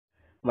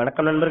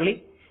வணக்கம் நண்பர்களே.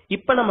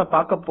 இப்ப நம்ம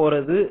பார்க்க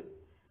போறது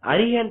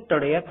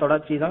அரியன்டோடைய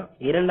தொடர்ச்சி தான்,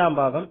 இரண்டாம்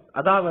பாகம்.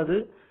 அதாவது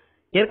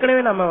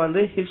ஏற்கனவே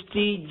நம்ம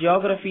ஹிஸ்டரி,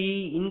 ஜியோகிராபி,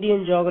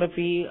 இந்தியன்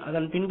ஜியோகிராபி,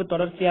 அதன் பின்பு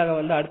தொடர்ச்சியாக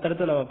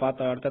அடுத்தடுத்து நம்ம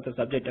பார்த்தோம். அடுத்த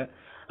சப்ஜெக்ட்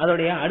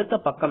அதோடைய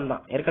அடுத்த பக்கம்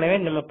தான். ஏற்கனவே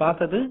நம்ம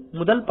பார்த்தது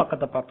முதல்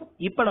பக்கத்தை பார்த்தோம்.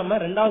 இப்ப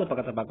நம்ம ரெண்டாவது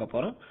பக்கத்தை பார்க்க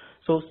போறோம்.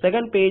 சோ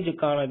செகண்ட்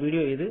பேஜுக்கான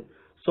வீடியோ இது.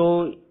 சோ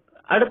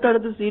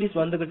அடுத்தடுத்து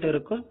சீரீஸ் வந்துகிட்டு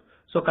இருக்கும்.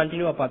 சோ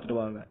கண்டினியூவா பாத்துட்டு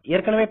வாங்க.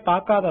 ஏற்கனவே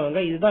பார்க்காதவங்க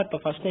இதுதான் இப்ப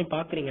ஃபர்ஸ்ட் டைம்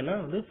பாக்குறீங்கன்னா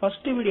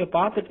ஃபர்ஸ்ட் வீடியோ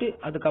பார்த்துட்டு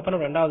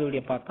அதுக்கப்புறம் ரெண்டாவது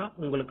வீடியோ பார்த்தா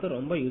உங்களுக்கு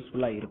ரொம்ப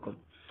யூஸ்ஃபுல்லா இருக்கும்.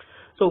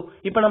 சோ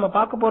இப்ப நம்ம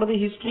பார்க்க போறது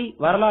ஹிஸ்டரி,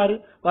 வரலாறு.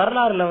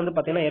 வரலாறுல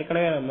பாத்தீங்கன்னா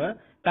ஏற்கனவே நம்ம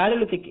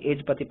பாலியோலித்திக்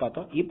ஏஜ் பத்தி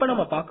பார்த்தோம். இப்ப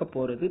நம்ம பார்க்க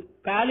போறது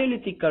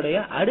பாலியோலித்திக்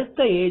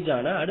அடுத்த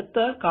ஏஜான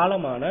அடுத்த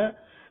காலமான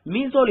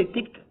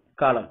மீசோலித்திக்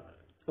காலம்.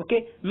 ஓகே,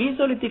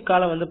 மீசோலித்திக்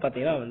காலம்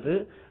பாத்தீங்கன்னா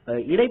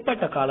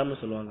இடைப்பட்ட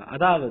காலம்னு சொல்லுவாங்க.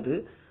 அதாவது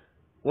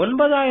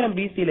 9000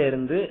 பிசில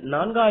இருந்து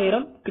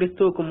 4000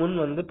 கிறிஸ்துவுக்கு முன்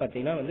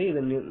பாத்தீங்கன்னா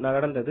இது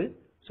நடந்தது.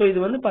 சோ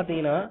இது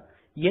பாத்தீங்கன்னா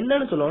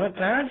என்னன்னு சொல்லுவாங்க,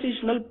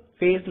 டிரான்சிஷனல்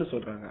பேஸ்னு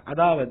சொல்றாங்க.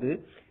 அதாவது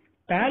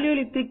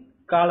பாலியோலித்திக்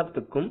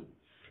காலத்துக்கும்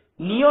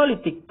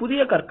நியோலித்திக்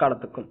புதிய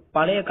கற்காலத்துக்கும்,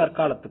 பழைய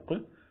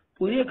கற்காலத்துக்கும்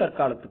புதிய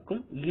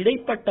கற்காலத்துக்கும்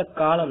இடைப்பட்ட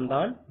காலம்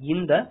தான்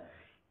இந்த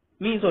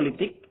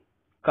மீசோலித்திக்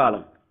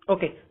காலம்.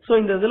 ஓகே, சோ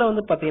இந்த இதுல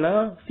பாத்தீங்கன்னா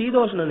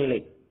சீதோஷ்ண நிலை,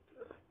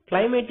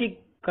 கிளைமேட்டிக்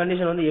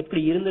கண்டிஷன்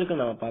எப்படி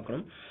இருந்திருக்கு நம்ம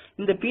பார்க்கணும்.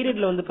 இந்த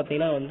பீரியட்ல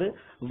பாத்தீங்கன்னா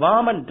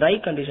வார்ம் அண்ட் ட்ரை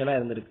கண்டிஷனா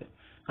இருந்திருக்கு.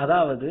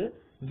 அதாவது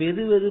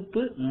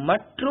வெதுவெதுப்பு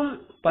மற்றும்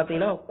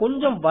பாத்தீங்கன்னா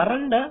கொஞ்சம்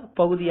வறண்ட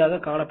பகுதியாக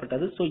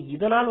காணப்பட்டது. சோ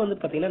இதனால்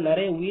பாத்தீங்கன்னா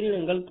நிறைய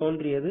உயிரினங்கள்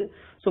தோன்றியது.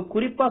 சோ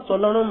குறிப்பா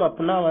சொல்லணும்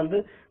அப்படின்னா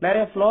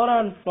நிறைய ஃப்ளோரா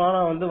அண்ட்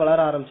ஃபானா வளர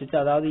ஆரம்பிச்சிச்சு.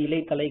 அதாவது இலை,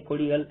 தலை,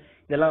 கொடிகள்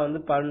இதெல்லாம்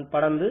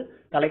படர்ந்து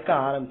தலைக்க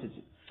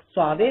ஆரம்பிச்சிச்சு. சோ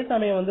அதே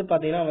சமயம்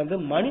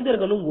பாத்தீங்கன்னா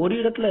மனிதர்களும் ஒரு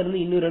இடத்துல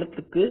இருந்து இன்னொரு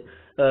இடத்துக்கு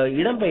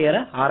இடம்பெயர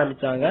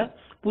ஆரம்பிச்சாங்க.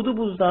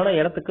 புதுசான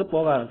இடத்துக்கு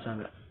போக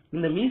ஆரம்பிச்சாங்க.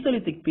 இந்த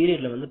மீசோலித்திக்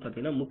பீரியட்ல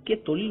பாத்தீங்கன்னா முக்கிய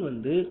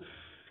தொழில்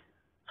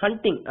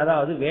ஹண்டிங்,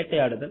 அதாவது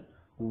வேட்டையாடுதல்,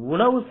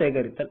 உணவு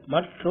சேகரித்தல்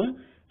மற்றும்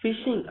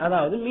பிஷிங்,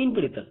 அதாவது மீன்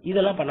பிடித்தல்,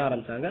 இதெல்லாம் பண்ண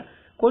ஆரம்பிச்சாங்க.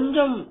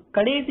 கொஞ்சம்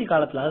கடைசி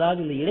காலத்துல, அதாவது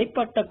இந்த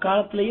இடைப்பட்ட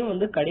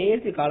காலத்திலயும்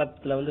கடைசி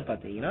காலத்துல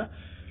பாத்தீங்கன்னா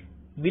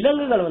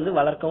விலங்குகள்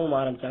வளர்க்கவும்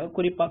ஆரம்பிச்சாங்க.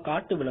 குறிப்பா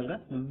காட்டு விலங்க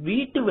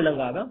வீட்டு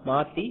விலங்காக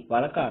மாத்தி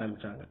வளர்க்க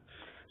ஆரம்பிச்சாங்க.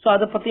 சோ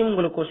அத பத்தியும்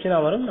உங்களுக்கு கொஸ்டினா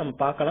வரும், நம்ம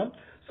பார்க்கலாம்.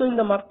 சோ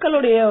இந்த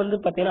மக்களுடைய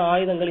பாத்தீங்கன்னா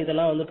ஆயுதங்கள்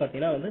இதெல்லாம்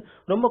பாத்தீங்கன்னா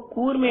ரொம்ப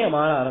கூர்மையா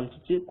மாற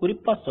ஆரம்பிச்சிச்சு.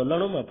 குறிப்பா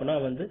சொல்லணும்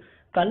அப்படின்னா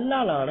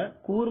கல்லாலான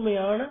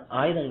கூர்மையான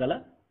ஆயுதங்களை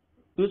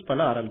யூஸ்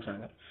பண்ண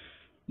ஆரம்பிச்சாங்க.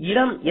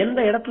 இடம், எந்த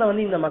இடத்துல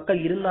இந்த மக்கள்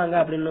இருந்தாங்க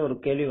அப்படின்னு ஒரு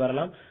கேள்வி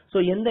வரலாம். சோ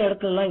எந்த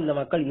இடத்துல எல்லாம் இந்த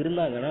மக்கள்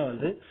இருந்தாங்கன்னா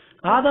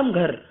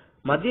ஆதம்கர்,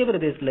 மத்திய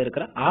பிரதேசத்துல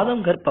இருக்கிற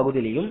ஆதம்கர்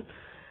பகுதியிலையும்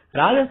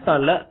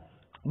ராஜஸ்தான்ல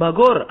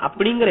பகோர்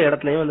அப்படிங்கிற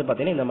இடத்துலயும்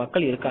பாத்தீங்கன்னா இந்த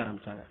மக்கள் இருக்க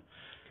ஆரம்பிச்சாங்க.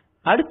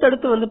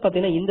 அடுத்தடுத்து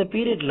பாத்தீங்கன்னா இந்த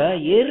பீரியட்ல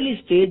ஏர்லி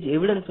ஸ்டேஜ்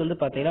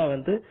எவிடன்ஸ்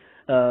பாத்தீங்கன்னா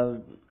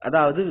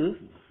அதாவது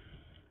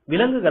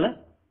விலங்குகளை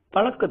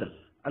பழக்குதல்,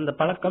 அந்த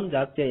பழக்கம்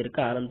ஜாஸ்தியா இருக்க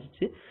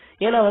ஆரம்பிச்சிச்சு.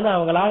 ஏன்னா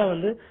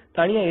அவங்களால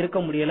தனியா இருக்க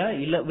முடியல,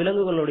 இல்ல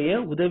விலங்குகளுடைய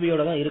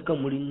உதவியோட தான் இருக்க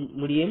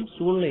முடியும்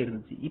சூழ்நிலை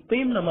இருந்துச்சு.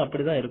 இப்பயும் நம்ம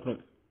அப்படிதான்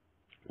இருக்கிறோம்.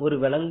 ஒரு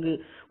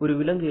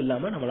விலங்கு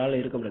இல்லாம நம்மளால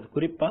இருக்க முடியாது.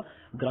 குறிப்பா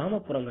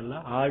கிராமப்புறங்கள்ல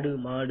ஆடு,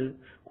 மாடு,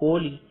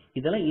 கோழி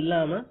இதெல்லாம்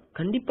இல்லாம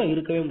கண்டிப்பா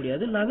இருக்கவே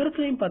முடியாது.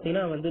 நகரத்திலையும்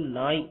பாத்தீங்கன்னா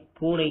நாய்,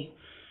 பூனை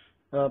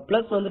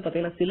பிளஸ்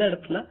பாத்தீங்கன்னா சில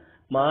இடத்துல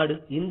மாடு,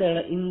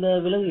 இந்த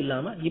விலங்கு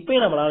இல்லாம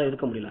இப்பயும் நம்மளால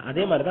இருக்க முடியல.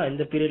 அதே மாதிரிதான்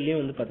இந்த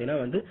பீரியட்லயும்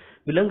பாத்தீங்கன்னா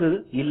விலங்கு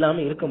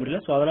இல்லாம இருக்க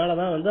முடியல. சோ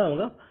அதனாலதான்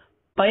அவங்க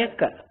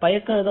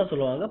பயக்கம் தான்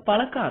சொல்லுவாங்க,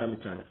 பழக்க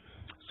ஆரம்பிச்சாங்க.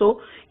 சோ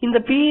இந்த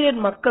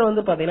பீரியட்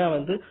மக்கள்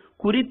பாத்தீங்கன்னா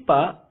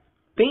குறிப்பா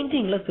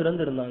பெயிண்டிங்ல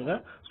சிறந்து இருந்தாங்க.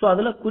 சோ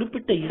அதுல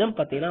குறிப்பிட்ட இடம்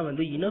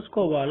பாத்தீங்கன்னா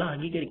யுனெஸ்கோவால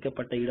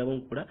அங்கீகரிக்கப்பட்ட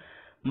இடமும் கூட.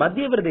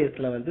 மத்திய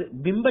பிரதேசத்துல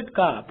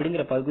பிம்பட்கா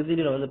அப்படிங்கிற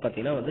பகுதியில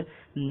பாத்தீங்கன்னா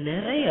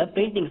நிறைய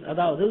பெயிண்டிங்ஸ்,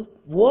 அதாவது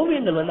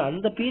ஓவியங்கள்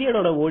அந்த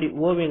பீரியடோட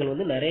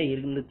ஓவியங்கள் நிறைய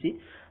இருந்துச்சு.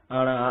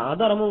 ஆனா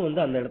ஆதாரமும்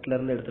அந்த இடத்துல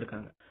இருந்து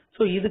எடுத்திருக்காங்க.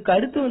 சோ இதுக்கு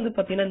அடுத்து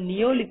பாத்தீங்கன்னா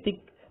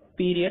நியோலித்திக்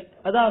பீரியட்,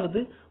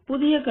 அதாவது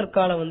புதிய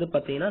கற்காலம்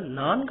பாத்தீங்கன்னா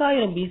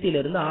 4000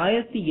 பிசில இருந்து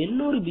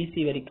 1800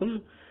 பிசி வரைக்கும்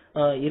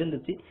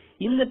இருந்துச்சு.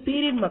 இந்த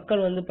பீரியட்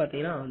மக்கள்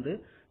பாத்தீங்கன்னா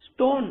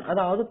ஸ்டோன்,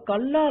 அதாவது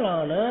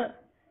கல்லாலான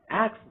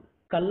ஆக்ஸ்,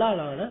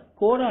 கல்லாலான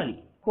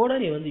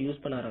கோடாலியை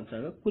யூஸ் பண்ண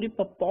ஆரம்பிச்சாங்க.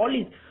 குறிப்பா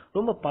பாலிஸ்,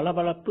 ரொம்ப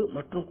பளபளப்பு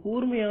மற்றும்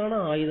கூர்மையான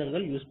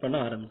ஆயுதங்கள் யூஸ் பண்ண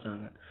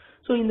ஆரம்பிச்சாங்க.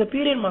 சோ இந்த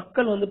பீரியட்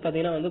மக்கள்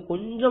பாத்தீங்கன்னா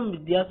கொஞ்சம்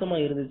வித்தியாசமா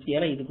இருந்துச்சு.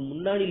 ஏன்னா இதுக்கு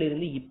முன்னாடியில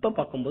இருந்து இப்ப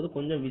பார்க்கும்போது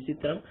கொஞ்சம்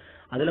விசித்திரம்.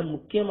 அதுல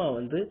முக்கியமா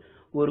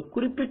ஒரு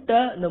குறிப்பிட்ட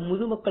இந்த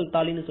முதுமக்கள்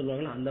தாலின்னு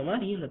சொல்லுவாங்களா, அந்த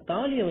மாதிரி இந்த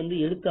தாலியை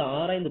எடுத்து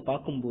ஆராய்ந்து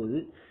பார்க்கும்போது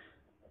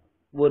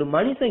ஒரு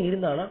மனுஷன்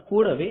இருந்தானா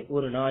கூடவே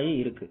ஒரு நாயே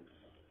இருக்கு.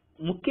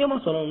 முக்கியமா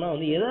சொல்லணும்னா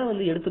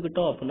எதை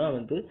எடுத்துக்கிட்டோம் அப்படின்னா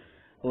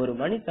ஒரு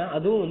மனுஷன்,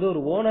 அதுவும்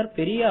ஒரு ஓனர்,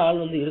 பெரிய ஆள்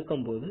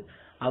இருக்கும்போது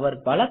அவர்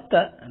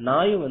வளர்த்த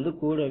நாயும்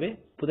கூடவே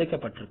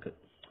புதைக்கப்பட்டிருக்கு.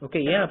 ஓகே,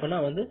 ஏன்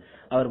அப்படின்னா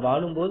அவர்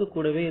வாழும்போது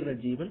கூடவே இருந்த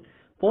ஜீவன்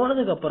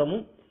போனதுக்கு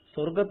அப்புறமும்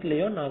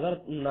சொர்க்கத்திலேயோ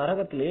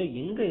நரகத்திலேயோ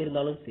எங்க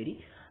இருந்தாலும் சரி,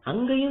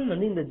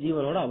 அங்கேயும் இந்த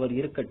ஜீவனோட அவர்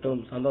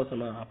இருக்கட்டும்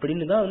சந்தோஷமா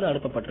அப்படின்னு தான்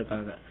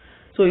அனுப்பப்பட்டிருக்காங்க.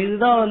 சோ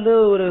இதுதான்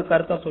ஒரு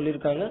கருத்தா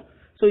சொல்லியிருக்காங்க.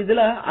 சோ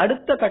இதுல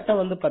அடுத்த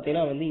கட்டம் வந்து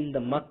பாத்தீங்கன்னா வந்து இந்த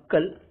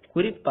மக்கள்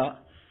குறிப்பா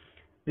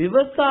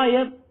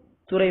விவசாய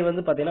துறை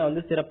வந்து பாத்தீங்கன்னா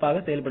வந்து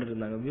சிறப்பாக செயல்பட்டு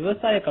இருந்தாங்க.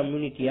 விவசாய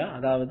கம்யூனிட்டியா,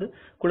 அதாவது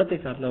குலத்தை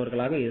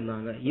சார்ந்தவர்களாக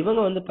இருந்தாங்க. இவங்க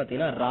வந்து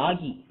பாத்தீங்கன்னா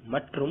ராகி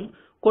மற்றும்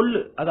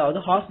கொள்ளு, அதாவது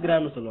ஹார்ஸ்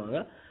கிராம்னு சொல்லுவாங்க,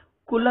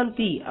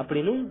 குலந்தி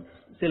அப்படின்னு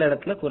சில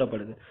இடத்துல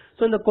கூறப்படுது.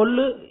 சோ இந்த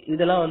கொள்ளு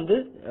இதெல்லாம் வந்து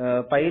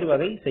பயிர்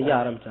வகை செய்ய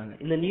ஆரம்பிச்சாங்க.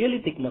 இந்த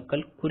நியோலித்திக்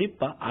மக்கள்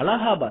குறிப்பா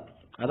அலகாபாத்,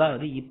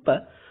 அதாவது இப்ப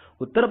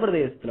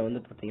உத்தரப்பிரதேசத்துல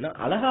வந்து பாத்தீங்கன்னா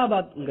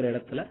அலகாபாத்ங்கிற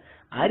இடத்துல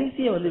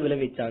அரிசியை வந்து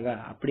விளைவிச்சாங்க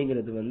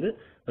அப்படிங்கிறது வந்து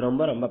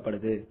ரொம்ப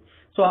நம்பப்படுது.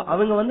 சோ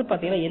அவங்க வந்து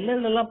பாத்தீங்கன்னா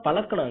என்னென்னலாம்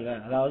பழக்கினாங்க,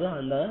 அதாவது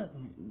அந்த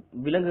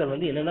விலங்குகள்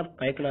வந்து என்னென்ன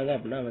பயக்கினாங்க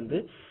அப்படின்னா வந்து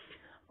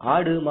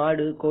ஆடு,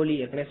 மாடு, கோழி,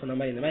 ஏற்கனவே சொன்ன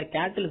மாதிரி இந்த மாதிரி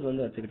கேட்டில்ஸ்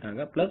வந்து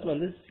வச்சுக்கிட்டாங்க. பிளஸ்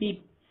வந்து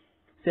சீப்,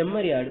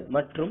 செம்மறி ஆடு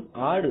மற்றும்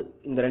ஆடு,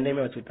 இந்த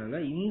ரெண்டையுமே வச்சுக்கிட்டாங்க.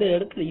 இந்த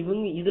இடத்துல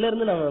இவங்க இதுல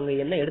இருந்து அவங்க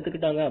என்ன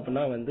எடுத்துக்கிட்டாங்க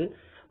அப்படின்னா வந்து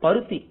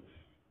பருத்தி,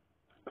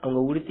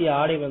 அவங்க உடுத்திய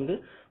ஆடை வந்து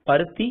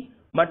பருத்தி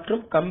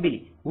மற்றும்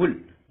கம்பிளி, உள்,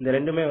 இந்த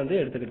ரெண்டுமே வந்து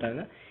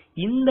எடுத்துக்கிட்டாங்க.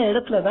 இந்த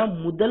இடத்துலதான்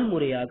முதல்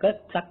முறையாக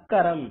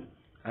சக்கரம்,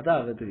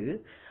 அதாவது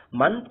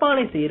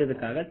மண்பானை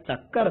செய்யறதுக்காக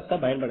சக்கரத்தை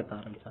பயன்படுத்த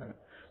ஆரம்பிச்சாங்க.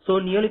 சோ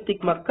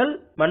நியோலித்திக் மக்கள்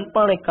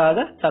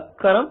மண்பானைக்காக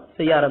சக்கரம்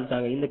செய்ய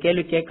ஆரம்பிச்சாங்க. இந்த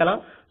கேள்வி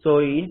கேட்கலாம், சோ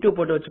இன்டூ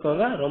போட்டு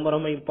வச்சுக்கோங்க, ரொம்ப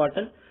ரொம்ப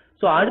இம்பார்ட்டன்ட்.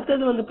 சோ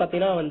அடுத்தது வந்து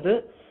பாத்தீங்கன்னா வந்து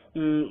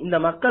இந்த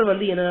மக்கள்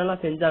வந்து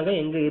என்னென்னலாம் செஞ்சாங்க,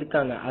 எங்க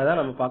இருக்காங்க,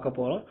 அதான் நம்ம பார்க்க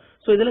போறோம்.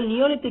 சோ இதுல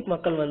நியோலித்திக்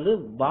மக்கள் வந்து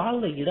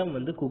வாழ்ந்த இடம்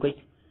வந்து குகை.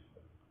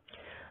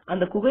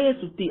 அந்த குகையை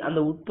சுத்தி அந்த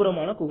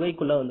உட்புறமான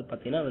குகைக்குள்ள வந்து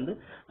பாத்தீங்கன்னா வந்து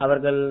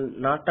அவர்கள்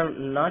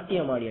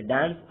நாட்டியம் ஆடிய,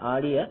 டான்ஸ்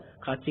ஆடிய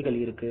காட்சிகள்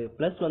இருக்கு.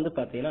 பிளஸ் வந்து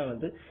பாத்தீங்கன்னா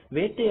வந்து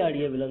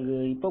வேட்டையாடிய விலங்கு,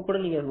 இப்ப கூட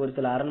நீங்க ஒரு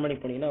சில அரண்மனை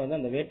போனீங்கன்னா வந்து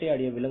அந்த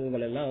வேட்டையாடிய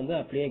விலங்குகள் எல்லாம் வந்து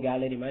அப்படியே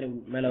கேலரி மாதிரி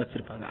மேல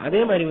வச்சிருப்பாங்க.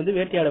 அதே மாதிரி வந்து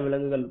வேட்டையாட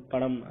விலங்குகள்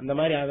படம், அந்த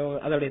மாதிரி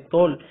அதோடைய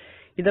தோல்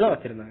இதெல்லாம்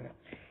வச்சிருந்தாங்க.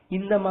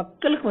 இந்த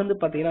மக்களுக்கு வந்து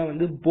பாத்தீங்கன்னா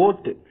வந்து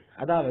போட்டு,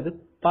 அதாவது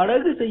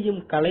படகு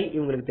செய்யும் கலை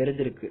இவங்களுக்கு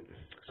தெரிஞ்சிருக்கு.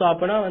 சோ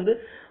அப்பனா வந்து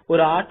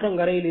ஒரு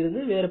ஆற்றங்கரையில்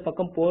இருந்து வேற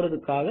பக்கம்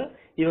போறதுக்காக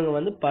இவங்க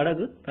வந்து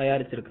படகு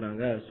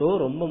தயாரிச்சிருக்காங்க. சோ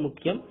ரொம்ப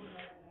முக்கியம்,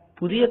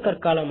 புதிய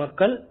கற்கால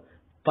மக்கள்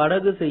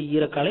படகு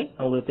செய்யற கலை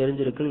அவங்களுக்கு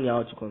தெரிஞ்சிருக்குன்னு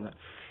ஞாபகம் வச்சுக்கோங்க.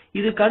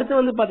 இதுக்கு அடுத்து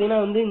வந்து பாத்தீங்கன்னா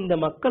வந்து இந்த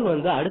மக்கள்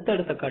வந்து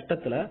அடுத்தடுத்த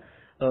கட்டத்துல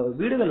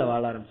வீடுகள்ல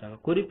வாழ ஆரம்பிச்சாங்க.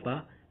 குறிப்பா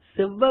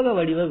செவ்வக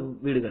வடிவ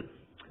வீடுகள்,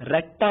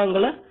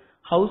 ரெக்டாங்குலர்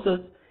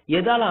ஹவுசஸ்.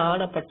 எதால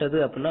ஆனப்பட்டது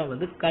அப்படின்னா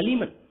வந்து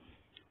களிமண்,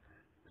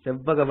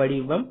 செவ்வக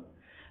வடிவம்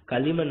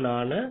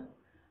களிமண்ணான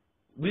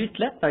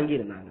வீட்டுல தங்கி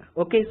இருந்தாங்க.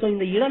 ஓகே, சோ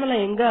இந்த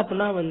இடமெல்லாம் எங்க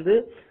அப்படின்னா வந்து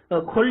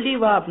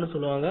கொல்டிவா அப்படின்னு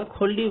சொல்லுவாங்க.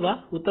 கொல்டிவா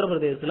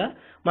உத்தரப்பிரதேசத்துல,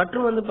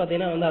 மற்றும் வந்து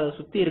பாத்தீங்கன்னா வந்து அதை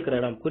சுத்தி இருக்கிற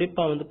இடம்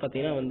குறிப்பா வந்து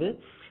பாத்தீங்கன்னா வந்து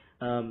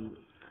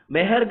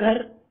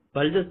மெஹர்கர்,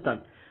 பல்ஜஸ்தான்.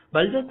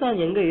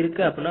 பல்ஜஸ்தான் எங்க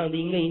இருக்கு அப்படின்னா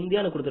வந்து இங்க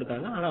இந்தியான்னு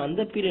கொடுத்திருக்காங்க. ஆனா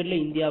அந்த பீரியட்ல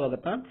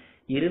இந்தியாவாகத்தான்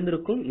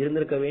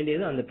இருந்திருக்க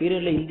வேண்டியது. அந்த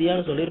பீரியட்ல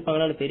இந்தியான்னு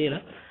சொல்லியிருப்பாங்களான்னு தெரியல.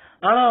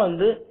 ஆனா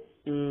வந்து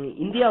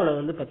இந்தியாவில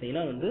வந்து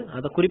பாத்தீங்கன்னா வந்து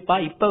அத குறிப்பா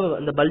இப்ப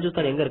அந்த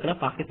பல்ஜஸ்தான் எங்க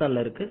இருக்குன்னா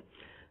பாகிஸ்தான்ல இருக்கு.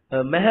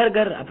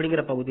 மெஹர்கர்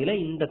அப்படிங்கிற பகுதியில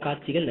இந்த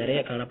காட்சிகள் நிறைய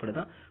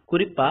காணப்படுதான்.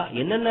 குறிப்பா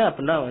என்னென்ன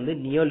அப்படின்னா வந்து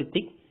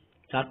நியோலித்திக்,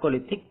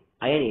 சார்கோலித்திக்,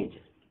 அயன் ஏஜ்.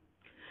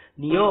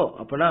 நியோ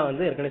அப்படின்னா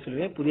வந்து ஏற்கனவே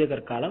சொல்லுவேன் புதிய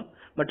கற்காலம்,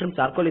 மற்றும்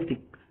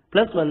சார்கோலித்திக்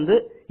பிளஸ் வந்து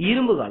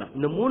இரும்பு காலம்,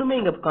 இந்த மூணுமே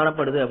இங்க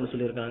காணப்படுது அப்படின்னு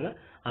சொல்லியிருக்காங்க.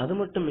 அது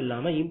மட்டும்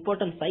இல்லாம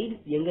இம்பார்ட்டன்ட்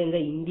சைட்ஸ் எங்க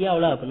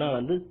இந்தியாவில அப்படின்னா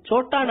வந்து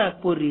சோட்டா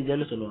நாக்பூர்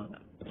ரீஜன் சொல்லுவாங்க.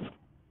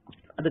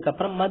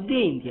 அதுக்கப்புறம்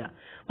மத்திய இந்தியா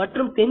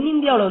மற்றும்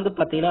தென்னிந்தியாவில வந்து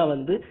பாத்தீங்கன்னா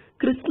வந்து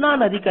கிருஷ்ணா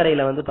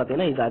நதிக்கரையில வந்து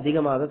பாத்தீங்கன்னா இது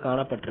அதிகமாக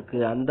காணப்பட்டிருக்கு.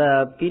 அந்த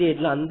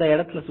பீரியட்ல அந்த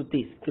இடத்துல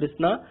சுத்தி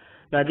கிருஷ்ணா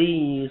நதி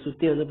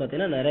சுத்தி வந்து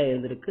பாத்தீங்கன்னா நிறைய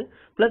இருந்திருக்கு.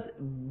 பிளஸ்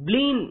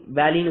பிளீன்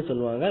வேலின்னு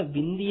சொல்லுவாங்க,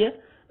 விந்திய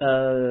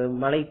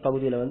மலை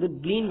பகுதியில வந்து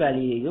பிளீன்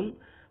வேலியையும்,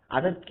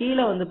 அதன்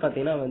கீழே வந்து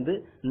பாத்தீங்கன்னா வந்து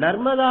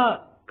நர்மதா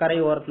கரை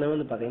ஓரத்துல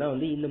வந்து பாத்தீங்கன்னா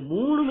வந்து இந்த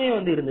மூணுமே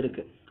வந்து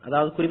இருந்திருக்கு.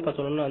 அதாவது குறிப்பா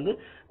சொல்லணும்னா வந்து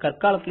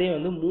கற்காலத்திலேயே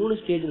வந்து 3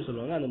 ஸ்டேஜ்னு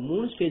சொல்லுவாங்க, அந்த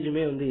 3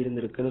 ஸ்டேஜுமே வந்து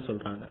இருந்திருக்குன்னு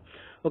சொல்றாங்க.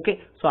 ஓகே,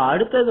 சோ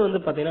அடுத்தது வந்து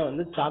பாத்தீங்கன்னா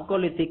வந்து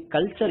சாக்கோலித்திக்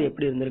கல்ச்சர்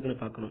எப்படி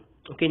இருந்திருக்குன்னு பாக்கணும்.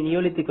 ஓகே,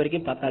 நியோலித்திக்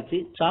வரைக்கும் பார்த்தாச்சு.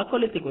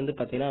 சாக்கோலித்திக் வந்து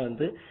பாத்தீங்கன்னா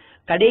வந்து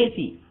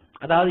கடைசி,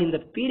 அதாவது இந்த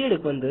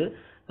பீரியடுக்கு வந்து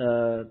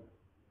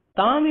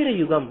தாமிர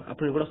யுகம்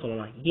அப்படின்னு கூட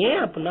சொல்லலாம்.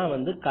 ஏன் அப்படின்னா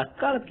வந்து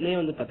கற்காலத்திலேயே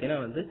வந்து பாத்தீங்கன்னா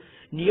வந்து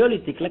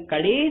நியோலித்திக்ல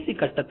கடைசி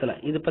கட்டத்துல,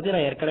 இது பத்தி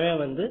நான் ஏற்கனவே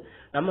வந்து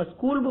நம்ம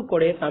ஸ்கூல்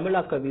புக்கோடைய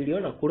தமிழாக்க வீடியோ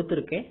நான்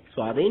கொடுத்திருக்கேன். சோ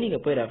அதையும் நீங்க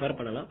போய் ரெஃபர்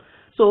பண்ணலாம்.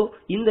 சோ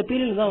இந்த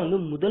பீரியட் தான் வந்து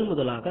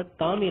முதலாக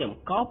தாமிரம்,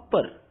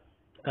 காப்பர்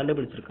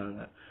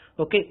கண்டுபிடிச்சிருக்காங்க.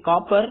 Okay,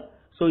 copper.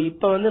 சோ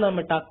இப்ப வந்து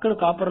நம்ம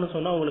டக்குன்னு காப்பர்னு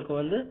சொன்னா உங்களுக்கு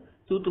வந்து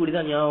தூத்துக்குடி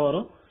தான் ஞாபகம்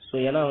வரும். சோ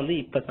ஏன்னா வந்து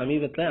இப்ப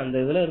சமீபத்துல அந்த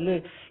இதுல இருந்து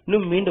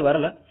இன்னும் மீண்டு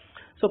வரல.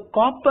 சோ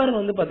காப்பர்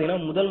வந்து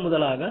பாத்தீங்கன்னா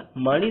முதலாக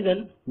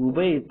மனிதன்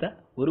உபயோகித்த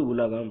ஒரு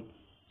உலகம்.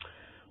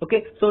 ஓகே,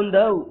 சோ இந்த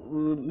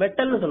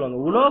மெட்டல்னு சொல்லுவாங்க,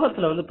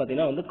 உலோகத்துல வந்து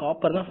பாத்தீங்கன்னா வந்து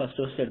காப்பர் தான்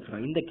ஃபர்ஸ்ட்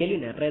எடுத்துருக்காங்க. இந்த கேள்வி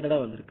நிறைய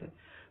தடவை வந்திருக்கு.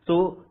 சோ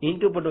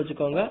இன்டூ போட்டு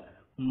வச்சுக்கோங்க,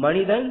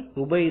 மனிதன்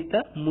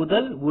உபயோகித்த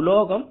முதல்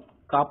உலோகம்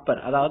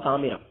காப்பர், அதாவது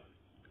தாமிரம்.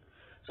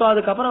 சோ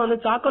அதுக்கப்புறம் வந்து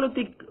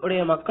சாக்கோலித்திக்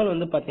உடைய மக்கள்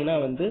வந்து பாத்தீங்கன்னா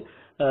வந்து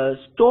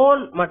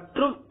ஸ்டோன்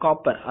மற்றும்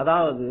காப்பர்,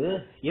 அதாவது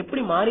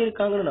எப்படி மாறி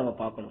இருக்காங்கன்னு நம்ம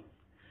பார்க்கணும்.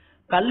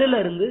 கல்லுல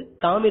இருந்து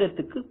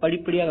தாமிரத்துக்கு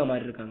படிப்படியாக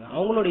மாறி இருக்காங்க.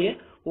 அவங்களுடைய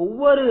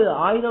ஒவ்வொரு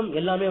ஆயுதம்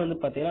எல்லாமே வந்து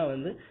பாத்தீங்கன்னா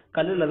வந்து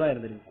கல்லுல தான்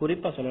இருந்திருக்கு.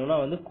 குறிப்பா சொல்லணும்னா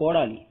வந்து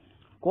கோடாலி,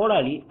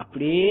 கோடாலி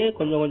அப்படியே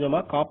கொஞ்சம் கொஞ்சமா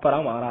காப்பரா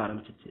மாற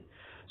ஆரம்பிச்சிச்சு.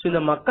 சோ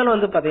இந்த மக்கள்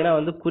வந்து பாத்தீங்கன்னா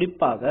வந்து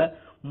குறிப்பாக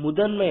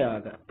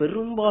முதன்மையாக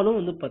பெரும்பாலும்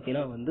வந்து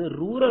பாத்தீங்கன்னா வந்து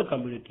ரூரல்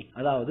கம்யூனிட்டி,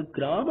 அதாவது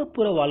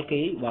கிராமப்புற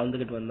வாழ்க்கையை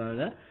வாழ்ந்துகிட்டு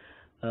வந்தாங்க.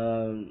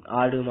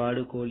 ஆடு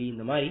மாடு கோழி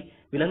இந்த மாதிரி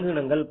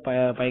விலங்கினங்கள்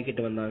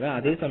பயக்கிட்டு வந்தாங்க.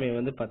 அதே சமயம்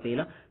வந்து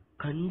பாத்தீங்கன்னா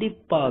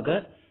கண்டிப்பாக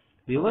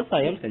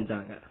விவசாயம்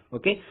செஞ்சாங்க.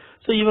 ஓகே,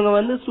 சோ இவங்க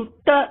வந்து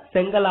சுட்ட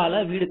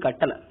செங்கலால வீடு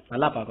கட்டல,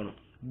 நல்லா பார்க்கணும்.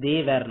 they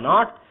were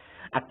not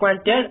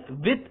acquainted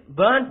with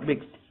burnt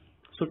bricks.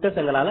 சுட்ட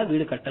செங்கலால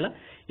வீடு கட்டல.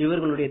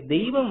 இவர்களுடைய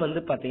தெய்வம் வந்து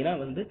பாத்தீங்கன்னா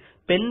வந்து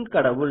பெண்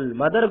கடவுள்,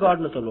 மதர்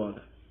காட்னு சொல்லுவாங்க,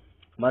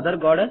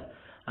 மதர் காடஸ்.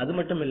 அது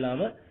மட்டும்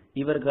இல்லாம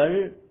இவர்கள்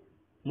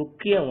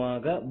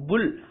முக்கியமாக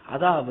புல்,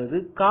 அதாவது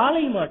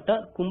காளை மாட்டை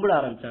கும்பிட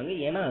ஆரம்பிச்சாங்க.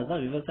 ஏன்னா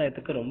அதுதான்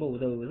விவசாயத்துக்கு ரொம்ப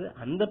உதவுது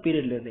அந்த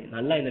பீரியட்ல இருந்து.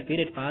 நல்லா இந்த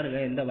பீரியட்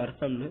பாருங்க எந்த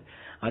வருஷம்னு.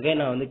 அகே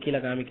நான் வந்து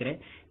கீழே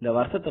காமிக்கிறேன், இந்த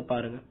வருஷத்தை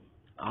பாருங்க.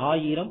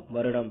 1000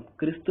 வருடம்,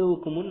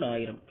 கிறிஸ்துவுக்கு முன்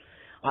 1000,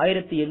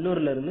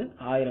 1800 இருந்து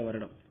 1000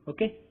 வருடம்.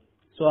 ஓகே,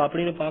 சோ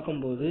அப்படின்னு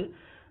பார்க்கும்போது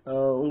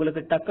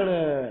உங்களுக்கு டக்குன்னு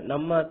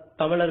நம்ம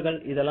தமிழர்கள்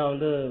இதெல்லாம்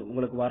வந்து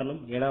உங்களுக்கு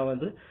வரணும். ஏன்னா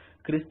வந்து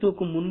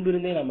கிறிஸ்துவுக்கு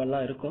முன்பிருந்தே நம்ம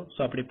எல்லாம் இருக்கோம். சோ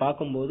அப்படி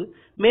பார்க்கும்போது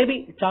மேபி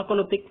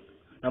சாக்கோலித்திக்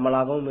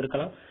நம்மளாகவும்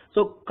இருக்கலாம்.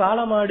 சோ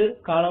காளமாடு,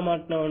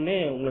 காளமாட்டின உடனே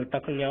உங்களுக்கு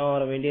டக்கு ஞாபகம்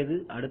வர வேண்டியது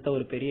அடுத்த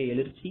ஒரு பெரிய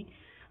எழுச்சி,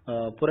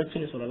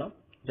 புரட்சின்னு சொல்லலாம்,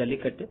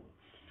 ஜல்லிக்கட்டு.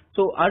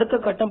 சோ அடுத்த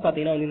கட்டம்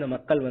பாத்தீங்கன்னா வந்து இந்த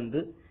மக்கள்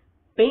வந்து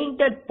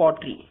பெயிண்டட்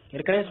பாட்ரி,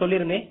 ஏற்கனவே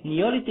சொல்லியிருந்தேன்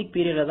நியோலித்திக்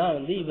பீரியட்ல தான்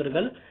வந்து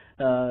இவர்கள்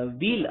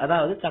வீல்,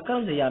 அதாவது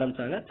சக்கரம் செய்ய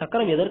ஆரம்பிச்சாங்க.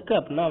 சக்கரம் எதற்கு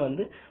அப்படின்னா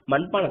வந்து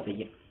மண்பானை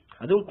செய்ய.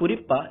 அதுவும்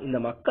குறிப்பா இந்த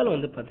மக்கள்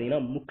வந்து பாத்தீங்கன்னா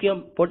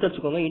முக்கியம் போட்டு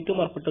வச்சுக்கோங்க, இன்டூ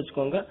மார்க் போட்டு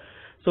வச்சுக்கோங்க.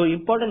 சோ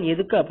இம்பார்ட்டன்ட்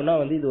எதுக்கு அப்படின்னா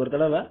வந்து இது ஒரு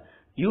தடவை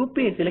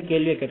யூபிஎஸ்சில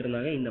கேள்வியை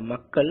கேட்டிருந்தாங்க. இந்த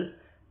மக்கள்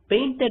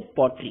பெயிண்டட்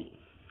பாட்ரி,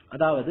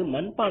 அதாவது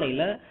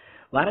மண்பானையில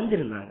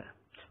வரைஞ்சிருந்தாங்க.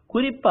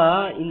 குறிப்பா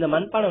இந்த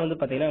மண்பானை வந்து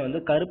பாத்தீங்கன்னா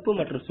வந்து கருப்பு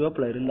மற்றும்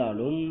சிவப்புல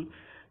இருந்தாலும்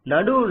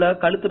நடுவுல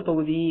கழுத்து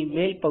பகுதி,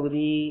 மேல்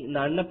பகுதி, இந்த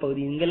அன்ன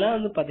பகுதி இங்கெல்லாம்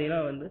வந்து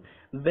பாத்தீங்கன்னா வந்து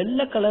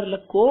வெள்ளை கலர்ல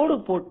கோடு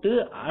போட்டு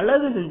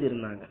அழகு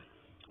செஞ்சிருந்தாங்க.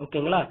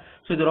 ஓகேங்களா,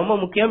 சோ இது ரொம்ப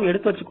முக்கியம்,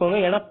 எடுத்து வச்சுக்கோங்க.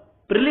 ஏன்னா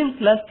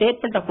பிரிலிம்ஸ்ல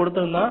ஸ்டேட்மெண்ட்டை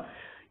கொடுத்திருந்தா,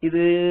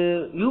 இது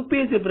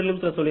யூபிஎஸ்சி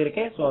பிரிலிம்ஸ்ல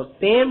சொல்லியிருக்கேன். சோ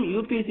சேம்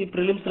யூபிஎஸ்சி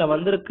பிரிலிம்ஸ்ல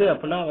வந்திருக்கு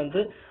அப்படின்னா வந்து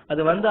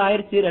அது வந்து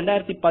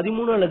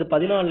 2013 அல்லது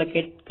 14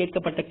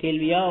 கேட்கப்பட்ட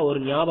கேள்வியா ஒரு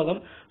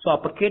ஞாபகம். சோ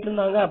அப்ப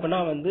கேட்டிருந்தாங்க அப்படின்னா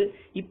வந்து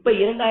இப்ப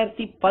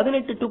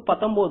 2018 to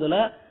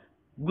 19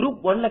 குரூப்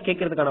 1ல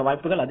கேட்கறதுக்கான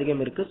வாய்ப்புகள்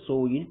அதிகம் இருக்கு. சோ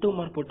இன்டூ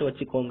மார்க் போட்டு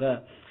வச்சுக்கோங்க.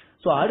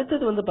 சோ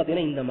அடுத்தது வந்து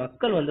பாத்தீங்கன்னா இந்த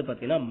மக்கள் வந்து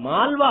பாத்தீங்கன்னா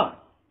மால்வா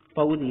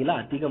பகுதியில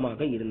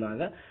அதிகமாக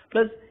இருந்தாங்க.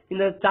 பிளஸ்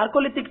இந்த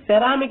சார்கோலித்திக்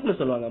செராமிக்னு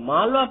சொல்லுவாங்க,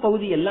 மால்வா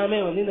பகுதி எல்லாமே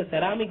வந்து இந்த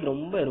செராமிக்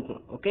ரொம்ப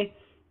இருக்கும். ஓகே,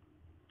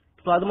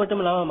 அது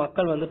மட்டும் இல்லாம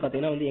மக்கள் வந்து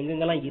பாத்தீங்கன்னா வந்து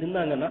எங்கெங்கெல்லாம்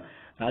இருந்தாங்கன்னா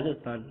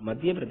ராஜஸ்தான்,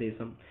 மத்திய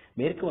பிரதேசம்,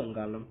 மேற்கு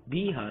வங்காளம்,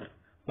 பீகார்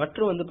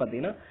மற்றும் வந்து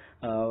பாத்தீங்கன்னா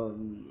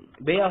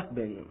bay of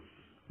Bengal,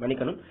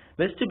 மணிக்கணும்,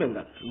 west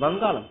Bengal,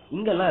 வங்காளம்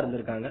இங்கெல்லாம்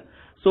இருந்திருக்காங்க.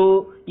 சோ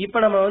இப்ப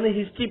நம்ம வந்து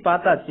ஹிஸ்டரி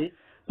பார்த்தாச்சு.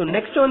 சோ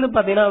நெக்ஸ்ட் வந்து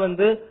பாத்தீங்கன்னா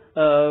வந்து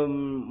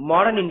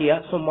மாடர்ன் இந்தியா.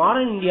 சோ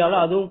மாடர்ன்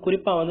இந்தியாவில அதுவும்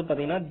குறிப்பா வந்து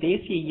பாத்தீங்கன்னா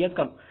தேசிய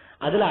இயக்கம்,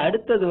 அதுல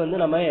அடுத்தது வந்து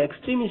நம்ம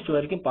எக்ஸ்ட்ரீமிஸ்ட்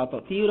வரைக்கும்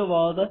பார்த்தோம்.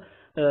 தீவிரவாத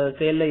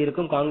செயல்ல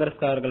இருக்கும்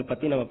காங்கிரஸ்காரர்கள்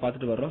பத்தி நம்ம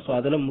பார்த்துட்டு வர்றோம். சோ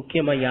அதுல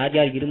முக்கியமா யார்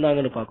யார்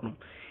இருந்தாங்கன்னு பார்க்கணும்.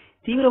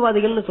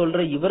 தீவிரவாதிகள்னு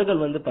சொல்ற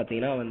இவர்கள் வந்து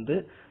பாத்தீங்கன்னா வந்து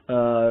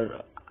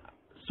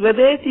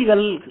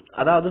ஸ்வதேசிகள்,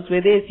 அதாவது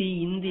ஸ்வதேசி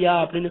இந்தியா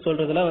அப்படின்னு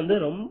சொல்றதுல வந்து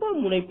ரொம்ப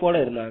முனைப்போட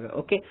இருந்தாங்க.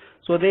 ஓகே,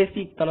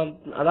 சுவதேசி தனம்,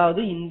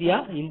 அதாவது இந்தியா,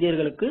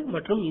 இந்தியர்களுக்கு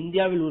மற்றும்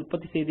இந்தியாவில்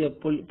உற்பத்தி செய்த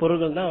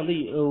பொருட்கள் தான் வந்து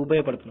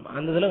உபயோகப்படுத்தணும்,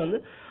 அந்த இதுல வந்து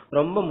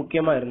ரொம்ப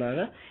முக்கியமா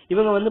இருந்தாங்க.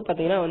 இவங்க வந்து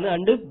பாத்தீங்கன்னா வந்து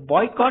அண்டு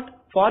பாய்காட்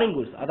ஃபாரின்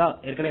குட்ஸ், அதான்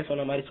ஏற்கனவே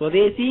சொன்ன மாதிரி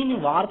சுவதேசின்னு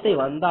வார்த்தை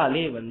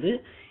வந்தாலே வந்து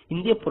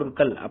இந்திய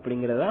பொருட்கள்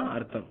அப்படிங்கறத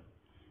அர்த்தம்.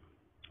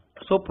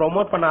 சோ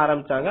ப்ரொமோட் பண்ண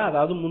ஆரம்பிச்சாங்க,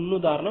 அதாவது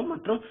முன்னுதாரணம்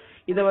மற்றும்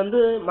இத வந்து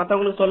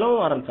மத்தவங்களுக்கு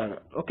சொல்லவும் ஆரம்பிச்சாங்க.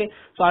 ஓகே,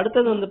 சோ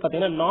அடுத்தது வந்து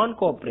பாத்தீங்கன்னா நான்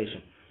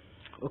கோஆபரேஷன்.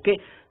 ஓகே,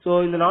 சோ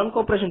இந்த நான்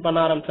கோஆபரேஷன் பண்ண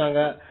ஆரம்பிச்சாங்க.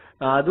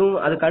 அதுவும்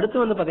அதுக்கு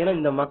அடுத்து வந்து பாத்தீங்கன்னா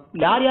இந்த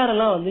யார்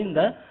யாரெல்லாம் வந்து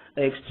இந்த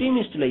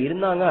எக்ஸ்ட்ரீமிஸ்ட்ல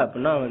இருந்தாங்க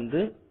அப்படின்னா வந்து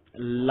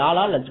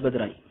லாலா லஜ்பத்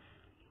ராய்.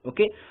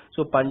 ஓகே,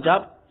 சோ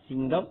பஞ்சாப்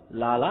சிங்கம்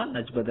லாலா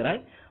லஜ்பத்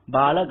ராய்,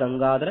 பால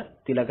கங்காதர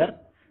திலகர்,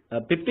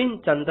 பிபின்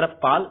சந்திர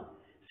பால்,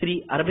 ஸ்ரீ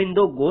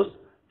அரவிந்தோ கோஷ்,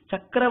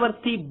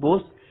 சக்கரவர்த்தி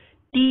போஸ்,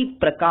 டி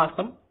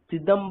பிரகாசம்,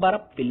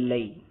 சிதம்பரம்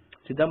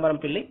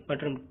பிள்ளை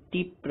மற்றும்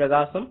டி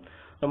பிரகாசம்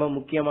ரொம்ப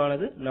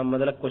முக்கியமானது. நம்ம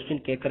முதல்ல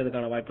கொஸ்டின்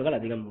கேட்கறதுக்கான வாய்ப்புகள்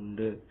அதிகம்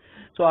உண்டு.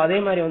 சோ அதே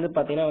மாதிரி வந்து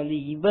பாத்தீங்கன்னா வந்து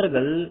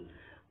இவர்கள்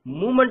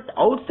மூவ்மெண்ட்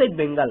அவுட் சைட்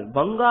பெங்கால்,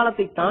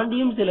 வங்காளத்தை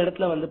தாண்டியும் சில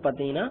இடத்துல வந்து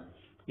பாத்தீங்கன்னா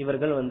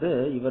இவர்கள் வந்து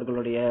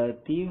இவர்களுடைய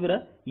தீவிர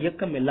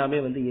இயக்கம் எல்லாமே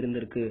வந்து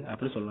இருந்திருக்கு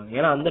அப்படின்னு சொல்லுவாங்க.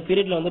 ஏன்னா அந்த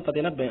பீரியட்ல வந்து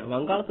பாத்தீங்கன்னா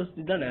வங்காளத்தை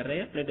சுத்தி தான்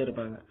நிறைய பிளேட்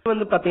இருப்பாங்க.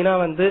 வந்து பாத்தீங்கன்னா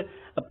வந்து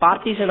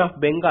பார்ட்டிஷன் ஆஃப்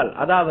பெங்கால்,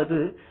 அதாவது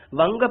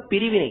வங்க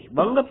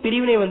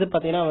பிரிவினை வந்து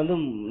பாத்தீங்கன்னா வந்து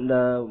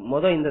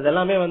இந்த இந்த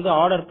எல்லாமே வந்து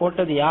ஆர்டர்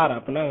போட்டது யார்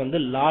அப்படின்னா வந்து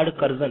லார்டு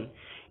கர்சன்.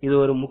 இது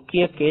ஒரு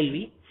முக்கிய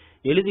கேள்வி,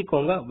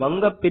 எழுதிக்கோங்க.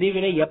 வங்க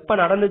பிரிவினை எப்ப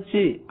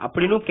நடந்துச்சு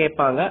அப்படின்னு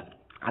கேட்பாங்க.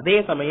 அதே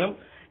சமயம்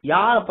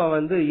யார் அப்ப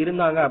வந்து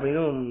இருந்தாங்க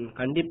அப்படின்னு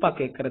கண்டிப்பா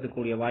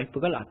கேட்கறதுக்குரிய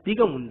வாய்ப்புகள்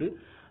அதிகம் உண்டு.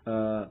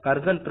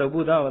 கர்சன்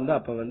பிரபு தான் வந்து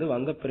அப்ப வந்து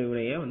வங்க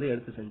பிரிவினைய வந்து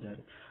எடுத்து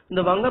செஞ்சாரு.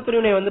 இந்த வங்க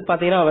பிரிவினை வந்து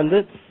பாத்தீங்கன்னா வந்து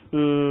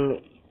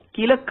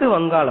கிழக்கு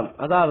வங்காளம்,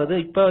 அதாவது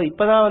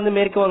இப்பதான் வந்து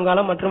மேற்கு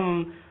வங்காளம் மற்றும்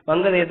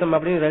வங்கதேசம்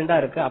அப்படின்னு ரெண்டா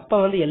இருக்கு. அப்ப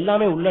வந்து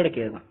எல்லாமே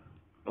உள்ளடக்கியதுதான்.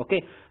 ஓகே,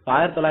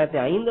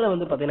 1905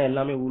 வந்து பாத்தீங்கன்னா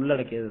எல்லாமே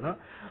உள்ளடக்கியதுதான்.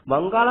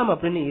 வங்காளம்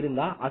அப்படின்னு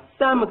இருந்தா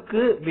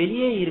அஸ்ஸாமுக்கு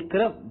வெளியே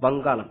இருக்கிற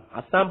வங்காளம்,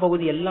 அஸ்ஸாம்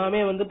பகுதி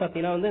எல்லாமே வந்து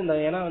பாத்தீங்கன்னா வந்து இந்த,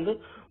 ஏன்னா வந்து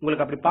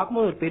உங்களுக்கு அப்படி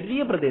பார்க்கும்போது ஒரு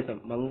பெரிய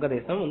பிரதேசம்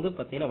வங்கதேசம் வந்து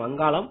பாத்தீங்கன்னா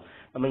வங்காளம்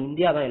நம்ம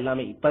இந்தியா தான்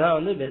எல்லாமே. இப்பதான்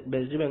வந்து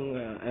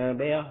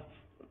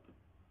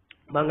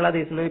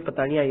பங்களாதேஷ்னு இப்ப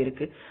தனியா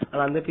இருக்கு.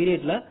 ஆனா அந்த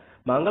பீரியட்ல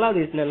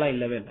பங்களாதேஷ்னு எல்லாம்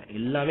இல்லவே இல்லை,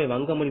 எல்லாமே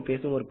வங்க மொழி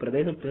பேசும் ஒரு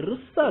பிரதேசம்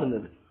பெருசா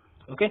இருந்தது.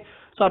 ஓகே,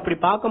 சோ அப்படி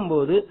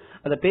பார்க்கும்போது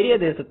அந்த பெரிய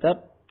தேசத்தை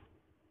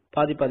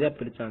பாதி பாதியா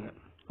பிரிச்சாங்க.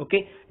 ஓகே,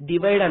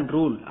 டிவைட் அண்ட்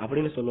ரூல்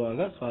அப்படின்னு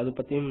சொல்லுவாங்க. சோ அது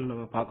பத்தியும்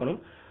நம்ம பார்க்கணும்.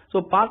 சோ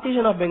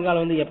பார்ட்டிஷன் ஆஃப்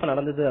பெங்கால் வந்து எப்ப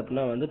நடந்தது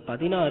அப்படின்னா வந்து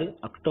 16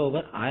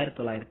 அக்டோபர்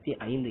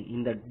 1905.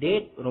 இந்த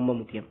டேட் ரொம்ப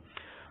முக்கியம்.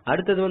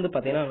 அடுத்தது வந்து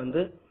பாத்தீங்கன்னா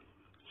வந்து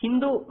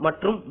ஹிந்து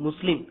மற்றும்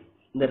முஸ்லிம்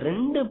இந்த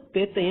ரெண்டு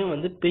பேத்தையும்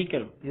வந்து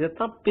பிரிக்கணும்.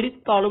 இதைத்தான்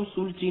பிரித்தாலும்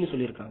சூழ்ச்சின்னு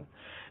சொல்லியிருக்காங்க,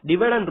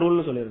 டிவைட் அண்ட்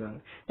ரூல்னு சொல்லியிருக்காங்க.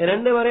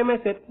 ரெண்டு பேரையுமே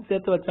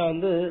சேர்த்து வச்சா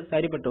வந்து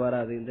சரிப்பட்டு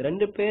வராது. இந்த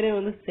ரெண்டு பேரையும்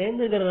வந்து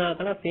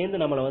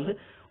சேர்ந்து நம்மளை வந்து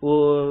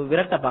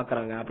விரட்ட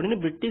பாக்குறாங்க அப்படின்னு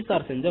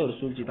பிரிட்டிஷார் செஞ்ச ஒரு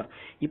சூழ்ச்சி தான்.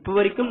 இப்ப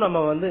வரைக்கும்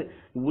நம்ம வந்து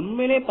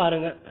உண்மையிலே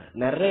பாருங்க,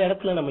 நிறைய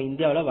இடத்துல நம்ம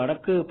இந்தியாவில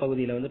வடக்கு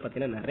பகுதியில வந்து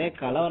பாத்தீங்கன்னா நிறைய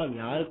கலவரம்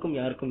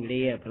யாருக்கும்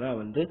இடையே அப்படின்னா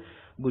வந்து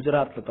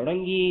குஜராத்ல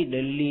தொடங்கி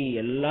டெல்லி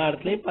எல்லா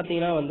இடத்துலயும்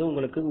பாத்தீங்கன்னா வந்து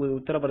உங்களுக்கு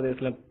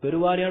உத்தரப்பிரதேசல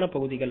பெருவாரியான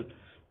பகுதிகள்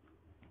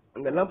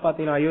அங்கெல்லாம்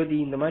பாத்தீங்கன்னா அயோத்தி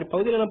இந்த மாதிரி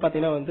பகுதிகள் எல்லாம்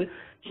பாத்தீங்கன்னா வந்து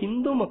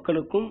ஹிந்து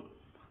மக்களுக்கும்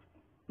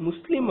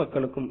முஸ்லிம்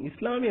மக்களுக்கும்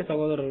இஸ்லாமிய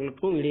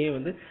சகோதரர்களுக்கும் இடையே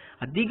வந்து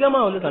அதிகமா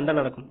வந்து சண்டை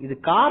நடக்கும். இது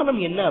காரணம்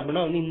என்ன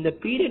அப்படின்னா வந்து இந்த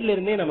பீரியட்ல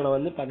இருந்தே நம்மள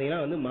வந்து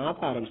பாத்தீங்கன்னா வந்து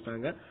மாத்த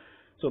ஆரம்பிச்சிட்டாங்க.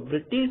 சோ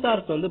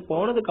பிரிட்டிஷார்ஸ் வந்து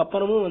போனதுக்கு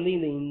அப்புறமும் வந்து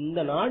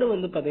இந்த நாடு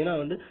வந்து பாத்தீங்கன்னா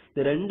வந்து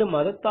இந்த ரெண்டு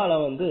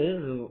மதத்தால வந்து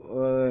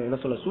என்ன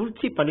சொல்ல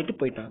சூழ்ச்சி பண்ணிட்டு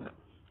போயிட்டாங்க.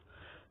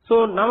 சோ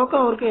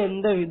நமக்கும் அவருக்கும்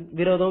எந்த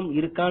விரோதம்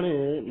இருக்கான்னு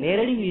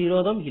நேரடி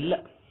விரோதம் இல்ல.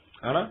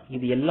 ஆனா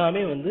இது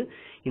எல்லாமே வந்து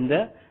இந்த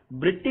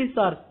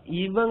பிரிட்டிஷார்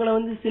இவங்களை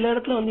வந்து சில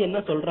இடத்துல வந்து என்ன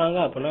சொல்றாங்க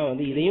அப்படின்னா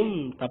வந்து இதையும்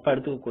தப்பா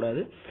எடுத்துக்க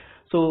கூடாது.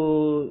 சோ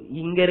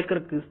இங்க இருக்கிற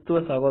கிறிஸ்துவ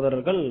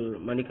சகோதரர்கள்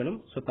மன்னிக்கணும்,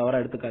 சோ தவறா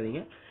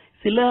எடுத்துக்காதீங்க.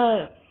 சில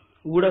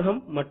ஊடகம்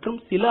மற்றும்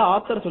சில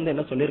ஆத்தர்ஸ் வந்து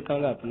என்ன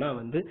சொல்லியிருக்காங்க அப்படின்னா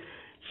வந்து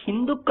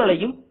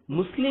ஹிந்துக்களையும்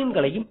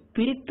முஸ்லிம்களையும்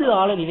பிரித்து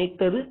ஆள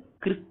நினைத்தது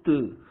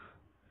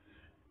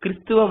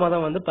கிறிஸ்துவ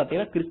மதம் வந்து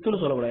பாத்தீங்கன்னா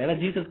கிறிஸ்துன்னு சொல்லக்கூடாது. ஏன்னா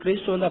ஜீசஸ்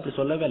கிறிஸ்து வந்து அப்படி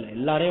சொல்லவே இல்லை,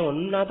 எல்லாரையும்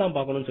ஒன்னா தான்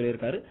பாக்கணும்னு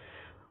சொல்லியிருக்காரு.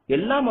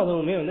 எல்லா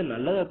மதமுமே வந்து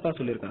நல்லதான்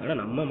சொல்லியிருக்காங்க,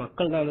 நம்ம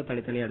மக்கள் தான் வந்து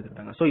தனித்தனியா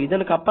எடுத்துக்கிட்டாங்க. சோ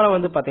இதற்கு அப்புறம்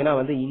வந்து பாத்தீங்கன்னா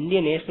வந்து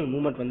இந்தியன் நேஷனல்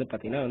மூவ்மெண்ட் வந்து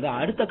பாத்தீங்கன்னா வந்து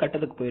அடுத்த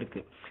கட்டத்துக்கு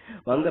போயிருக்கு.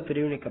 வங்க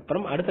பிரிவினைக்கு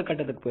அப்புறம் அடுத்த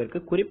கட்டத்துக்கு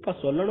போயிருக்கு. குறிப்பா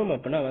சொல்லணும்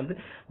அப்படின்னா வந்து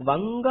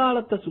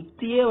வங்காளத்தை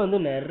சுத்தியே வந்து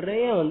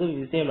நிறைய வந்து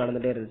விஷயம்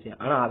நடந்துட்டே இருந்துச்சு.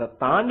 ஆனா அதை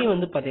தாண்டி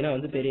வந்து பாத்தீங்கன்னா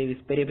வந்து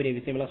பெரிய பெரிய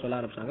விஷயம் எல்லாம் சொல்ல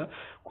ஆரம்பிச்சாங்க.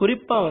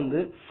 குறிப்பா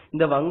வந்து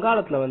இந்த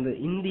வங்காளத்துல வந்து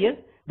இந்திய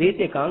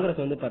தேசிய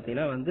காங்கிரஸ் வந்து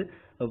பாத்தீங்கன்னா வந்து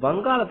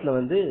வங்காளத்துல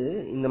வந்து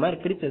இந்த மாதிரி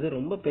பிரிச்சது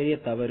ரொம்ப பெரிய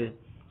தவறு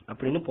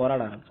அப்படின்னு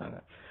போராட ஆரம்பிச்சாங்க.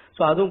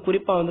 சோ அதுவும்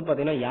குறிப்பா வந்து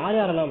பாத்தீங்கன்னா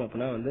யாரெல்லாம்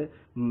அப்படின்னா வந்து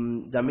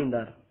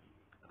ஜமீன்தார்,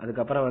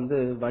 அதுக்கப்புறம் வந்து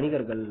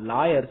வணிகர்கள்,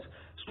 லாயர்ஸ்,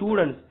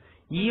 ஸ்டூடெண்ட்ஸ்,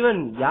 ஈவன்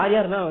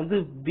யாரெல்லாம் வந்து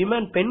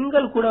விமன்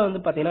பெண்கள் கூட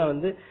வந்து பாத்தீங்கன்னா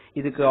வந்து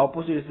இதுக்கு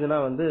ஆப்போசிட்னா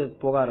வந்து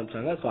போக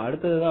ஆரம்பிச்சாங்க. சோ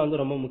அடுத்ததுதான்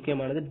வந்து ரொம்ப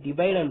முக்கியமானது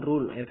டிவைட் அண்ட்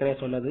ரூல், ஏற்கனவே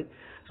சொன்னது.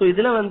 சோ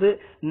இதுல வந்து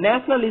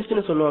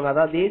நேஷனலிஸ்ட்னு சொல்லுவாங்க,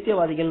 அதாவது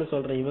தேசியவாதிகள்னு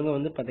சொல்ற இவங்க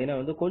வந்து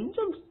பாத்தீங்கன்னா வந்து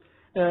கொஞ்சம்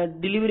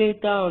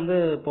டெலிபரேட்டா வந்து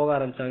போக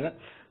ஆரம்பிச்சாங்க.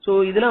 சோ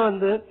இதுல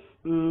வந்து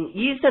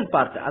ஈஸ்டர்ன்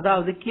பார்ட்,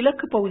 அதாவது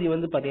கிழக்கு பகுதி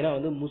வந்து பாத்தீங்கன்னா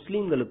வந்து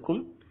முஸ்லிம்களுக்கும்,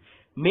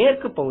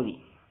 மேற்கு பகுதி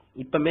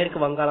இப்ப மேற்கு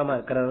வங்காளமா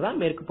இருக்கிறது தான்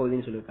மேற்கு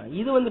பகுதின்னு சொல்லியிருக்காங்க,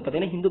 இது வந்து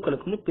பாத்தீங்கன்னா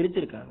இந்துக்களுக்குன்னு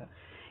பிரிச்சிருக்காங்க.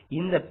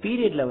 இந்த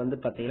பீரியட்ல வந்து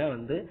பாத்தீங்கன்னா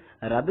வந்து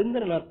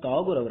ரவீந்திரநாத்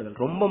தாகூர்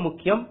அவர்கள் ரொம்ப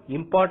முக்கியம்,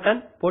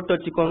 இம்பார்ட்டன்ட் போட்டு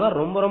வச்சுக்கோங்க,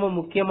 ரொம்ப ரொம்ப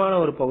முக்கியமான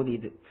ஒரு பகுதி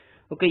இது.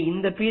 ஓகே,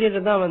 இந்த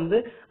பீரியட்ல தான் வந்து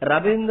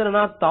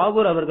ரவீந்திரநாத்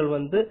தாகூர் அவர்கள்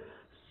வந்து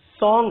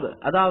சாங்,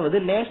 அதாவது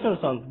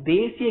நேஷனல் சாங்,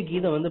 தேசிய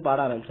கீதம் வந்து பாட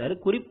ஆரம்பிச்சாரு.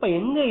 குறிப்பா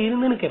எங்க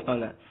இருந்துன்னு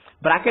கேட்பாங்க,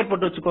 பிராக்கெட்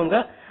போட்டு வச்சுக்கோங்க,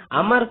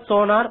 அமர்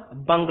சோனார்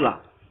பங்களா.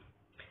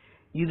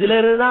 இதுல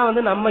இருந்துதான்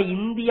வந்து நம்ம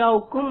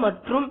இந்தியாவுக்கும்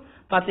மற்றும்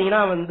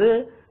பாத்தீங்கன்னா வந்து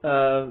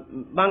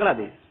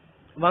பங்களாதேஷ்,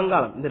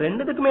 வங்காளம் இந்த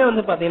ரெண்டுத்துக்குமே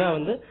வந்து பாத்தீங்கன்னா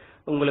வந்து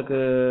உங்களுக்கு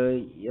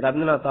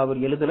ரவீந்திரநாத்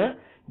தாகூர் எழுதின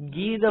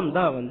கீதம்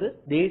தான் வந்து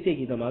தேசிய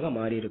கீதமாக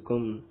மாறி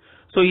இருக்கும்.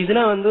 சோ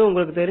இதுல வந்து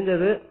உங்களுக்கு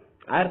தெரிஞ்சது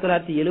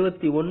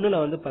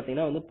 1971 வந்து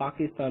பாத்தீங்கன்னா வந்து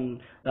பாகிஸ்தான்,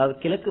 அதாவது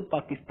கிழக்கு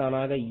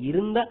பாகிஸ்தானாக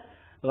இருந்த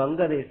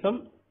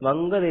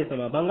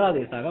வங்கதேசமா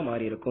பங்களாதேஷாக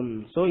மாறி இருக்கும்.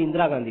 சோ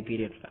இந்திரா காந்தி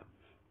பீரியட்ல.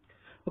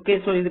 ஓகே,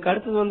 சோ இதுக்கு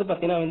அடுத்தது வந்து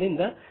பாத்தீங்கன்னா வந்து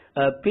இந்த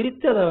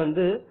பிரித்ததை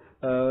வந்து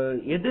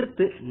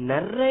எதிர்த்து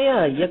நிறைய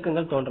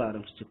இயக்கங்கள் தோன்ற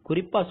ஆரம்பிச்சிச்சு.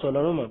 குறிப்பா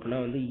சொல்லணும்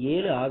அப்படின்னா வந்து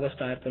 7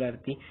 ஆகஸ்ட்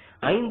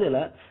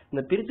 1905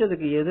 இந்த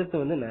பிரிச்சதுக்கு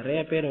எதிர்த்து வந்து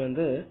நிறைய பேர்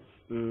வந்து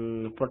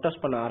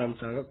ப்ரொடெஸ்ட் பண்ண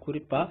ஆரம்பிச்சாங்க.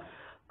 குறிப்பா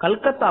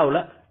கல்கத்தாவுல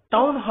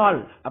டவுன் ஹால்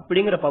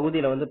அப்படிங்கிற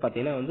பகுதியில வந்து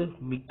பாத்தீங்கன்னா வந்து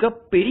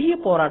மிகப்பெரிய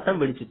போராட்டம்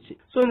வெடிச்சிச்சு.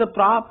 சோ இந்த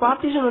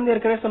பார்ட்டிஷன் வந்து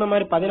ஏற்கனவே சொன்ன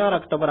மாதிரி 16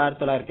 அக்டோபர்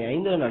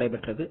 1905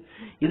 நடைபெற்றது.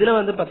 இதுல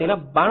வந்து பாத்தீங்கன்னா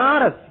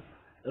பனாரஸ்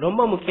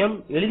ரொம்ப முக்கியம்,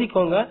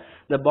 எழுதிக்கோங்க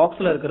இந்த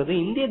பாக்ஸ்ல இருக்கிறது.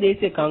 இந்திய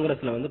தேசிய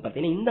காங்கிரஸ்ல வந்து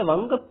பாத்தீங்கன்னா இந்த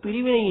வங்க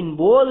பிரிவினையின்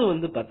போது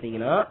வந்து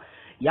பாத்தீங்கன்னா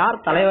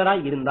யார் தலைவரா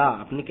இருந்தா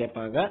அப்படின்னு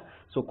கேட்பாங்க.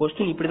 சோ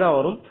கொஸ்டின் இப்படிதான்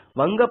வரும்.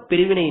 வங்க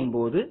பிரிவினையின்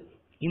போது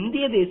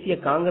இந்திய தேசிய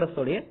காங்கிரஸ்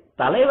உடைய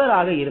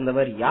தலைவராக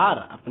இருந்தவர்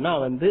யார் அப்படின்னா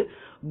வந்து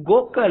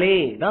கோகலே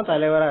தான்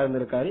தலைவரா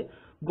இருந்திருக்காரு.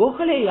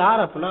 கோகலே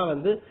யார் அப்படின்னா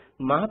வந்து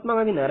மகாத்மா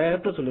காந்தி நிறைய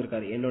இடத்துல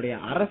சொல்லியிருக்காரு, என்னுடைய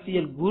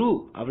அரசியல் குரு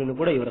அப்படின்னு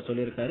கூட இவரை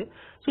சொல்லியிருக்காரு.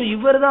 சோ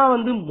இவர் தான்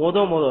வந்து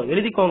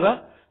எழுதிக்கோங்க,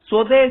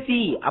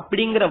 சுதேசி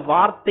அப்படிங்கிற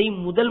வார்த்தை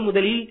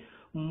முதலில்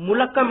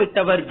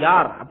முழக்கமிட்டவர்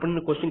யார்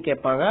அப்படின்னு கொஸ்டின்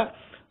கேட்பாங்க.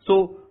 So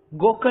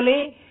Gokhale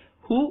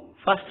who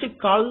first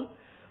call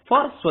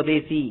for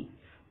சுதேசி.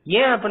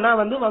 ஏன் அப்படின்னா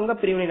வந்து வங்க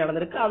பிரிவினை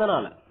நடந்திருக்கு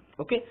அதனால.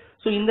 ஓகே,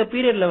 சோ இந்த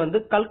பீரியட்ல வந்து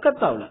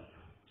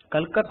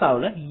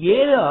கல்கத்தாவுல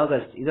 7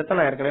 ஆகஸ்ட், இதத்தான்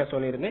நான் ஏற்கனவே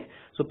சொல்லியிருந்தேன்.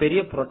 சோ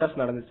பெரிய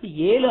ப்ரொட்டஸ்ட் நடந்துச்சு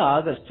 7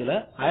 ஆகஸ்ட்ல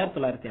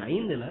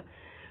 1905ல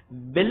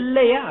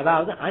வெள்ளைய,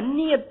 அதாவது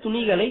அந்நிய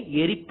துணிகளை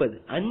எரிப்பது,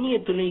 அந்நிய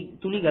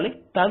துணிகளை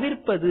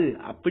தவிர்ப்பது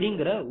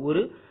அப்படிங்கிற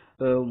ஒரு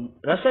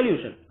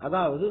ரெசல்யூஷன்,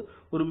 அதாவது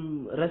ஒரு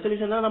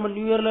ரெசல்யூஷன் தான் நம்ம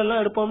நியூ இயர்ல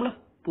எல்லாம் எடுப்போம்ல,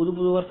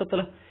 புது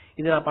வருஷத்துல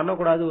இது நான்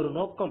பண்ணக்கூடாது ஒரு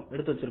நோக்கம்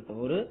எடுத்து வச்சிருப்போம்,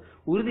 ஒரு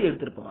உறுதி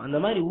எடுத்திருப்போம். அந்த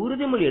மாதிரி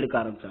உறுதிமொழி எடுக்க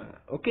ஆரம்பிச்சாங்க.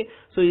 ஓகே,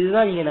 சோ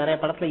இதுதான் நீங்க நிறைய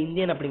படத்துல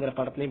இந்தியன் அப்படிங்கிற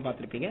படத்துலயும்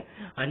பாத்திருப்பீங்க,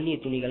 அந்நிய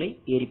துணிகளை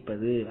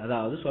எரிப்பது.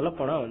 அதாவது சொல்ல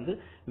போனா வந்து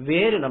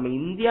வேறு நம்ம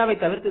இந்தியாவை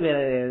தவிர்த்து வேற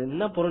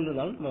என்ன பொருள்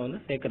இருந்தாலும் நம்ம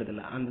வந்து சேர்க்கறது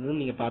இல்ல. அந்த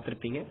நீங்க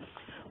பாத்திருப்பீங்க.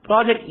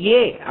 ப்ராஜெக்ட்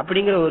ஏ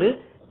அப்படிங்கிற ஒரு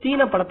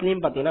சீன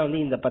படத்திலயும் பாத்தீங்கன்னா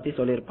வந்து இந்த பத்தி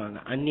சொல்லியிருப்பாங்க,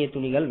 அந்நிய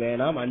துணிகள்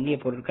வேணாம், அந்நிய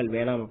பொருட்கள்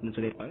வேணாம் அப்படின்னு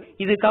சொல்லியிருப்பாங்க.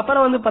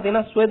 இதுக்கப்புறம் வந்து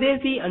பாத்தீங்கன்னா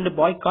ஸ்வதேசி அண்ட்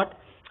பாய்காட்,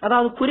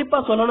 அதாவது குறிப்பா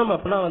சொல்லணும்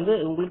அப்படின்னா வந்து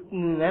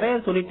உங்களுக்கு நிறைய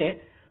சொல்லிட்டேன்,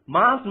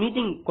 மாஸ்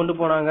மீட்டிங் கொண்டு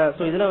போனாங்க.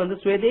 சோ இதுல வந்து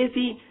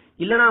ஸ்வதேசி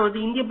இல்லனா வந்து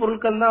இந்திய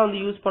பொருட்கள் தான்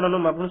வந்து யூஸ்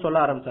பண்ணணும் அப்படின்னு சொல்ல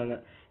ஆரம்பிச்சாங்க.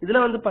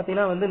 இதுல வந்து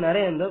பாத்தீங்கன்னா வந்து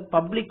நிறைய இந்த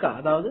பப்ளிக்கா,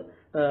 அதாவது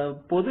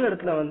பொது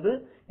இடத்துல வந்து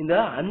இந்த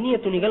அந்நிய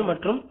துணிகள்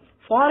மற்றும்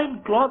ஃபாரின்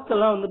கிளாத்ஸ்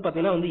எல்லாம் வந்து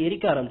பாத்தீங்கன்னா வந்து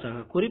எரிக்க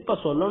ஆரம்பிச்சாங்க. குறிப்பா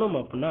சொல்லணும்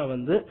அப்படின்னா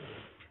வந்து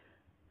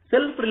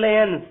செல்ஃப்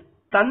ரிலையன்ஸ்,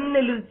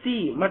 தன்னெழுச்சி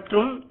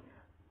மற்றும்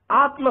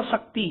ஆத்ம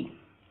சக்தி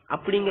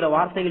அப்படிங்கிற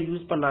வார்த்தைகள்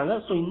யூஸ் பண்ணாங்க.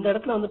 சோ இந்த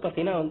இடத்துல வந்து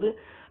பாத்தீங்கன்னா வந்து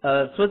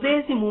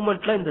சுதேசி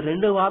மூவ்மெண்ட்ல இந்த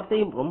ரெண்டு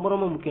வார்த்தையும் ரொம்ப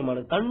ரொம்ப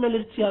முக்கியமானது.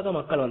 தன்னெழுச்சியாக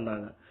மக்கள்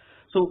வந்தாங்க.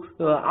 சோ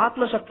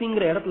ஆத்ம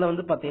சக்திங்கிற இடத்துல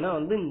வந்து பாத்தீங்கன்னா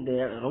வந்து இந்த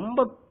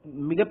ரொம்ப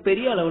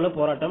மிகப்பெரிய அளவுல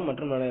போராட்டம்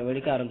மற்றும்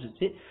வெடிக்க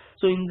ஆரம்பிச்சிச்சு.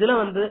 சோ இதுல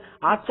வந்து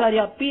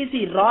ஆச்சாரியா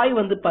PC ராய்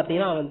வந்து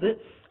பாத்தீங்கன்னா வந்து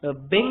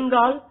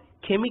பெங்கால்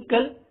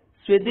கெமிக்கல்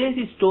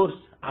ஸ்வதேசி ஸ்டோர்ஸ்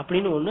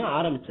அப்படின்னு ஒண்ணு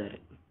ஆரம்பிச்சாரு.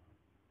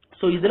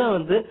 சோ இதுல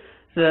வந்து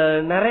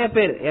நிறைய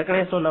பேர்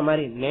ஏற்கனவே சொன்ன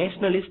மாதிரி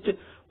நேஷனலிஸ்ட்,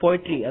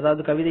 போய்ட்ரி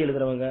அதாவது கவிதை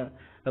எழுதுறவங்க,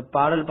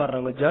 பாடல்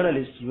பாடுறவங்க,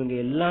 ஜேர்னலிஸ்ட், இவங்க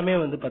எல்லாமே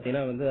வந்து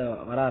பாத்தீங்கன்னா வந்து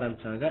வர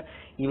ஆரம்பிச்சாங்க.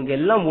 இவங்க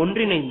எல்லாம்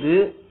ஒன்றிணைந்து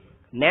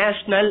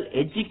நேஷனல்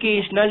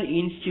எஜுகேஷனல்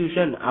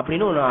இன்ஸ்டிடியூஷன்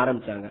அப்படின்னு ஒண்ணு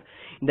ஆரம்பிச்சாங்க.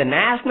 இந்த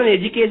நேஷனல்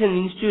எஜுகேஷன்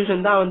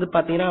இன்ஸ்டிடியூஷன் தான் வந்து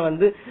பாத்தீங்கன்னா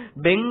வந்து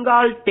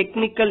Bengal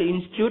technical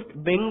institute,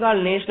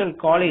 Bengal national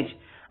college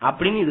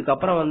அப்படின்னு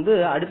இதுக்கப்புறம் வந்து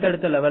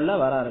அடுத்தடுத்த லெவல்ல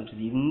வர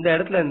ஆரம்பிச்சது. இந்த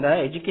இடத்துல இந்த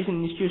எஜுகேஷன்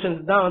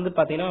இன்ஸ்டிடியூஷன்ஸ் தான் வந்து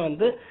பாத்தீங்கன்னா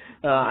வந்து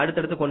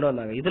அடுத்தடுத்து கொண்டு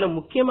வந்தாங்க. இதுல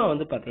முக்கியமா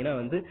வந்து பாத்தீங்கன்னா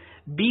வந்து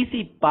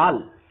BC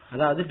பால்,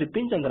 அதாவது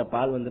பிபின் சந்திர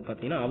பால் வந்து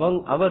பாத்தீங்கன்னா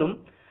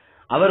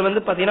அவர்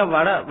வந்து பாத்தீங்கன்னா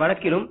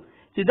வடக்கிலும்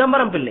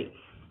சிதம்பரம் பிள்ளை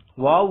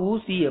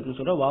வஉசி அப்படின்னு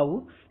சொல்ற வஉ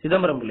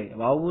சிதம்பரம் பிள்ளை,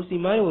 வஉசி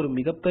மாதிரி ஒரு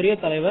மிகப்பெரிய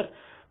தலைவர்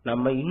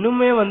நம்ம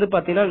இன்னுமே வந்து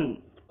பாத்தீங்கன்னா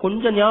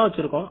கொஞ்சம் ஞாபகம்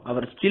வச்சிருக்கோம்.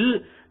 அவர் ஸ்டில்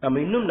நம்ம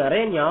இன்னும்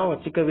நிறைய ஞாபகம்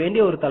வச்சுக்க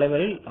வேண்டிய ஒரு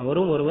தலைவரில்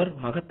அவரும் ஒருவர்,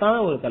 மகத்தான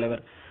ஒரு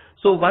தலைவர்.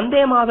 சோ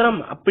வந்தே மாதரம்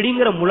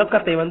அப்படிங்கிற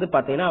முழக்கத்தை வந்து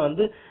பாத்தீங்கன்னா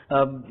வந்து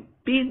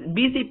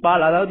BC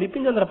பால், அதாவது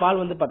பிபின் சந்திர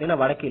பால் வந்து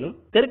பாத்தீங்கன்னா வடக்கிலும்,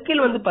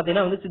 தெற்கில் வந்து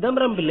பாத்தீங்கன்னா வந்து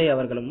சிதம்பரம் பிள்ளை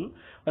அவர்களும்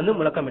வந்து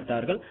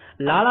முழக்கமிட்டார்கள்.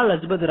 லாலா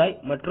லஜ்பத் ராய்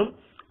மற்றும்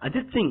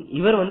அஜித் சிங்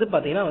இவர் வந்து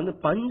பாத்தீங்கன்னா வந்து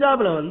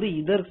பஞ்சாப்ல வந்து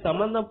இதற்கு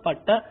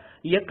சம்பந்தப்பட்ட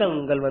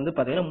இயக்கங்கள் வந்து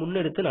பாத்தீங்கன்னா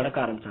முன்னெடுத்து நடக்க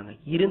ஆரம்பிச்சாங்க.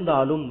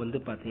 இருந்தாலும் வந்து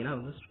பாத்தீங்கன்னா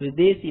வந்து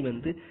சுதேசி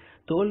வந்து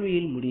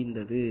தோல்வியில்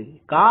முடிந்தது.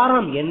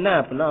 காரணம் என்ன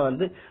அப்படின்னா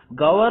வந்து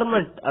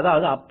கவர்மெண்ட்,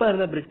 அதாவது அப்ப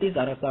இருந்த பிரிட்டிஷ்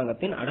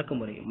அரசாங்கத்தின்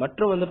அடக்குமுறை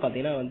மற்றும் வந்து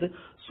பாத்தீங்கன்னா வந்து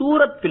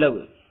சூரத்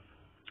பிளவு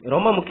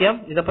ரொம்ப முக்கியம்.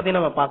 இத பத்தி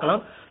நம்ம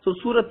பார்க்கலாம். சோ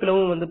சூரத்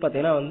பிளவும் வந்து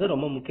பாத்தீங்கன்னா வந்து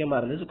ரொம்ப முக்கியமா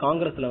இருந்துச்சு.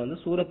 காங்கிரஸ்ல வந்து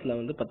சூரத்ல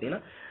வந்து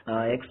பாத்தீங்கன்னா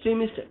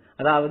எக்ஸ்ட்ரீமிஸ்ட்,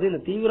 அதாவது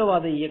இந்த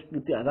தீவிரவாத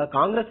அதாவது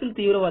காங்கிரஸில்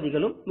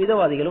தீவிரவாதிகளும்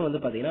மிதவாதிகளும்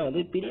வந்து பாத்தீங்கன்னா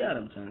வந்து பிரிய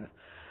ஆரம்பிச்சாங்க.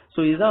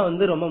 சோ இதுதான்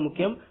வந்து ரொம்ப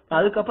முக்கியம்.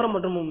 அதுக்கப்புறம்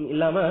மட்டும்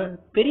இல்லாம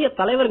பெரிய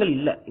தலைவர்கள்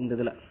இல்ல இந்த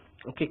இதுல.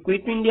 ஓகே,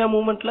 குவிட் இந்தியா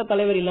மூவ்மெண்ட்ல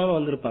தலைவர் இல்லாம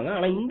வந்திருப்பாங்க.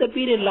 ஆனா இந்த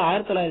பீரியட்ல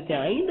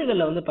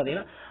 1905ல வந்து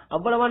பாத்தீங்கன்னா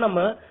அவ்வளவா நம்ம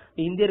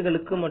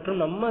இந்தியர்களுக்கு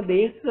மற்றும் நம்ம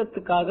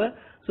தேசத்துக்காக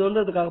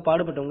சுதந்திரத்துக்காக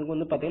பாடுபட்டவங்களுக்கு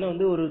வந்து பாத்தீங்கன்னா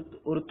வந்து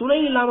ஒரு துணை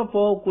இல்லாம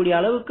போகக்கூடிய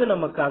அளவுக்கு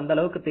நமக்கு அந்த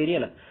அளவுக்கு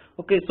தெரியல.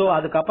 ஓகே, சோ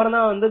அதுக்கப்புறம்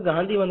தான் வந்து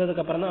காந்தி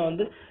வந்ததுக்கு அப்புறம் தான்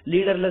வந்து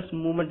லீடர்லெஸ்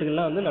மூவ்மெண்ட்கள்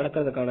எல்லாம் வந்து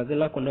நடக்கிறதுக்கான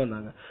இதெல்லாம் கொண்டு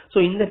வந்தாங்க. சோ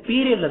இந்த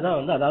பீரியட்ல தான்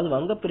வந்து, அதாவது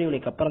வங்க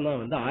பிரிவினைக்கு அப்புறம் தான்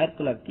வந்து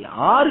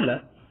 1906ல,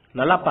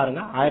 நல்லா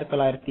பாருங்க,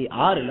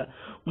 1906ல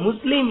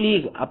முஸ்லீம்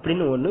லீக்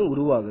அப்படின்னு ஒண்ணு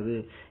உருவாகுது.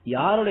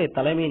 யாருடைய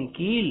தலைமையின்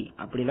கீழ்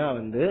அப்படின்னா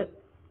வந்து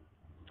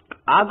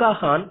ஆகா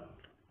கான்,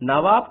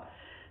 நவாப்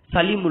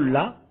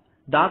சலீமுல்லா,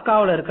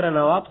 டாக்காவில் இருக்கிற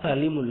நவாப்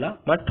சலீமுல்லா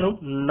மற்றும்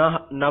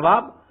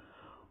நவாப்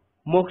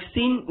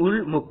மொஹ்சின்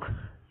உல் முக்,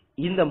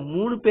 இந்த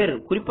 3 பேர்,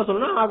 குறிப்பா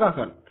சொல்லணும் ஆகா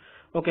கான்,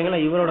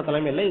 ஓகேங்களா, இவரோட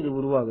தலைமையில இது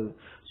உருவாகுது.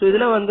 சோ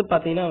இதுல வந்து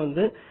பாத்தீங்கன்னா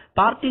வந்து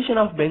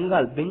பார்ட்டிஷன் ஆஃப்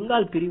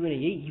பெங்கால்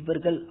பிரிவினையை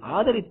இவர்கள்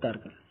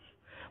ஆதரித்தார்கள்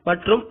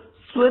மற்றும்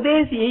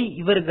சுதேசியை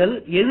இவர்கள்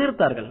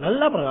எதிர்த்தார்கள்.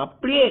 நல்லா பாருங்க,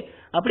 அப்படியே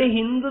அப்படியே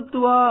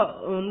ஹிந்துத்துவா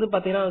வந்து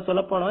பாத்தீங்கன்னா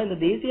சொல்ல போனா இந்த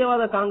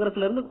தேசியவாத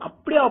காங்கிரஸ்ல இருந்து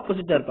அப்படியே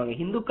ஆப்போசிட்டா இருப்பாங்க.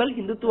 ஹிந்துக்கள்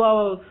ஹிந்துத்துவா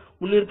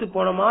முன்னிறுத்தி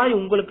போன மாதிரி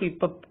உங்களுக்கு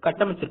இப்ப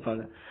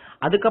கட்டமைச்சிருப்பாங்க.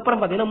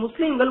 அதுக்கப்புறம் பாத்தீங்கன்னா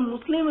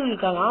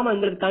முஸ்லீம்களுக்காக ஆமா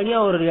எங்களுக்கு தனியா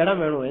ஒரு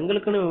இடம் வேணும்,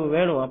 எங்களுக்குன்னு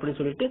வேணும் அப்படின்னு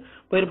சொல்லிட்டு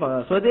போயிருப்பாங்க.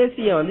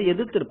 சுதேசிய வந்து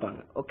எதிர்த்து இருப்பாங்க.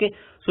 ஓகே,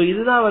 சோ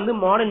இதுதான் வந்து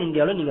மாடர்ன்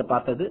இந்தியாவில நீங்க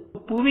பார்த்தது.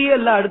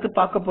 புவியியல்ல அடுத்து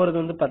பார்க்க போறது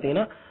வந்து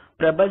பாத்தீங்கன்னா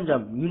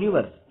பிரபஞ்சம்,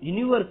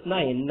 யூனிவர்ஸ்னா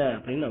என்ன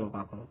அப்படின்னு நம்ம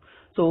பார்க்கணும்.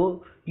 சோ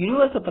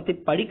யூனிவர்ஸ பத்தி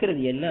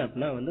படிக்கிறது என்ன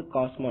அப்படின்னா வந்து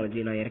காஸ்மாலஜி.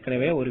 நான்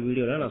ஏற்கனவே ஒரு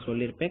வீடியோல நான்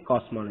சொல்லியிருப்பேன்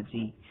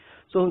காஸ்மாலஜி.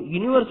 சோ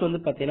யூனிவர்ஸ்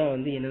வந்து பாத்தீங்கன்னா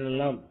வந்து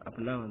என்னென்னலாம்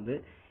அப்படின்னா வந்து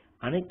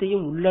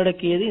அனைத்தையும்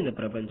உள்ளடக்கியது இந்த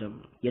பிரபஞ்சம்.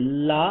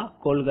 எல்லா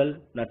கோள்கள்,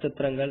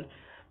 நட்சத்திரங்கள்,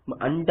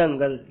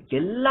 அண்டங்கள்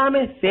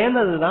எல்லாமே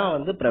சேர்ந்ததுதான்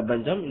வந்து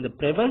பிரபஞ்சம். இந்த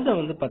பிரபஞ்சம்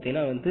வந்து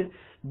பாத்தீங்கன்னா வந்து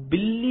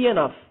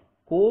பில்லியன் ஆஃப்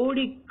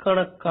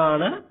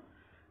கோடிக்கணக்கான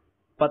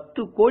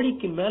 10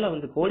 கோடிக்கு மேல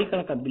வந்து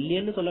கோடிக்கணக்கான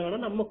பில்லியன் சொல்ல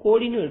வேணாம், நம்ம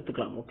கோடின்னு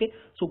எடுத்துக்கலாம். ஓகே,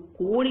 சோ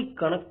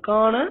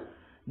கோடிக்கணக்கான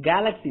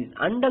கேலக்சிஸ்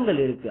அண்டங்கள்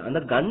இருக்கு. அந்த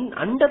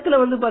அண்டத்துல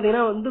வந்து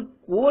பாத்தீங்கன்னா வந்து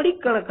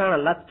கோடிக்கணக்கான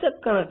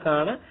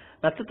லட்சக்கணக்கான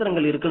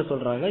நட்சத்திரங்கள் இருக்குன்னு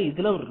சொல்றாங்க.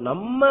 இதுல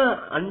நம்ம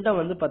அண்டம்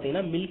வந்து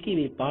பாத்தீங்கன்னா மில்கி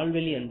வே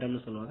பால்வெளி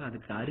அண்டம்னு சொல்லுவாங்க.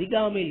 அதுக்கு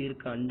அருகாமையில்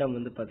இருக்க அண்டம்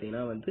வந்து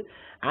பாத்தீங்கன்னா வந்து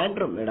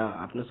ஆண்ட்ரோமேடா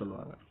அப்படின்னு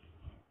சொல்லுவாங்க.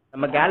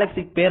 நம்ம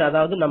கேலக்சிக்கு பேர்,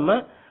 அதாவது நம்ம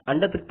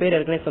அண்டத்துக்கு பேர்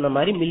ஏற்கனவே சொன்ன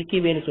மாதிரி மில்கி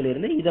வேன்னு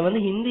சொல்லியிருந்தேன். இதை வந்து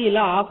ஹிந்தியில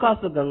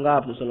ஆகாச கங்கா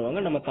அப்படின்னு சொல்லுவாங்க.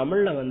 நம்ம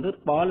தமிழ்ல வந்து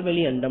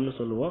பால்வெளி அண்டம்னு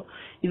சொல்லுவோம்.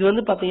 இது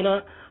வந்து பாத்தீங்கன்னா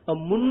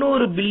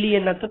 300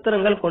 பில்லியன்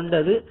நட்சத்திரங்கள்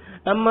கொண்டது.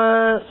 நம்ம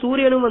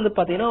சூரியனும் வந்து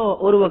பாத்தீங்கன்னா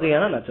ஒரு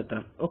வகையான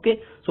நட்சத்திரம். ஓகே,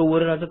 சோ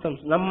ஒரு நட்சத்திரம்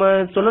நம்ம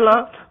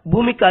சொல்லலாம்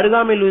பூமிக்கு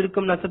அருகாமையில்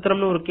இருக்கும்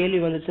நட்சத்திரம்னு ஒரு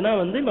கேள்வி வந்துச்சுன்னா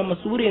வந்து நம்ம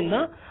சூரியன்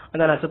தான்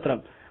அந்த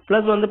நட்சத்திரம்.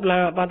 பிளஸ் வந்து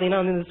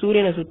பாத்தீங்கன்னா வந்து இந்த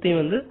சூரியனை சுத்தி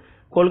வந்து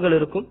கோள்கள்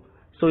இருக்கும்.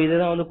 சோ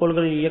இதுதான் வந்து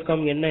கோள்கள்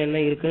இயக்கம் என்ன என்ன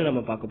இருக்குன்னு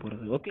நம்ம பார்க்க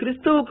போறது. ஓகே,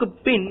 கிறிஸ்துவுக்கு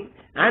பின்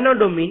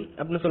ஆனோடோமின்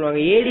அப்படின்னு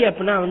சொல்லுவாங்க. ஏடி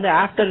அப்படின்னா வந்து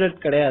ஆஃப்டர்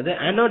டெத் கிடையாது,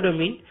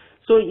 ஆனோடோமின்.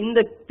 சோ இந்த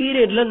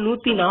பீரியட்ல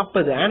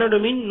 140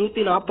 ஆனோடோமின்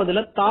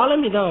 140ல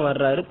தாலமி தான்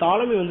வர்றாரு.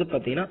 தாலமி வந்து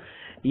பாத்தீங்கன்னா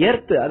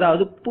எர்த்,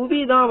 அதாவது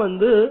புவி தான்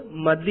வந்து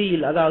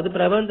மத்தியில், அதாவது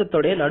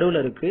பிரபஞ்சத்தோடைய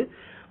நடுவுல இருக்கு.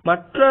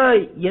 மற்ற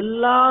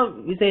எல்லா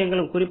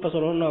விஷயங்களும் குறிப்பா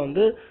சொல்லணும்னா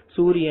வந்து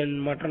சூரியன்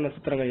மற்ற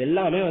நட்சத்திரங்கள்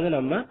எல்லாமே வந்து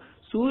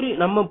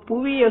நம்ம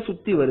புவிய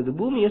சுத்தி வருது,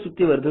 பூமியை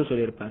சுத்தி வருதுன்னு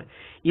சொல்லியிருப்பாரு.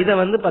 இத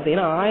வந்து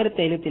பாத்தீங்கன்னா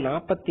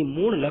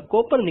 1543ல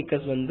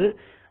கோப்பர்னிக்கஸ் வந்து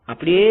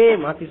அப்படியே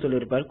மாத்தி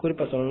சொல்லியிருப்பாரு.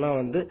 குறிப்பா சொல்லணும்னா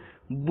வந்து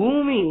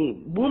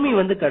பூமி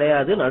வந்து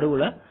கிடையாது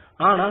நடுவுல,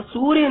 ஆனா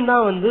சூரியன்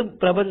தான் வந்து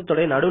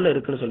பிரபஞ்சத்தோட நடுவுல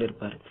இருக்குன்னு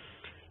சொல்லியிருப்பாரு.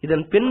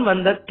 இதன் பின்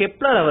வந்த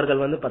கெப்லர்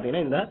அவர்கள் வந்து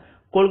பாத்தீங்கன்னா இந்த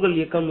கோள்கள்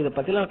இயக்கம் இதை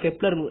பத்திலாம்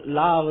கெப்லர்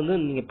லா வந்து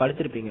நீங்க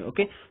படிச்சிருப்பீங்க.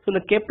 ஓகே,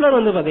 இந்த கெப்லர்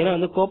வந்து பாத்தீங்கன்னா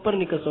வந்து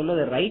கோப்பர்னிக்கஸ்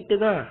சொன்னது ரைட்டு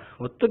தான்,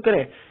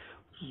 ஒத்துக்கிறேன்.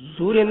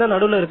 சூரியன் தான்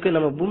நடுவுல இருக்கு,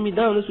 நம்ம பூமி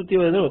தான் வந்து சுத்தி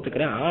வருதுன்னு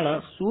ஒத்துக்கிறேன். ஆனா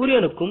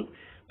சூரியனுக்கும்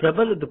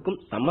பிரபஞ்சத்துக்கும்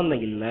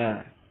சம்பந்தம் இல்ல.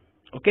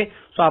 ஓகே,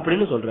 சோ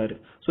அப்படின்னு சொல்றாரு.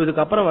 சோ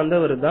இதுக்கப்புறம்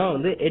வந்தவர் தான்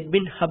வந்து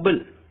எட்வின் ஹபிள்.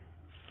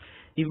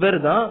 இவர்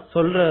தான்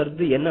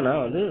சொல்றது என்னன்னா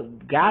வந்து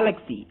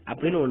கேலக்சி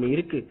அப்படின்னு ஒண்ணு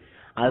இருக்கு,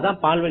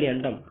 அதுதான் பால்வெளி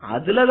அண்டம்.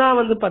 அதுலதான்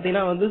வந்து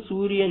பாத்தீங்கன்னா வந்து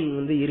சூரியன்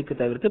வந்து இருக்கு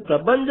தவிர்த்து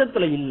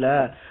பிரபஞ்சத்துல இல்ல.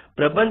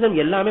 பிரபஞ்சம்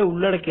எல்லாமே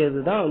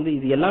உள்ளடக்கியது தான் வந்து,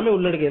 இது எல்லாமே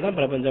உள்ளடக்கியது தான்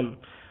பிரபஞ்சம்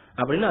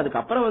அப்படின்னு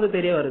அதுக்கப்புறம் வந்து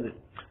தெரிய வருது.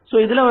 சோ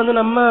இதுல வந்து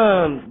நம்ம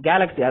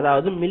கேலக்சி,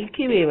 அதாவது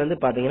மில்கி வே வந்து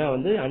பாத்தீங்கன்னா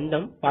வந்து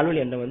அண்டம்,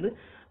 பால்வெளி அண்டம் வந்து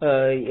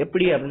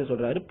எப்படி அப்படின்னு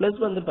சொல்றாரு. பிளஸ்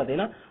வந்து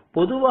பாத்தீங்கன்னா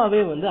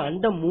பொதுவாவே வந்து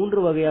அண்டம்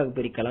 3 வகையாக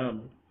பிரிக்கலாம்.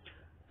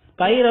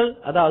 ஸ்பைரல்,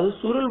 அதாவது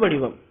சுருள்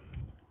வடிவம்,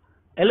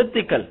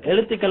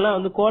 எலிப்டிக்கல்னா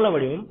வந்து கோள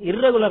வடிவம்,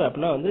 இர்ரெகுலர்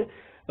அப்படின்னா வந்து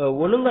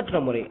ஒழுங்கற்ற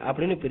முறை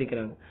அப்படின்னு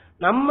பிரிக்கிறாங்க.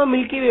 நம்ம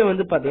மில்கி வே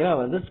வந்து பாத்தீங்கன்னா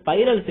வந்து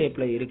ஸ்பைரல்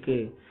ஷேப்ல இருக்கு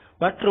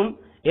மற்றும்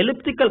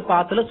எலிப்டிக்கல்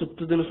பாத்துல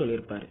சுத்துதுன்னு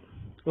சொல்லியிருப்பாரு.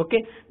 ஓகே,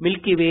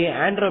 மில்கி வே,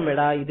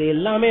 ஆண்ட்ரோமேடா இது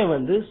எல்லாமே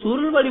வந்து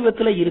சுருள்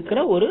வடிவத்துல இருக்கிற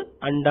ஒரு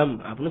அண்டம்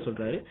அப்படின்னு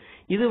சொல்றாரு.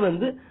 இது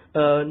வந்து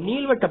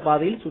நீள்வட்ட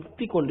பாதையில்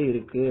சுத்தி கொண்டு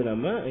இருக்கு,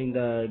 நம்ம இந்த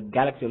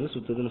கேலக்சி வந்து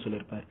சுத்துதுன்னு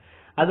சொல்லியிருப்பாரு.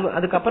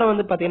 அதுக்கப்புறம்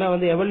வந்து பாத்தீங்கன்னா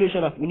வந்து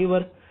எவல்யூஷன் ஆஃப்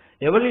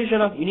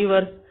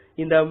யூனிவர்ஸ்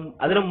இந்த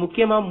அதுல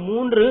முக்கியமா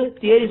 3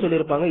 தியரி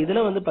சொல்லியிருப்பாங்க.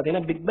 இதுல வந்து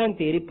பாத்தீங்கன்னா பிக் பேங்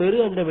தியரி, பெரு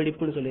அண்ட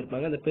வெடிப்புன்னு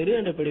சொல்லியிருப்பாங்க. அந்த பெரு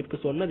அண்ட வெடிப்பு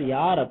சொன்னது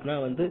யார் அப்படின்னா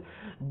வந்து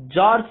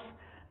ஜார்ஜ்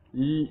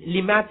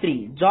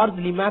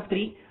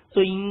லிமாத்ரி. சோ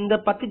இந்த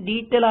பத்தி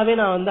டீடைலாவே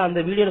நான் வந்து அந்த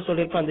வீடியோல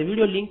சொல்லிருப்பேன். அந்த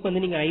வீடியோ லிங்க்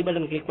வந்து நீங்க ஐ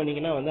பட்டன் கிளிக்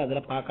பண்ணீங்கன்னா வந்து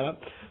அதுல பார்க்கலாம்.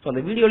 சோ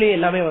அந்த வீடியோலயே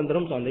எல்லாமே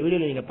வந்துரும். சோ அந்த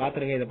வீடியோல நீங்க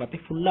பாத்துருங்க. இத பத்தி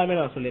ஃபுல்லாவே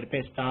நான்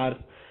சொல்லிருப்பேன்.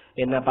 ஸ்டார்ஸ்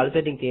என்ன,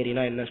 பல்சேட்டிங்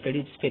தியரினா என்ன, ஸ்டெடி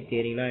ஸ்டேட்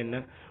தியரினா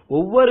என்ன,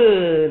 ஒவ்வொரு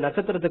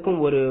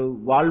நட்சத்திரத்துக்கும் ஒரு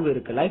வாழ்வு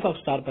இருக்கு, லைஃப் ஆஃப்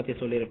ஸ்டார் பத்தி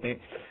சொல்லிருப்பேன்.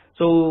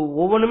 சோ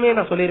ஒவ்வொன்றுமே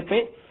நான்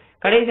சொல்லிருப்பேன்.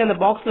 கடைசி அந்த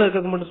பாக்ஸ்ல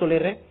இருக்கிறது மட்டும்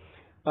சொல்லிடுறேன்.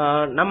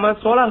 நம்ம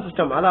சோலார்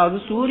சிஸ்டம், அதாவது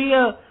சூரிய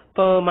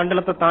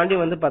மண்டலத்தை தாண்டி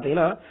வந்து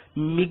பாத்தீங்கன்னா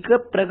மிக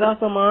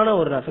பிரகாசமான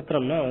ஒரு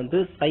நட்சத்திரம்னா வந்து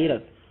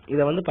சைரஸ். இத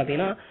வந்து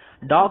பாத்தீங்கன்னா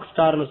டார்க்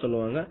ஸ்டார்னு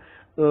சொல்லுவாங்க.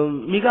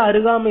 மிக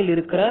அருகாமையில்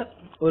இருக்கிற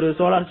ஒரு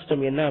சோலார்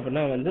சிஸ்டம் என்ன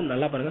அப்படின்னா வந்து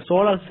நல்லா பாருங்க,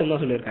 சோலார் சிஸ்டம்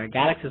தான் சொல்லியிருக்காங்க,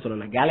 கேலக்சி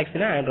சொல்லல.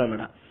 கேலக்சினா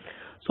ஆண்ட்ரோமேடா.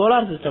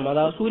 சோலார் சிஸ்டம்,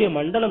 அதாவது சூரிய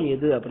மண்டலம்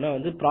எது அப்படின்னா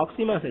வந்து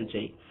ப்ராக்சிமா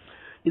சென்சுரி.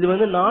 இது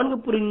வந்து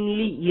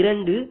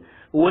 4.2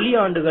 ஒளி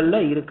ஆண்டுகள்ல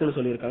இருக்குன்னு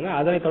சொல்லியிருக்காங்க.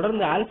 அதனை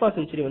தொடர்ந்து ஆல்பா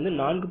சென்சுரி வந்து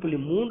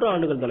 4.3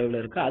 ஆண்டுகள்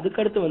தொலைவில் இருக்கு.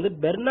 அதுக்கடுத்து வந்து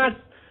பெர்னாட்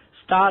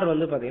ஸ்டார்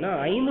வந்து பாத்தீங்கன்னா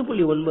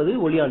 5.9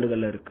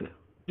 ஒளியாண்டுகள்ல இருக்கு.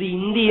 இது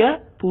இந்திய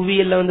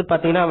புவியியல்ல வந்து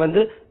பாத்தீங்கன்னா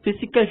வந்து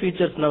பிசிக்கல்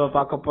ஃபீச்சர்ஸ் நம்ம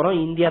பார்க்க போறோம்.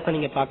 இந்தியா தான்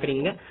நீங்க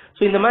பாக்குறீங்க.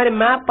 சோ இந்த மாதிரி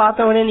மேப்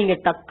பார்த்த உடனே நீங்க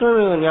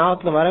டக்குன்னு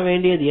ஞாபகத்துல வர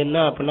வேண்டியது என்ன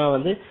அப்படின்னா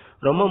வந்து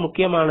ரொம்ப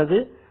முக்கியமானது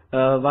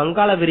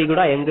வங்காள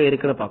விரிகுடா எங்க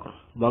இருக்குன்னு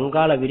பாக்கணும்.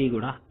 வங்காள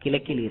விரிகுடா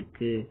கிழக்கில்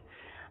இருக்கு,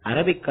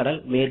 அரபிக்கடல்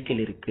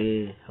மேற்கில் இருக்கு,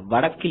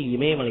 வடக்கில்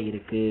இமயமலை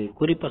இருக்கு.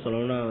 குறிப்பா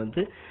சொல்லணும்னா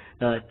வந்து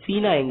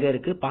சீனா எங்க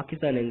இருக்கு,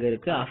 பாகிஸ்தான் எங்க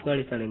இருக்கு,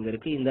 ஆப்கானிஸ்தான் எங்க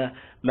இருக்கு. இந்த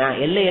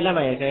எல்லையெல்லாம்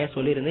நான் ஏற்கனவே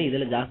சொல்லியிருந்தேன்.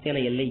 இதுல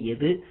ஜாஸ்தியான எல்லை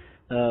எது,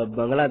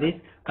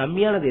 பங்களாதேஷ்,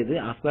 கம்மியானது எது,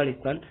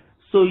 ஆப்கானிஸ்தான்.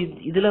 சோ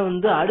இதுல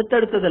வந்து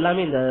அடுத்தடுத்தது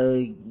எல்லாமே இந்த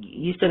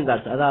ஈஸ்டர்ன்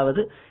காட்ஸ்,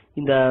 அதாவது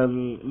இந்த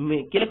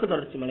கிழக்கு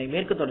தொடர்ச்சி மலை,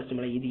 மேற்கு தொடர்ச்சி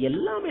மலை, இது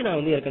எல்லாமே நான்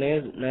வந்து ஏற்கனவே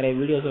நிறைய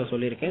வீடியோஸ்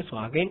சொல்லியிருக்கேன். ஸோ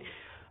அகைன்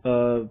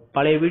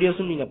பழைய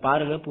வீடியோஸும் நீங்க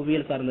பாருங்க,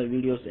 புவியியல் சார்ந்த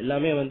வீடியோஸ்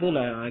எல்லாமே வந்து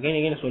நான்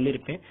அகைன்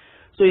சொல்லியிருப்பேன்.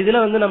 ஸோ இதுல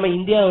வந்து நம்ம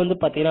இந்தியா வந்து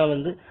பாத்தீங்கன்னா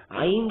வந்து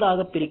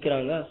 5ஆக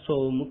பிரிக்கிறாங்க. ஸோ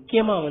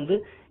முக்கியமா வந்து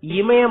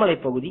இமயமலை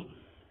பகுதி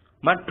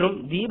மற்றும்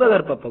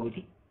தீபகற்ப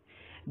பகுதி,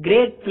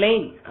 கிரேட்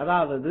பிளெயின்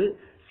அதாவது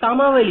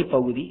சமவெளி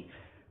பகுதி,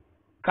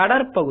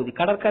 கடற்பகுதி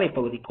கடற்கரை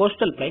பகுதி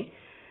கோஸ்டல் பிளைன்,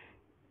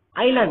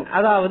 ஐலாண்ட்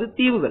அதாவது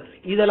தீவுகள்,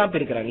 இதெல்லாம்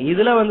பிரிக்கிறாங்க.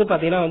 இதுல வந்து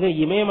பாத்தீங்கன்னா வந்து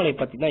இமயமலை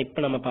பத்தி தான்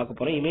இப்ப நம்ம பார்க்க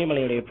போறோம்.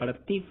 இமயமலையுடைய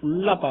படத்தை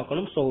ஃபுல்லா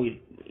பார்க்கணும். சோ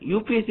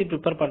யூபிஎஸ்சி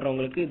ப்ரிப்பேர்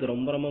பண்றவங்களுக்கு இது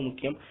ரொம்ப ரொம்ப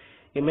முக்கியம்.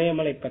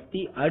 இமயமலை பத்தி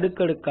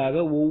அடுக்கடுக்காக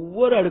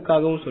ஒவ்வொரு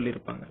அடுக்காகவும்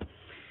சொல்லியிருப்பாங்க.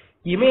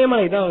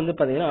 இமயமலை தான் வந்து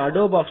பாத்தீங்கன்னா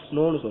அடோப் ஆஃப்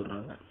ஸ்னோன்னு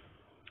சொல்றாங்க.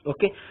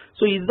 ஓகே,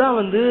 சோ இதுதான்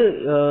வந்து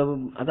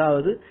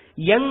அதாவது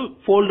யங்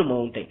ஃபோல்டு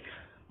மவுண்டைன்,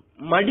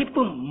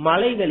 மடிப்பு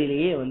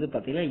மலைகளிலேயே வந்து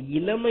பாத்தீங்கன்னா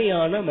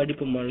இளமையான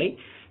மடிப்பு மலை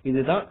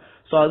இதுதான்.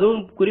 சோ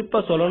அதுவும் குறிப்பா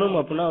சொல்லணும்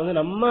அப்படின்னா வந்து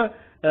நம்ம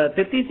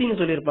தெத்திசின்னு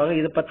சொல்லியிருப்பாங்க.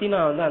 இதை பத்தி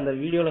நான் வந்து அந்த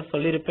வீடியோல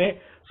சொல்லியிருப்பேன்.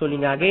 சோ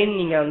நீங்க அகைன்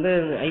நீங்க வந்து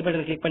ஐ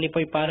பட்டன் கிளிக் பண்ணி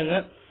போய் பாருங்க.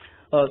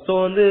 சோ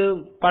வந்து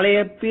பழைய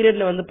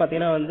பீரியட்ல வந்து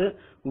பாத்தீங்கன்னா வந்து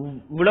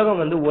உலகம்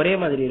வந்து ஒரே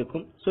மாதிரி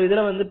இருக்கும். சோ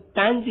இதுல வந்து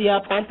பான்சியா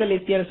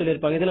பான்சலேசியான்னு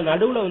சொல்லியிருப்பாங்க. இதுல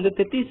நடுவுல வந்து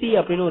தெத்திசி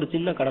அப்படின்னு ஒரு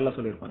சின்ன கடலை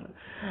சொல்லியிருப்பாங்க.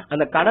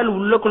 அந்த கடல்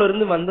உள்ளக்குள்ள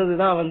இருந்து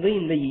வந்ததுதான் வந்து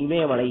இந்த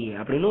இமயமலை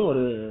அப்படின்னு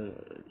ஒரு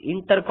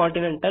இன்டர்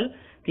கான்டினென்டல்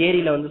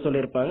தியரியில வந்து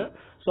சொல்லியிருப்பாங்க.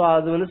 சோ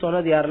அது வந்து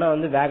சொன்னது யாருன்னா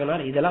வந்து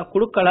வேகனார். இதெல்லாம்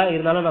கொடுக்கல,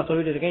 இருந்தாலும் நான்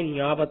சொல்லிட்டு இருக்கேன்,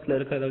 ஞாபகத்துல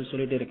இருக்கிறத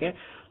சொல்லிட்டு இருக்கேன்.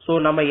 சோ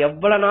நம்ம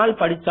எவ்வளவு நாள்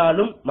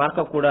படிச்சாலும்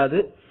மறக்க கூடாது.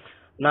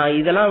 நான்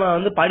இதெல்லாம் நான்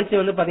வந்து படிச்சு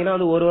வந்து பாத்தீங்கன்னா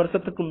வந்து 1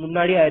 வருஷத்துக்கு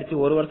முன்னாடியே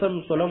ஆயிடுச்சு. 1 வருஷம்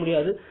சொல்ல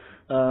முடியாது,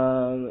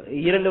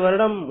 2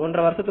 வருடம்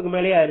 1.5 வருஷத்துக்கு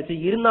மேலேயே ஆயிடுச்சு.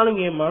 இருந்தாலும்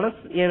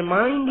என்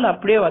மைண்ட்ல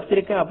அப்படியே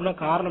வச்சிருக்கேன். அப்படின்னா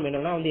காரணம்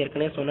என்னன்னா வந்து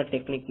ஏற்கனவே சொன்ன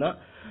டெக்னிக் தான்,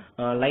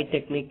 லைட்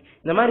டெக்னிக்.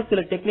 இந்த மாதிரி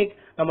சில டெக்னிக்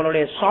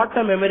நம்மளுடைய ஷார்ட்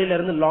டேர்ம் மெமரியில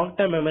இருந்து லாங்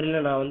டேர்ம் மெமரியில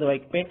நான் வந்து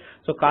வைப்பேன்.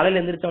 சோ காலையில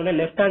எந்திரிச்ச உடனே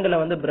லெஃப்ட் ஹேண்ட்ல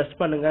வந்து பிரஷ்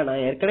பண்ணுங்க.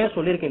 நான் ஏற்கனவே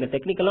சொல்லியிருக்கேன், இந்த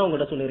டெக்னிக் எல்லாம்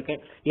உங்கள்கிட்ட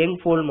சொல்லியிருக்கேன். யங்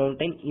ஃபோல்ட்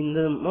மவுண்டைன்,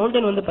 இந்த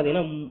மவுண்டைன் வந்து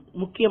பாத்தீங்கன்னா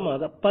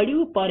முக்கியமாக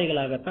படிவு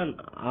பாறைகளாகத்தான்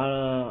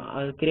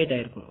அது கிரியேட்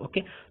ஆயிருக்கும்.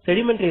 ஓகே,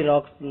 செடிமெண்டரி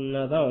ராக்ஸ்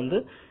தான் வந்து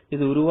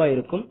இது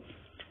உருவாயிருக்கும்.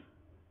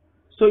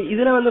 சோ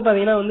இதுல வந்து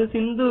பாத்தீங்கன்னா வந்து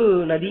சிந்து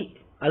நதி,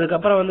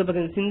 அதுக்கப்புறம் வந்து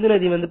பாத்தீங்கன்னா சிந்து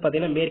நதி வந்து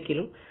பாத்தீங்கன்னா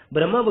மேற்கிலும்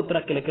பிரம்மபுத்திரா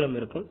கிழக்கிலும்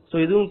இருக்கும். சோ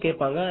இதுவும்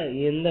கேட்பாங்க,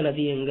 எந்த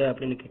நதி எங்க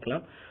அப்படின்னு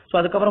கேட்கலாம். சோ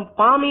அதுக்கப்புறம்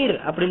பாமீர்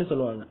அப்படின்னு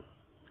சொல்லுவாங்க.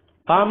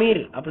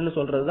 பாமீர் அப்படின்னு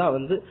சொல்றதுதான்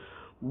வந்து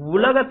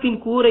உலகத்தின்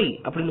கூரை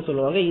அப்படின்னு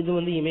சொல்லுவாங்க. இது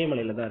வந்து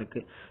இமயமலையில தான்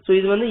இருக்கு. சோ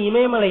இது வந்து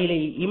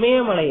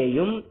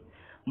இமயமலையையும்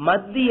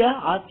மத்திய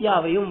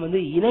ஆசியாவையும்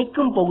வந்து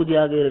இணைக்கும்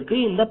பகுதியாக இருக்கு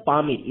இந்த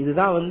பாமீர்.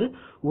 இதுதான் வந்து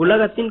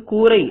உலகத்தின்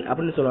கூரை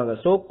அப்படின்னு சொல்லுவாங்க.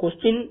 சோ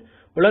கொஸ்டின்,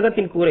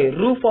 உலகத்தின் கூரை,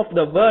 ரூஃப் ஆஃப்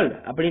த வேர்ல்ட்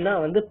அப்படின்னா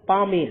வந்து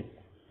பாமீர்.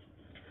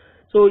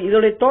 சோ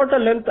இதோட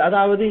டோட்டல் லென்த்,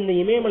 அதாவது இந்த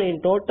இமயமலையின்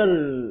டோட்டல்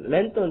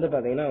லென்த் வந்து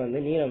பாத்தீங்கன்னா வந்து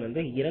நீளம்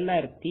வந்து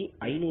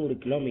 2500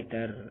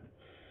 கிலோமீட்டர்.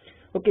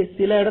 ஓகே,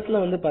 சில இடத்துல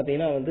வந்து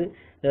பாத்தீங்கன்னா வந்து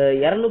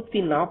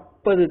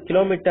 240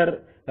 கிலோமீட்டர்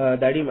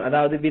தடி,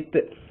 அதாவது வித்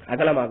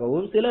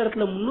அகலமாகவும், சில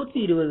இடத்துல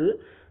 320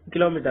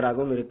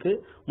 கிலோமீட்டராகவும் இருக்கு.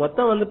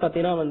 மொத்தம் வந்து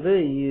பாத்தீங்கன்னா வந்து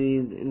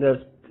இந்த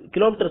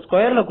கிலோமீட்டர்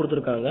ஸ்கொயர்ல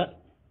கொடுத்திருக்காங்க.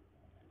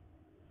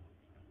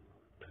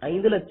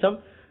 5 லட்சம்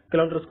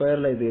கிலோமீட்டர்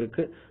ஸ்கொயர்ல இது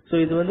இருக்கு. சோ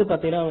இது வந்து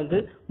பாத்தீங்கன்னா வந்து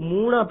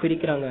 3ஆ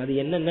பிரிக்கிறாங்க. அது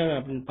என்னென்ன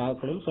அப்படின்னு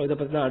பார்க்கணும். சோ இதை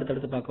பத்தி தான்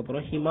அடுத்தடுத்து பார்க்க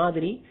போறோம்.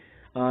 ஹிமாதிரி,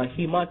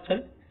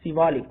 ஹிமாச்சல்,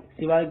 சிவாலிக்.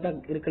 சிவாலிக் தான்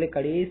இருக்கலே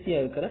கடைசியா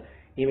இருக்கிற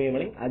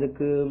இமயமலை.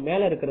 அதுக்கு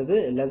மேல இருக்கிறது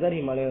லெசர்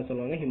ஹிமாலயா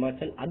சொல்லுவாங்க,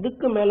 ஹிமாச்சல்.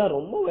 அதுக்கு மேல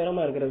ரொம்ப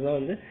உயரமா இருக்கிறது தான்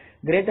வந்து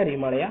கிரேட்டர்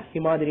ஹிமாலயா,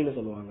 ஹிமாதிரின்னு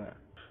சொல்லுவாங்க.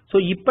 சோ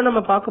இப்ப நம்ம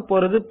பார்க்க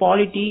போறது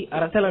பாலிட்டி,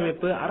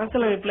 அரசியலமைப்பு.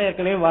 அரசியலமைப்புல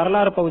ஏற்கனவே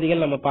வரலாறு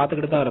பகுதிகள் நம்ம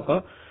பார்த்துக்கிட்டு தான்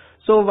இருக்கோம்.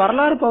 சோ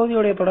வரலாறு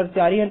பகுதியுடைய தொடர்ச்சி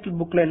அரியன்ட்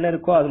புக்ல என்ன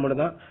இருக்கோ அது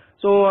மட்டும் தான்.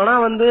 சோ ஆனா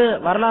வந்து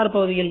வரலாறு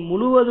பகுதிகள்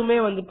முழுவதுமே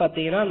வந்து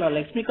பாத்தீங்கன்னா நான்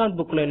லட்சுமிகாந்த்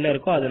புக்ல என்ன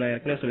இருக்கோ அதை நான்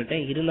ஏற்கனவே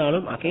சொல்லிட்டேன்.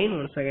 இருந்தாலும்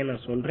ஒன்ஸ் அகைன்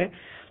நான் சொல்றேன்.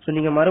 சோ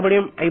நீங்க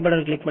மறுபடியும் ஐ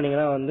பட்டன் கிளிக்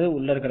பண்ணீங்கன்னா வந்து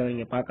உள்ள இருக்கிறத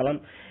நீங்க பார்க்கலாம்.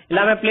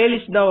 எல்லாமே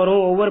பிளேலிஸ்ட் தான்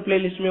வரும். ஒவ்வொரு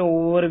பிளேலிஸ்டுமே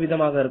ஒவ்வொரு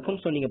விதமாக இருக்கும்.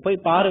 சோ நீங்க போய்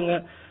பாருங்க.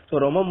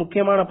 சோ ரொம்ப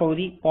முக்கியமான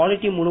பகுதி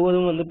பாலிட்டி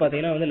முழுவதும் வந்து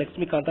பாத்தீங்கன்னா வந்து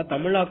லட்சுமிகாந்தா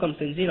தமிழாக்கம்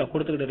செஞ்சு நான்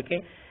கொடுத்துக்கிட்டு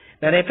இருக்கேன்.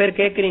 நிறைய பேர்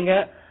கேக்குறீங்க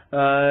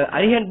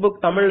அரிஹண்ட்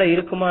புக் தமிழ்ல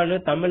இருக்குமான்னு.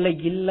 தமிழ்ல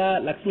இல்ல.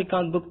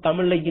 லட்சுமிகாந்த் புக்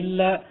தமிழ்ல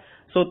இல்ல.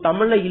 சோ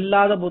தமிழ்ல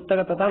இல்லாத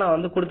புத்தகத்தை தான் நான்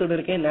வந்து கொடுத்துட்டு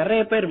இருக்கேன்.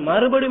 நிறைய பேர்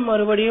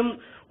மறுபடியும்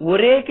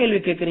ஒரே கேள்வி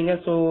கேக்குறீங்க.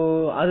 சோ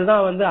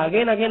அதுதான் வந்து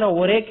அகைன் நான்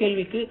ஒரே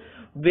கேள்விக்கு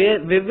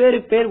வெவ்வேறு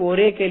பேர்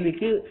ஒரே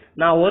கேள்விக்கு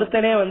நான்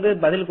ஒருத்தனே வந்து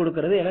பதில்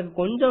கொடுக்கறது எனக்கு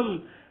கொஞ்சம்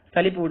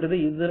சலிப்பு விட்டது.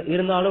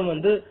 இருந்தாலும்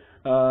வந்து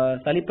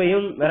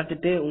சலிப்பையும்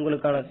விரட்டிட்டு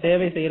உங்களுக்கான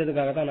சேவை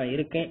செய்யறதுக்காக தான் நான்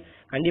இருக்கேன்.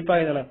 கண்டிப்பா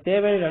இதை நான்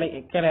சேவை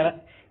நினைக்கல,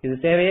 இது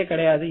சேவையே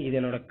கிடையாது, இது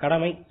என்னோட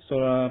கடமை.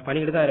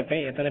 பண்ணிக்கிட்டு தான்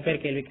இருப்பேன். எத்தனை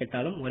பேர் கேள்வி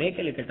கேட்டாலும் ஒரே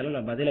கேள்வி கேட்டாலும்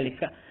நான்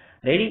பதிலளிக்க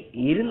ரெடி.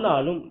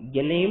 இருந்தாலும்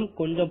என்னையும்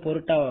கொஞ்சம்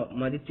பொருட்டா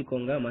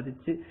மதிச்சுக்கோங்க.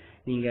 மதிச்சு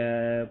நீங்க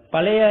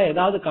பழைய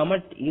ஏதாவது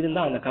கமெண்ட்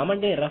இருந்தா அந்த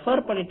கமெண்டை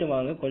ரெஃபர் பண்ணிட்டு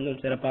வாங்க,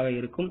 கொஞ்சம் சிறப்பாக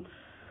இருக்கும்.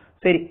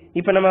 சரி,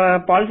 இப்ப நம்ம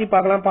பாலிசி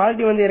பார்க்கலாம்.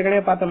 பாலிசி வந்து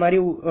ஏற்கனவே பார்த்த மாதிரி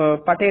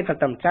பட்டய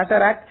சட்டம்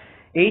சார்ட்டர் ஆக்ட்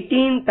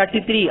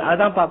 1833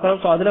 அதான் பார்க்கிறோம்.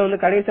 சோ அதுல வந்து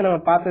கடைசி நம்ம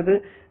பார்த்தது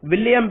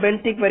வில்லியம்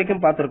பென்டிக்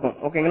வரைக்கும் பார்த்திருக்கோம்.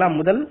 ஓகேங்களா,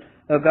 முதல்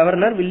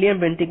கவர்னர்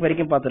வில்லியம் பென்டிக்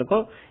வரைக்கும்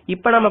பார்த்திருக்கோம்.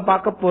 இப்ப நம்ம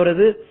பார்க்க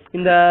போறது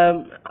இந்த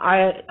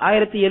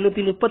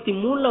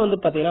 1833 வந்து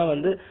பாத்தீங்கன்னா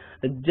வந்து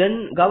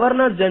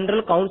கவர்னர்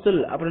ஜெனரல்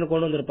கவுன்சில் அப்படின்னு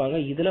கொண்டு வந்திருப்பாங்க.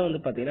 இதுல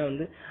வந்து பாத்தீங்கன்னா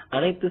வந்து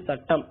அனைத்து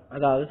சட்டம்,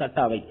 அதாவது சட்ட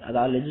அவை,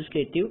 அதாவது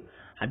லெஜிஸ்லேட்டிவ்,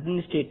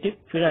 அட்மினிஸ்ட்ரேட்டிவ்,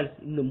 பினான்ஸ்,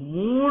 இந்த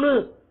 3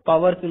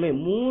 பவர்ஸுமே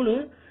 3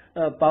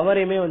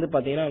 பவரையுமே வந்து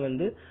பாத்தீங்கன்னா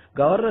வந்து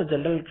கவர்னர்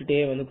ஜெனரல் கிட்டே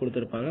வந்து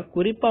கொடுத்திருப்பாங்க.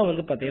 குறிப்பா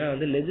வந்து பாத்தீங்கன்னா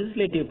வந்து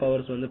லெஜிஸ்லேட்டிவ்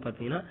பவர்ஸ் வந்து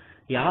பாத்தீங்கன்னா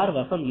யார்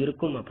வசம்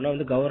இருக்கும் அப்படின்னா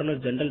வந்து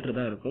கவர்னர் ஜெனரல்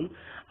தான் இருக்கும்.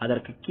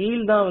 அதற்கு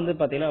கீழ் தான் வந்து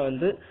பாத்தீங்கன்னா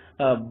வந்து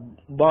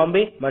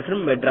பாம்பே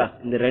மற்றும் மெட்ராஸ்,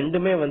 இந்த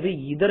ரெண்டுமே வந்து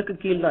இதற்கு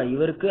கீழ் தான்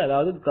இவருக்கு,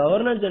 அதாவது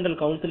கவர்னர்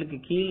ஜெனரல் கவுன்சிலுக்கு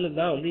கீழ்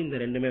தான் வந்து இந்த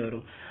ரெண்டுமே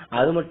வரும்.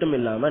 அது மட்டும்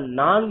இல்லாம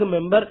 4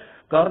 மெம்பர்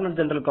கவர்னர்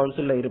ஜெனரல்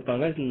கவுன்சில்ல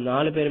இருப்பாங்க.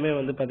 4 பேருமே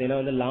வந்து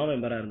பாத்தீங்கன்னா வந்து லா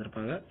மெம்பரா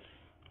இருந்திருப்பாங்க.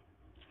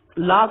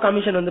 லா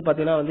கமிஷன் வந்து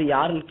பாத்தீங்கன்னா வந்து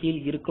யாரின் கீழ்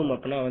இருக்கும்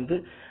அப்படின்னா வந்து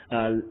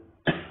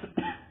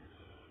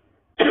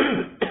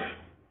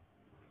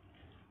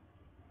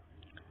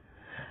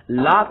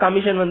லா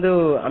கமிஷன் வந்து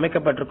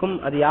அமைக்கப்பட்டிருக்கும்.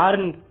 அது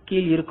யாரின்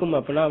கீழ் இருக்கும்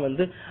அப்படின்னா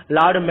வந்து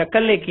லார்டு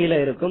மெக்கல்லே கீழே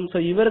இருக்கும். சோ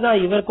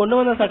இவர் கொண்டு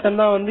வந்த சட்டம்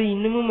தான் வந்து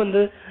இன்னமும்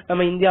வந்து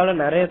நம்ம இந்தியாவில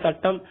நிறைய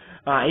சட்டம்,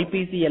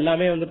 ஐபிசி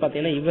எல்லாமே வந்து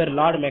பாத்தீங்கன்னா இவர்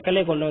லார்டு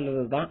மெக்கல்லே கொண்டு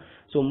வந்ததுதான்.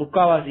 சோ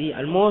முக்காவாசி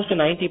ஆல்மோஸ்ட்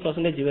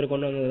 90% இவர்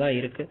கொண்டு வந்ததுதான்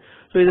இருக்கு.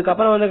 சோ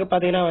இதுக்கப்புறம் வந்து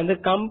பாத்தீங்கன்னா வந்து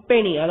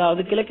கம்பெனி,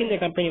 அதாவது கிழக்கிந்திய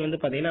கம்பெனி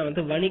வந்து பாத்தீங்கன்னா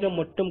வந்து வணிகம்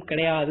மட்டும்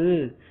கிடையாது,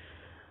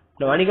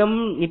 வணிகம்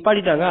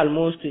நிப்பாட்டிட்டாங்க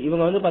ஆல்மோஸ்ட்.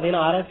 இவங்க வந்து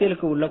பாத்தீங்கன்னா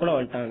அரசியலுக்கு உள்ள கூட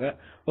வந்துட்டாங்க.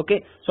 ஓகே,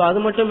 சோ அது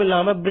மட்டும்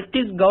இல்லாம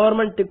பிரிட்டிஷ்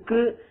கவர்மெண்ட்டுக்கு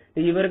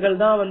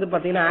இவர்கள் தான் வந்து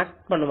பாத்தீங்கன்னா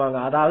ஆக்ட் பண்ணுவாங்க.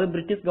 அதாவது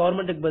பிரிட்டிஷ்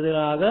கவர்மெண்ட்டுக்கு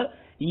பதிலாக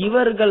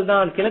இவர்கள்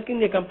தான்,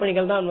 கிழக்கிந்திய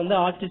கம்பெனிகள் தான் வந்து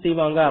ஆட்சி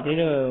செய்வாங்க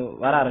அப்படின்னு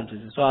வர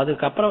ஆரம்பிச்சிச்சு. சோ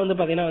அதுக்கப்புறம் வந்து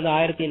பாத்தீங்கன்னா வந்து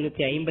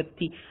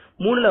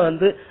 1853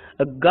 வந்து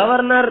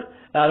கவர்னர்,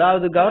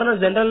 அதாவது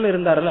கவர்னர் ஜெனரல்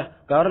இருந்தாருல,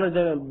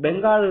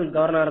 பெங்கால்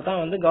கவர்னர்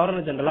தான் வந்து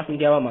கவர்னர் ஜெனரல் ஆஃப்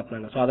இந்தியாவா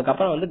மாத்தினாங்க. சோ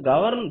அதுக்கப்புறம் வந்து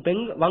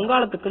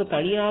வங்காளத்துக்கு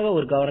தனியாக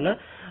ஒரு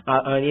கவர்னர்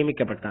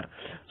நியமிக்கப்பட்டார்.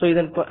 சோ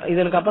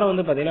இதற்கு அப்புறம்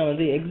வந்து பாத்தீங்கன்னா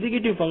வந்து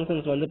எக்ஸிகியூட்டிவ்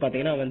ஃபங்க்ஷன்ஸ் வந்து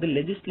பாத்தீங்கன்னா வந்து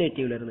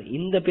லெஜிஸ்லேட்டிவ்ல இருந்து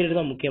இந்த பீரியட்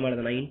தான்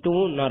முக்கியமானது.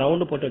 நான்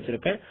ரவுண்ட் போட்டு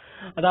வச்சிருப்பேன்.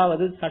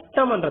 அதாவது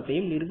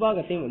சட்டமன்றத்தையும்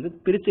நிர்வாகத்தையும் வந்து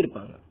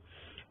பிரிச்சிருப்பாங்க.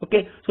 ஓகே,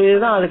 சோ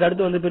இதுதான் அதுக்கு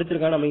அடுத்து வந்து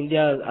பிரிச்சிருக்காங்க. நம்ம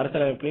இந்தியா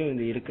அரசியலமைப்புலயும்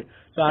இது இருக்கு.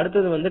 சோ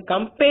அடுத்தது வந்து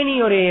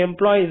கம்பெனியோட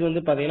எம்ப்ளாயிஸ்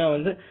வந்து பாத்தீங்கன்னா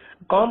வந்து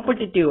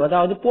காம்படிட்டிவ்,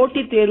 அதாவது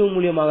போட்டி தேர்வு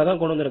மூலியமாக தான்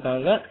கொண்டு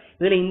வந்திருக்காங்க.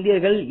 இதுல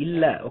இந்தியர்கள்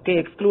இல்ல. ஓகே,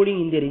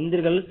 எக்ஸ்க்ளூடிங்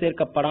இந்தியர்கள்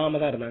சேர்க்கப்படாம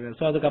தான் இருந்தாங்க.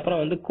 சோ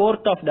அதுக்கப்புறம் வந்து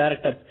கோர்ட் ஆஃப்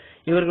டைரக்டர்ஸ்,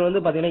 இவர்கள்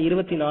வந்து பாத்தீங்கன்னா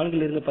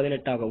 24 இருந்து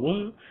 18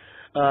 ஆகவும்,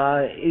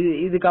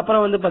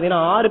 இதுக்கப்புறம் வந்து பாத்தீங்கன்னா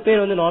 6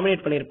 பேர் வந்து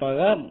நாமினேட்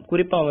பண்ணிருப்பாங்க.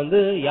 குறிப்பா வந்து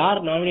யார்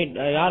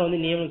வந்து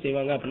நியமனம்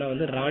செய்வாங்க அப்படின்னா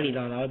வந்து ராணி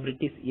தான், அதாவது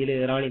பிரிட்டிஷ்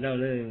ராணி தான்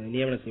வந்து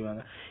நியமனம்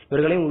செய்வாங்க.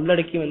 இவர்களையும்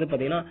உள்ளடக்கி வந்து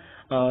பாத்தீங்கன்னா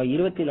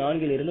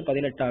 24 இருந்து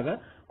 18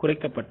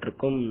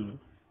 குறைக்கப்பட்டிருக்கும்.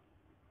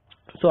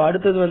 சோ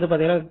அடுத்தது வந்து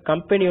பாத்தீங்கன்னா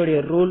கம்பெனியோட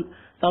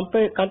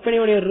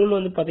ரூல்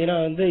வந்து பாத்தீங்கன்னா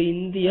வந்து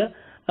இந்திய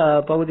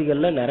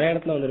பகுதிகளில் நிறைய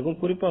இடத்துல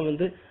வந்திருக்கும். குறிப்பா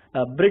வந்து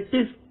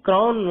பிரிட்டிஷ்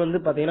கிரவுன் வந்து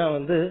பாத்தீங்கன்னா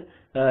வந்து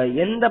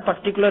எந்த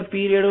பர்டிகுலர்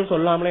பீரியடும்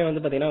சொல்லாமலே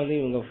வந்து பாத்தீங்கன்னா வந்து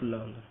இவங்க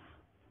ஃபுல்லா வந்து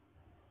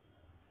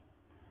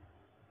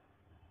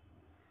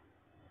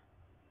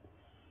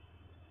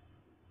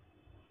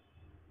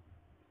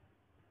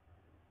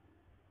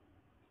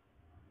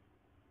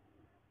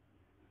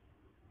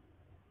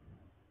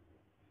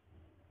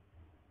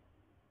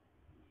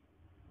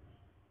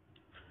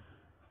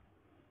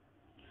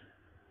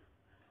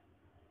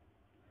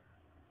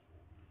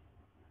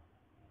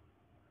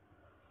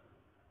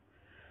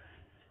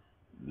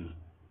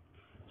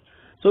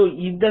சோ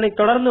இதனை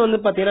தொடர்ந்து வந்து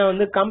பாத்தீங்கன்னா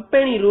வந்து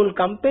கம்பெனி ரூல்,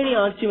 கம்பெனி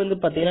ஆட்சி வந்து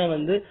பாத்தீங்கன்னா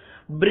வந்து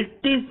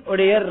பிரிட்டிஷ்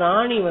உடைய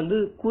ராணி வந்து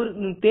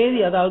தேதி,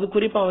 அதாவது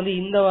குறிப்பா வந்து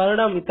இந்த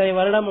வருடம் இத்தனை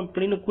வருடம்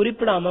அப்படின்னு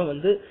குறிப்பிடாம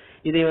வந்து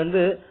இதை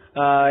வந்து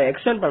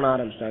எக்ஸ்டெண்ட் பண்ண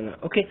ஆரம்பிச்சிட்டாங்க.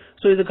 ஓகே,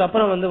 சோ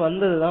இதுக்கப்புறம் வந்து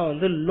வந்ததுதான்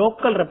வந்து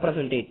லோக்கல்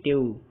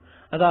ரெப்ரசன்டேட்டிவ்,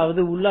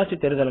 அதாவது உள்ளாட்சி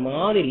தேர்தல்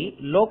மாதிரி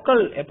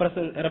லோக்கல்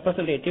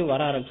ரெப்ரசன்டேட்டிவ்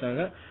வர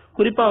ஆரம்பிச்சாங்க.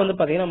 குறிப்பா வந்து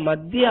பாத்தீங்கன்னா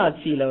மத்திய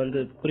ஆட்சியில வந்து,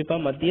 குறிப்பா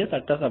மத்திய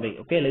சட்டசபை,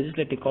 ஓகே,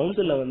 லெஜிஸ்லேட்டிவ்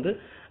கவுன்சில்ல வந்து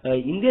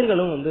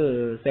இந்தியர்களும் வந்து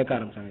சேர்க்க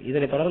ஆரம்பிச்சாங்க.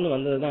 இதனை தொடர்ந்து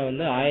வந்ததுதான்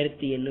வந்து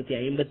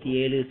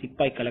 1857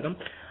 சிப்பாய் கழகம்.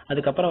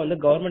 அதுக்கப்புறம் வந்து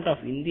கவர்மெண்ட்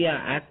ஆஃப் இந்தியா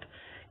ஆக்ட்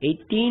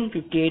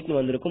 1858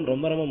 வந்திருக்கும்.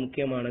 ரொம்ப ரொம்ப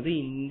முக்கியமானது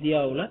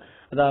இந்தியாவுல,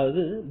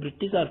 அதாவது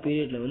பிரிட்டிஷார்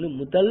பீரியட்ல வந்து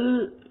முதல்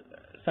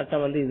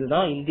சட்டம் வந்து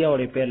இதுதான்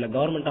இந்தியாவுடைய பேர்ல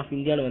கவர்மெண்ட் ஆஃப்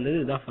இந்தியான்னு வந்து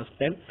இதுதான் ஃபர்ஸ்ட்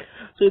டைம்.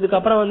 சோ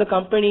இதுக்கப்புறம் வந்து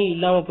கம்பெனி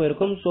இல்லாம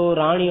போயிருக்கும். சோ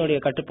ராணியோடைய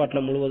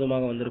கட்டுப்பாட்டுல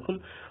முழுவதுமாக வந்திருக்கும்.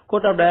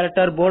 Court of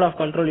director, board of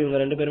control இவங்க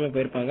 2 பேருமே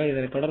போயிருப்பாங்க.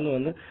 இதனை தொடர்ந்து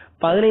வந்து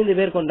 15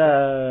 பேர் கொண்ட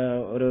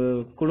ஒரு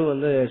குழு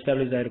வந்து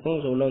எஸ்டாப்ளிஷ் ஆயிருக்கும்.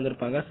 சோ உள்ள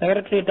வந்திருப்பாங்க.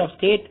 செக்ரட்டரியேட் ஆஃப்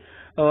ஸ்டேட்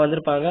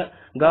வந்திருப்பாங்க.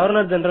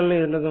 கவர்னர் ஜெனரல்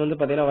இருந்தது வந்து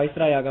பாத்தீங்கன்னா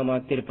வைஸ்ராயாக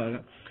மாத்தி இருப்பாங்க.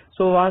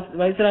 சோ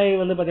வைஸ்ராய்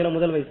வந்து பாத்தீங்கன்னா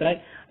முதல் வைஸ்ராய்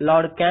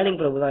லார்ட் கேனிங்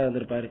பிரபு தான்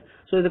இருந்திருப்பாரு.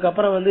 சோ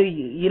இதுக்கப்புறம் வந்து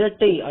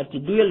இரட்டை ஆட்சி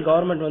டூயல்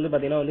கவர்மெண்ட் வந்து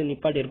பாத்தீங்கன்னா வந்து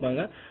நிப்பாட்டி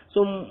இருப்பாங்க. சோ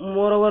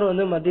மோரோவர்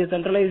வந்து மத்திய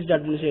சென்ட்ரலைஸ்ட்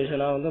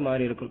அட்மினிஸ்ட்ரேஷனா வந்து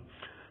மாறி இருக்கும்.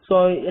 சோ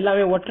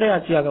எல்லாமே ஒற்றை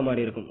ஆட்சியாக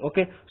மாறி இருக்கும்.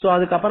 ஓகே, சோ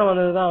அதுக்கப்புறம்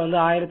வந்ததுதான் வந்து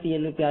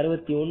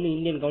 1861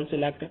 இந்தியன்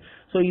கவுன்சில் ஆக்ட்.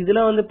 சோ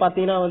இதுல வந்து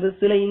பாத்தீங்கன்னா வந்து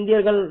சில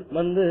இந்தியர்கள்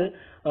வந்து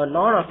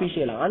நான்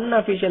அபிஷியலா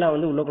அன்அபிஷியலா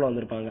வந்து உள்ளுக்குள்ள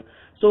வந்திருப்பாங்க.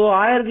 சோ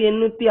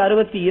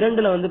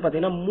 1862ல வந்து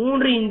பாத்தீங்கன்னா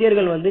 3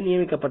 இந்தியர்கள் வந்து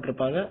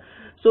நியமிக்கப்பட்டிருப்பாங்க.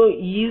 சோ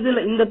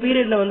இதுல இந்த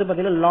பீரியட்ல வந்து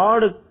பாத்தீங்கன்னா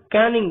லார்டு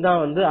கேனிங்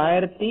தான் வந்து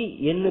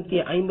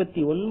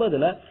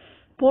 1859ல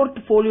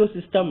போர்ட்போலியோ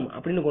சிஸ்டம்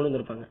அப்படின்னு கொண்டு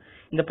வந்திருப்பாங்க.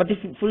 இந்த பத்தி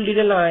ஃபுல்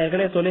டீடைல் நான்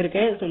ஏற்கனவே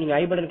சொல்லியிருக்கேன். சோ நீங்க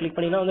ஐ பட்டன் கிளிக்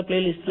பண்ணீங்கன்னா வந்து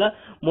பிளேலிஸ்ட்ல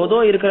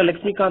இருக்கிற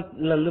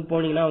லட்சுமிகாந்த்ல இருந்து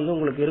போனீங்கன்னா வந்து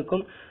உங்களுக்கு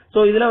இருக்கும். சோ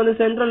இதுல வந்து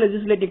சென்ட்ரல்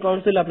லெஜிஸ்லேட்டிவ்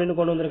கவுன்சில் அப்படின்னு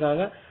கொண்டு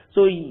வந்திருக்காங்க.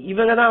 சோ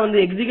இவங்க தான் வந்து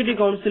எக்ஸிகியூட்டிவ்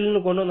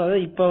கவுன்சில்னு கொண்டு வந்தது.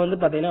 இப்ப வந்து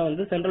பாத்தீங்கன்னா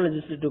வந்து சென்ட்ரல்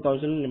லெஜிஸ்லேட்டிவ்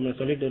கவுன்சில் நம்ம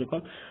சொல்லிட்டு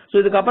இருக்கோம். சோ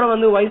இதுக்கப்புறம்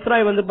வந்து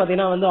வைஸ்ராய் வந்து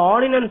பாத்தீங்கன்னா வந்து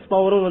ஆர்டினன்ஸ்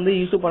பவரும் வந்து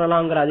இஷ்யூ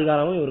பண்ணலாம்ங்கிற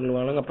அதிகாரமும் இவர்களுக்கு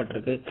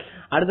வழங்கப்பட்டிருக்கு.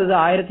 அடுத்தது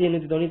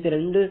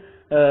 1892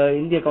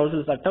 இந்திய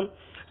கவுன்சில் சட்டம்.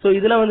 சோ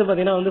இதுல வந்து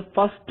பாத்தீங்கன்னா வந்து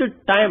first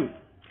time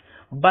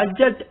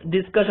budget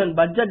discussion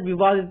budget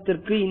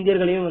விவாதத்திற்கு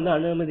இந்தியர்களையும் வந்து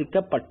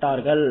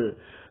அனுமதிக்கப்பட்டார்கள்.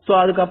 சோ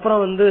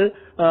அதுக்கப்புறம் வந்து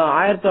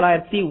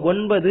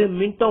 1909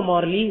 மின்டோ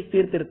மார்லி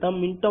சீர்திருத்தம்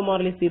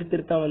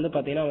வந்து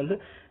பாத்தீங்கன்னா வந்து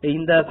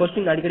இந்த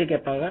கொஸ்டின் அடிக்கடி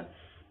கேட்பாங்க.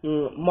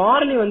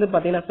 மார்லி வந்து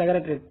பாத்தீங்கன்னா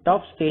செக்ரட்டரியேட்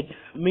ஆஃப் ஸ்டேட்,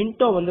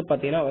 மின்டோ வந்து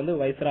பாத்தீங்கன்னா வந்து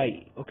வைஸ்ராய்.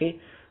 ஓகே,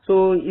 சோ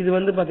இது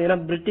வந்து பாத்தீங்கன்னா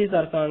பிரிட்டிஷ்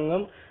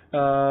அரசாங்கம்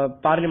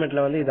பார்லிமெண்ட்ல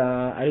வந்து இத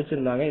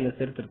அறிவிச்சிருந்தாங்க. இந்த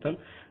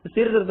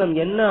சீர்திருத்தம்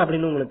என்ன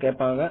அப்படின்னு உங்களுக்கு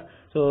கேட்பாங்க.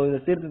 சோ இந்த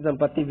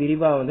சீர்திருத்தம் பத்தி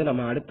விரிவா வந்து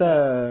நம்ம அடுத்த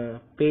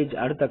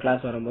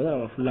கிளாஸ் வரும்போது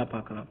நம்ம ஃபுல்லா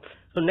பார்க்கலாம்.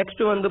 சோ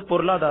நெக்ஸ்ட் வந்து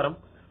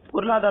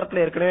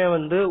பொருளாதாரத்துல ஏற்கனவே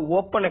வந்து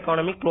ஓபன்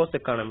எக்கானமி, க்ளோஸ்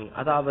எக்கானமி,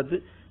 அதாவது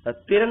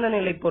திறந்த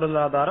நிலை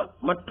பொருளாதாரம்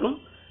மற்றும்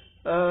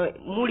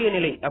மூடிய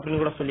நிலை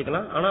அப்படின்னு கூட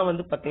சொல்லிக்கலாம். ஆனா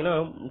வந்து பாத்தீங்கன்னா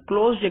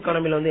க்ளோஸ்ட்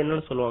எக்கானமில வந்து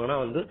என்னன்னு சொல்லுவாங்கன்னா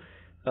வந்து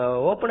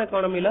ஓபன்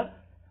எக்கானமில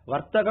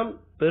வர்த்தகம்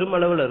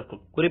பெருமளவுல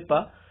இருக்கும். குறிப்பா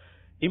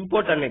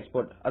இம்போர்ட் அண்ட்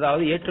எக்ஸ்போர்ட்,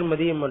 அதாவது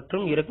ஏற்றுமதி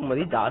மற்றும்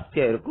இறக்குமதி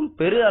ஜாஸ்தியா இருக்கும்,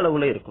 பெரு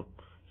அளவுல இருக்கும்.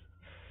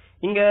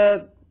 இங்க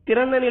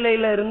திறந்த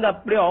நிலையில இருந்து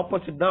அப்படியே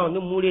ஆப்போசிட் தான்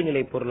வந்து மூடிய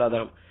நிலை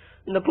பொருளாதாரம்.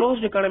 இந்த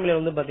க்ளோஸ்ட் எக்கானமில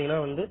வந்து பாத்தீங்கன்னா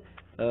வந்து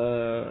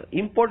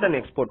இம்போர்ட் அண்ட்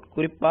எக்ஸ்போர்ட்,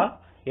 குறிப்பா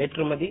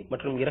ஏற்றுமதி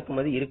மற்றும்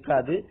இறக்குமதி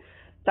இருக்காது.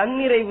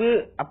 தன்னிறைவு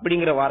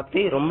அப்படிங்கிற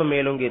வார்த்தை ரொம்ப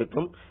மேலோங்கி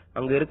இருக்கும்.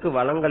 அங்க இருக்க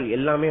வளங்கள்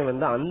எல்லாமே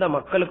வந்து அந்த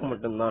மக்களுக்கு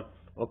மட்டும்தான்.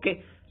 ஓகே,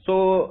 சோ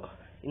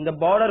இந்த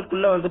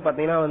பார்டருக்குள்ள வந்து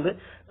பாத்தீங்கன்னா வந்து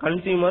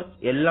கன்சியூமர்ஸ்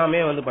எல்லாமே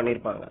வந்து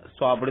பண்ணிருப்பாங்க.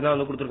 சோ அப்படிதான்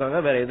வந்து கொடுத்திருக்காங்க,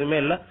 வேற எதுவுமே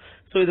இல்ல.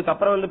 சோ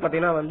இதுக்கப்புறம் வந்து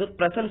பாத்தீங்கன்னா வந்து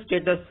பிரசன்ட்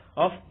ஸ்டேட்டஸ்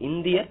ஆஃப்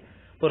இந்திய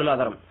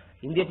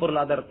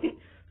பொருளாதாரத்தின்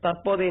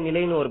தற்போதைய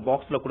நிலைன்னு ஒரு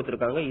பாக்ஸ்ல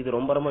கொடுத்திருக்காங்க. இது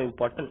ரொம்ப ரொம்ப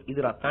இம்பார்ட்டன்ட். இது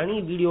நான் தனி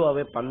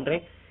வீடியோவாவே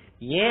பண்றேன்.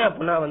 ஏன்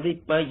அப்படின்னா வந்து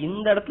இப்ப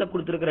இந்த இடத்துல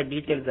கொடுத்திருக்கிற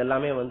டீடைல்ஸ்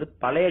எல்லாமே வந்து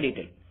பழைய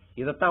டீடைல்.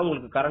 இதத்தான்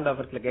உங்களுக்கு கரண்ட்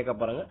அஃபேர்ஸ்ல கேட்க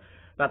போறாங்க.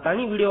 நான்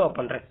தனி வீடியோவா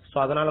பண்றேன். சோ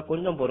அதனால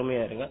கொஞ்சம்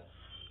பொறுமையா இருங்க.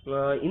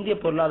 இந்திய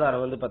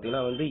பொருளாதாரம் வந்து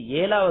பாத்தீங்கன்னா வந்து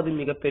 7வது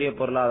மிகப்பெரிய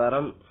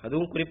பொருளாதாரம்,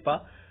 அதுவும் குறிப்பா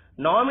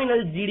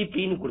நாமினல்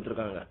ஜிடிபின்னு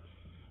கொடுத்திருக்காங்க.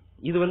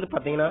 இது வந்து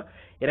பாத்தீங்கன்னா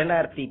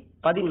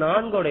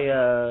 2014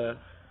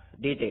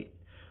 டீடைல்.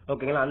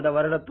 ஓகேங்களா, அந்த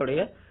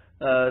வருடத்துடைய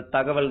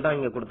தகவல் தான்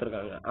இங்க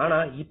கொடுத்திருக்காங்க. ஆனா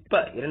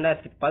இப்ப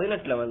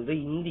 2018ல வந்து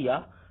இந்தியா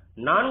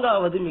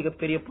 4வது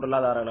மிகப்பெரிய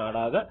பொருளாதார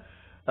நாடாக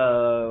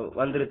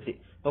வந்துருச்சு.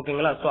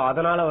 ஓகேங்களா, சோ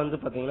அதனால வந்து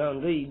பாத்தீங்கன்னா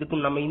வந்து இதுக்கு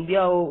நம்ம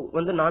இந்தியா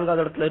வந்து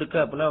 4வது இடத்துல இருக்கு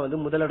அப்படின்னா வந்து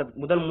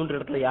முதல் 3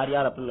 இடத்துல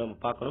யார் அப்படின்னு நம்ம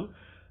பார்க்கணும்.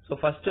 சோ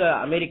ஃபர்ஸ்ட்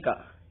அமெரிக்கா,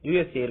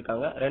 யுஎஸ்ஏ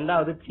இருக்காங்க,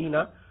 2வது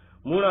சீனா,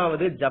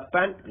 3வது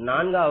ஜப்பான்,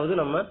 4வது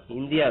நம்ம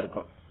இந்தியா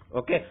இருக்கோம்.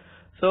 Okay,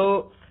 so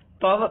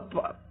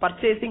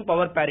purchasing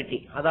power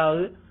parity,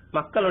 அதாவது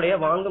மக்களுடைய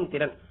வாங்கும்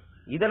திறன்,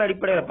 இதன்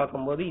அடிப்படையில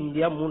பார்க்கும்போது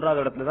இந்தியா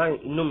 3வது இடத்துல தான்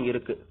இன்னும்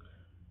இருக்கு.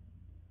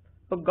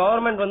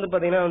 கவர்மெண்ட் வந்து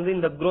பாத்தீங்கன்னா வந்து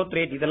இந்த growth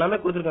ரேட் இதெல்லாமே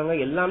கொடுத்திருக்காங்க.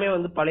 எல்லாமே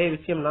வந்து பழைய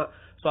விஷயம் தான்.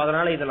 சோ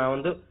அதனால இதை நான்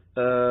வந்து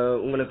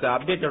உங்களுக்கு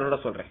அப்டேட்டோட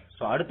சொல்றேன்.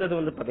 சோ அடுத்தது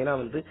வந்து பாத்தீங்கன்னா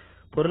வந்து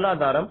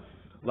பொருளாதாரம்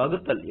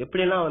வகுத்தல்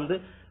எப்படிலாம் வந்து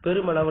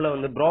பெருமளவுல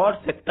வந்து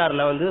பிராட்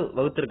செக்டார்ல வந்து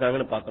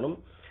வகுத்திருக்காங்கன்னு பார்க்கணும்.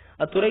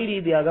 துறை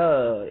ரீதியாக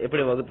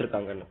எப்படி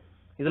வகுத்திருக்காங்கன்னு.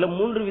 இதுல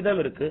 3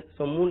 விதம் இருக்கு.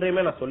 சோ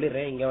 3ஐயுமே நான்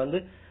சொல்லிடுறேன். இங்க வந்து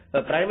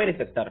பிரைமரி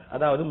செக்டார்,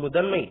 அதாவது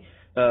முதன்மை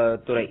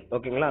துறை.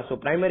 ஓகேங்களா, சோ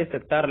பிரைமரி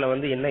செக்டார்ல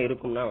வந்து என்ன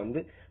இருக்கும்னா வந்து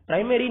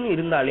பிரைமரின்னு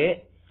இருந்தாலே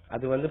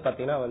அது வந்து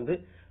பாத்தீங்கன்னா வந்து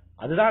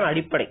அதுதான்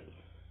அடிப்படை.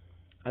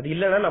 அது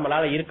இல்லைன்னா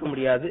நம்மளால இருக்க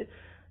முடியாது.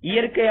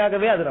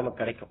 இயற்கையாகவே அது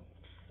நமக்கு கிடைக்கும்.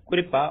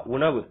 குறிப்பா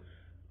உணவு.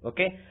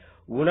 ஓகே,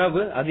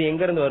 உணவு அது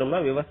எங்க இருந்து வரும்னா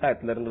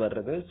விவசாயத்துல இருந்து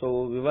வர்றது. சோ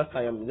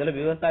விவசாயம், இதுல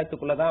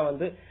விவசாயத்துக்குள்ளதான்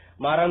வந்து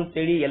மரம்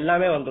செடி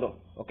எல்லாமே வந்துடும்.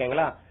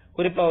 ஓகேங்களா,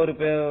 குறிப்பா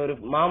ஒரு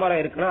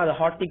மாமரம் இருக்குன்னா அது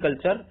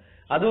ஹார்டிகல்ச்சர்,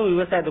 அதுவும்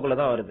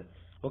விவசாயத்துக்குள்ளதான் வருது.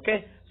 ஓகே,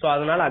 சோ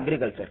அதனால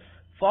அக்ரிகல்ச்சர்.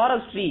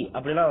 ஃபாரஸ்ட்ரி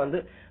அப்படின்னா வந்து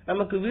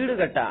நமக்கு வீடு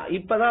கட்டா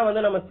இப்பதான்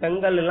வந்து நம்ம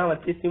செங்கல் எல்லாம்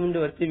வச்சு சிமெண்ட்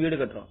வச்சு வீடு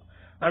கட்டுறோம்.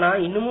 ஆனா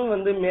இன்னமும்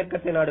வந்து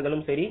மேற்கத்திய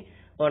நாடுகளும் சரி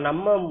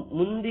நம்ம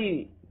முந்தி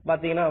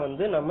பாத்தீங்கன்னா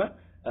வந்து நம்ம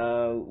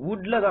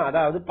வுட்ல தான்,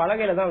 அதாவது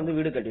பலகையில தான் வந்து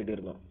வீடு கட்டிட்டு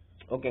இருக்கோம்.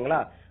 ஓகேங்களா?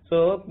 சோ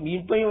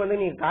இப்பயும் வந்து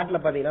நீங்க காட்டுல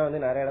பாத்தீங்கன்னா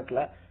வந்து நிறைய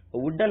இடத்துல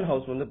வுட்டன்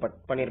ஹவுஸ் வந்து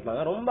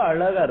பண்ணிருப்பாங்க, ரொம்ப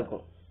அழகா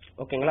இருக்கும்.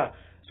 ஓகேங்களா?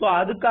 சோ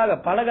அதுக்காக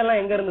பலகைலாம்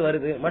எங்க இருந்து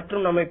வருது?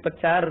 மற்றும் நம்ம இப்ப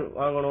சேர்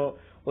வாங்கணும்,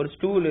 ஒரு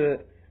ஸ்டூலு,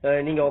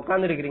 நீங்க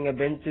உட்கார்ந்து இருக்கிறீங்க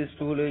பெஞ்ச்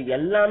ஸ்டூலு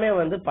எல்லாமே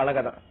வந்து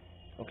பலகை தான்.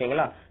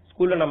 ஓகேங்களா?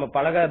 ஸ்கூல்ல நம்ம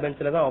பலகை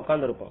பெஞ்ச்ல தான்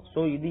உட்கார்ந்து இருப்போம். சோ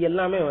இது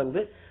எல்லாமே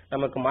வந்து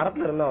நமக்கு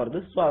மரத்துல இருந்தா வருது.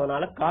 சோ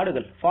அதனால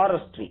காடுகள்,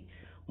 ஃபாரஸ்ட்ரி.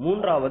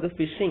 மூன்றாவது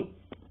பிஷிங்,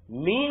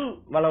 மீன்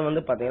வளம்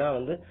வந்து பாத்தீங்கன்னா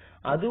வந்து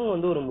அதுவும்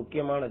வந்து ஒரு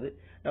முக்கியமானது.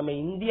 நம்ம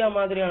இந்தியா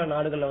மாதிரியான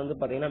நாடுகள்ல வந்து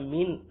பாத்தீங்கன்னா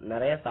மீன்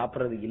நிறைய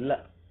சாப்பிடுறது இல்ல.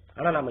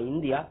 ஆனா நம்ம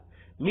இந்தியா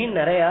மீன்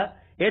நிறைய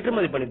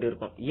ஏற்றுமதி பண்ணிட்டு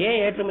இருக்கோம். ஏன்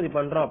ஏற்றுமதி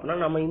பண்றோம் அப்படின்னா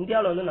நம்ம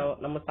இந்தியாவில வந்து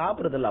நம்ம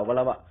சாப்பிடுறது இல்ல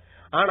அவ்வளவா.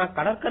 ஆனா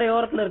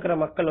கடற்கரையோரத்துல இருக்கிற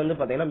மக்கள் வந்து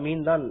பாத்தீங்கன்னா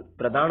மீன் தான்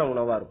பிரதான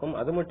உணவா இருக்கும்.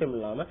 அது மட்டும்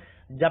இல்லாம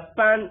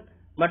ஜப்பான்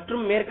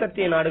மற்றும்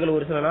மேற்கத்திய நாடுகள்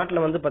ஒரு சில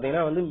நாட்டுல வந்து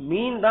பாத்தீங்கன்னா வந்து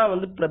மீன் தான்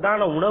வந்து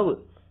பிரதான உணவு.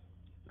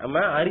 நம்ம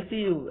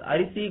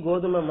அரிசி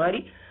கோதுமை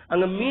மாதிரி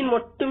அங்க மீன்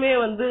மட்டுமே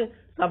வந்து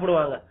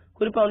சாப்பிடுவாங்க.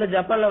 குறிப்பா வந்து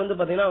ஜப்பான்ல வந்து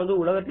பாத்தீங்கன்னா வந்து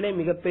உலகத்திலே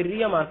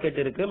மிகப்பெரிய மார்க்கெட்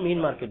இருக்கு,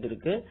 மீன் மார்க்கெட்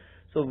இருக்கு.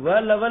 சோ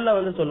வேர்ல்ட் லெவல்ல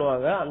வந்து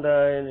சொல்லுவாங்க. அந்த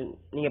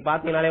நீங்க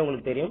பாத்தீங்கன்னாலே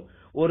உங்களுக்கு தெரியும்,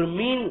 ஒரு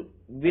மீன்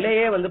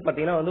விலையே வந்து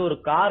பாத்தீங்கன்னா வந்து ஒரு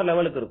கார்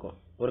லெவலுக்கு இருக்கும்.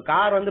 ஒரு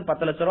கார் வந்து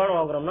 10 லட்சம் ரூபாய்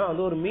வாங்குறோம்னா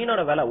வந்து ஒரு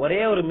மீனோட விலை, ஒரே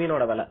ஒரு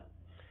மீனோட விலை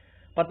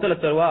 10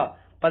 லட்சம் ரூபாய்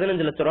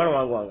 15 லட்சம் ரூபாய்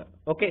வாங்குவாங்க.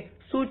 ஓகே,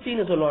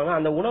 சூச்சின்னு சொல்லுவாங்க.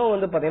 அந்த உணவு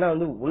வந்து பாத்தீங்கன்னா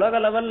வந்து உலக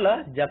லெவல்ல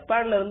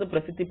ஜப்பான்ல இருந்து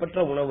பிரசித்தி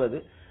பெற்ற உணவு அது.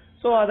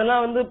 சோ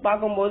அதெல்லாம் வந்து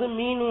பார்க்கும்போது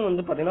மீனும்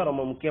வந்து பாத்தீங்கன்னா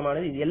ரொம்ப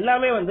முக்கியமானது. இது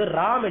எல்லாமே வந்து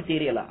ரா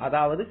மெட்டீரியலா,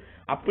 அதாவது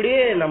அப்படியே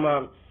நம்ம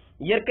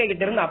இயற்கை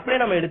கிட்ட இருந்து அப்படியே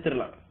நம்ம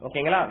எடுத்துடலாம்.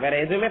 ஓகேங்களா? வேற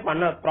எதுவுமே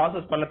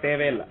ப்ராசஸ் பண்ண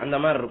தேவையில்லை, அந்த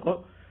மாதிரி இருக்கும்.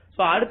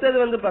 சோ அடுத்தது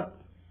வந்து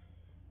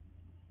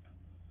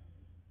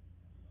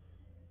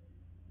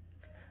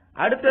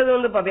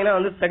பாத்தீங்கன்னா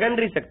வந்து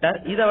செகண்டரி செக்டர்.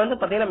 இத வந்து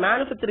பாத்தீங்கன்னா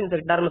மேனுபேக்சரிங்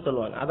செக்டர்னு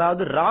சொல்லுவாங்க.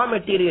 அதாவது ரா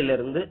மெட்டீரியல்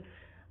இருந்து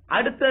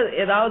அடுத்த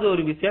ஏதாவது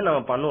ஒரு விஷயம்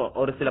நம்ம பண்ணுவோம்,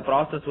 ஒரு சில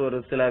ப்ராசஸ், ஒரு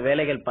சில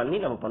வேலைகள் பண்ணி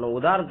நம்ம பண்ணுவோம்.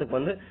 உதாரணத்துக்கு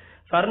வந்து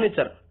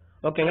பர்னிச்சர்.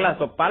 ஓகேங்களா?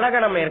 சோ பலகை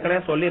நம்ம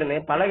ஏற்கனவே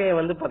சொல்லிருந்தேன். பலகையை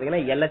வந்து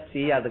பாத்தீங்கன்னா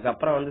இலச்சி,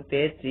 அதுக்கப்புறம் வந்து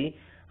தேய்ச்சி,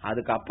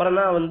 அதுக்கப்புறம்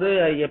தான் வந்து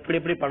எப்படி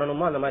எப்படி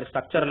பண்ணணுமோ அந்த மாதிரி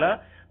ஸ்ட்ரக்சர்ல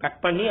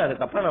கட் பண்ணி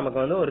அதுக்கப்புறம் நமக்கு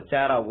வந்து ஒரு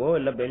சேராவோ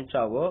இல்ல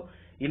பெஞ்சாவோ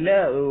இல்ல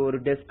ஒரு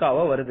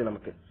டெஸ்காவோ வருது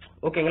நமக்கு.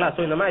 ஓகேங்களா?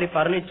 சோ இந்த மாதிரி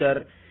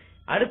பர்னிச்சர்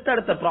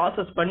அடுத்தடுத்த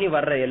ப்ராசஸ் பண்ணி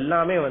வர்ற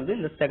எல்லாமே வந்து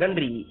இந்த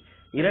செகண்டரி,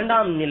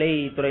 இரண்டாம் நிலை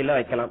துறையில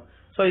வைக்கலாம்.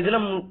 சோ இதுல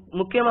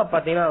முக்கியமா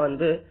பாத்தீங்கன்னா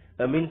வந்து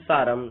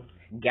மின்சாரம்,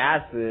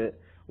 கேஸ்,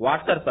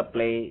 வாட்டர்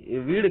சப்ளை,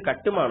 வீடு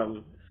கட்டுமானம்,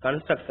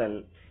 கன்ஸ்ட்ரக்ஷன்,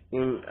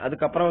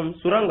 அதுக்கப்புறம்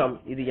சுரங்கம்,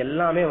 இது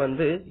எல்லாமே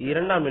வந்து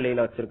இரண்டாம்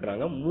நிலையில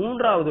வச்சிருக்காங்க.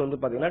 மூன்றாவது வந்து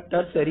பாத்தீங்கன்னா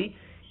டெர்சரி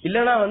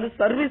இல்லனா வந்து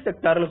சர்வீஸ்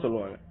செக்டார்னு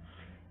சொல்லுவாங்க.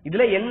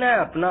 இதுல என்ன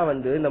அப்படின்னா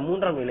வந்து இந்த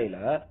மூன்றாம் நிலையில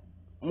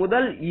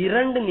முதல்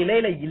இரண்டு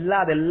நிலையில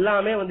இல்லாத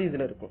எல்லாமே வந்து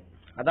இதுல இருக்கும்.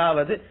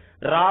 அதாவது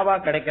ராவா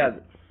கிடைக்காது,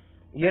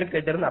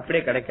 இயற்கையிட்ட இருந்து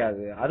அப்படியே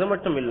கிடைக்காது. அது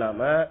மட்டும்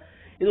இல்லாம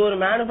இது ஒரு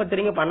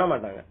மேனுபேக்சரிங் பண்ண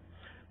மாட்டாங்க.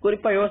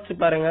 குறிப்பா யோசிச்சு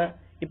பாருங்க,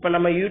 இப்ப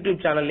நம்ம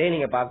யூடியூப் சேனல்லே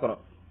நீங்க பாக்குறோம்.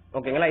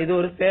 ஓகேங்களா? இது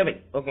ஒரு சேவை.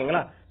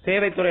 ஓகேங்களா?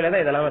 சேவை துறையில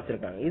தான் இதெல்லாம்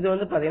வச்சிருக்காங்க. இது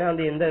வந்து பாத்தீங்கன்னா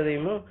வந்து எந்த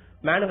இதையும்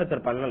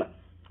மேனுபேக்சர் பண்ணல,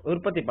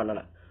 உற்பத்தி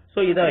பண்ணல. சோ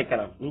இத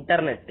வைக்கலாம்.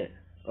 இன்டர்நெட்.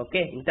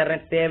 ஓகே,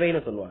 இன்டர்நெட்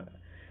சேவைன்னு சொல்லுவாங்க.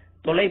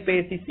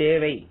 தொலைபேசி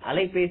சேவை,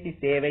 அலைபேசி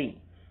சேவை.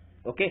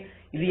 ஓகே,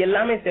 இது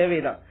எல்லாமே சேவை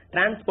தான்.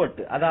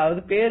 டிரான்ஸ்போர்ட், அதாவது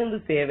பேருந்து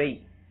சேவை,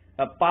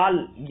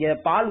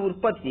 பால்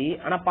உற்பத்தி,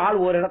 ஆனா பால்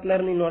ஒரு இடத்துல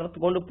இருந்து இன்னொரு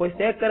இடத்துக்கு கொண்டு போய்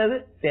சேர்க்கிறது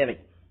சேவை.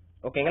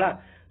 ஓகேங்களா?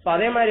 சோ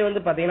அதே மாதிரி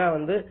வந்து பாத்தீங்கன்னா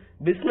வந்து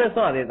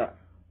பிசினஸும் அதேதான்.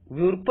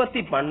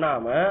 உற்பத்தி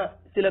பண்ணாம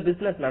சில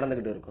பிசினஸ்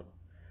நடந்துகிட்டு இருக்கும்.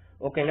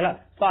 ஓகேங்களா?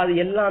 சோ அது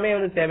எல்லாமே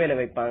வந்து சேவையில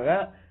வைப்பாங்க.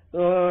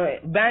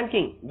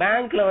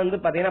 பேங்க்ல வந்து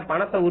பாத்தீங்கன்னா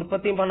பணத்தை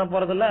உற்பத்தியும் பண்ண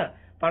போறது இல்ல,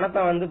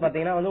 பணத்தை வந்து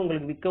பாத்தீங்கன்னா வந்து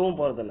உங்களுக்கு விற்கவும்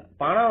போறது இல்ல.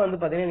 பணம் வந்து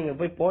பாத்தீங்கன்னா நீங்க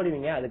போய்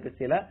போடுவீங்க, அதுக்கு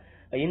சில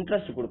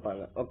இன்ட்ரெஸ்ட்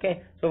கொடுப்பாங்க. ஓகே,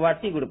 சோ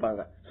வட்டி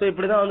கொடுப்பாங்க. சோ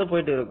இப்படிதான் வந்து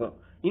போயிட்டு இருக்கும்.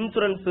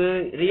 இன்சூரன்ஸ்,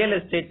 ரியல்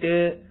எஸ்டேட்,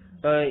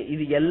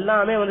 இது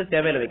எல்லாமே வந்து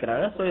சேவையில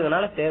வைக்கிறாங்க. சோ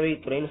இதனால சேவை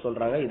துறைன்னு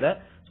சொல்றாங்க இத.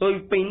 சோ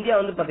இப்ப இந்தியா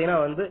வந்து பாத்தீங்கன்னா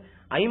வந்து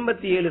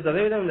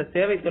 57% இந்த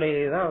சேவைத்துறையை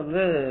தான்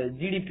வந்து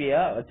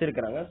ஜிடிபியா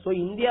வச்சிருக்காங்க. சோ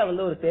இந்தியா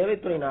வந்து ஒரு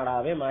சேவைத்துறை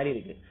நாடாவே மாறி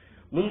இருக்கு.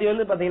 முந்தி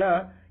வந்து பாத்தீங்கன்னா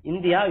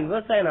இந்தியா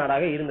விவசாய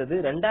நாடாக இருந்தது.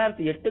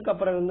 2008க்கு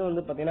அப்புறம்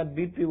வந்து பாத்தீங்கன்னா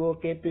பிபிஓ,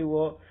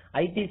 கேபிஓ,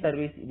 ஐடி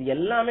சர்வீஸ், இது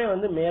எல்லாமே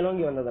வந்து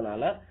மேலோங்கி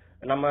வந்ததுனால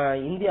நம்ம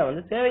இந்தியா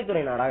வந்து சேவைத்துறை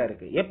நாடாக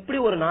இருக்கு. எப்படி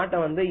ஒரு நாட்டை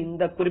வந்து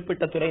இந்த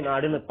குறிப்பிட்ட துறை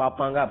நாடுன்னு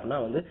பாப்பாங்க அப்படின்னா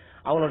வந்து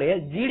அவங்களுடைய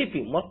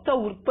ஜிடிபி மொத்த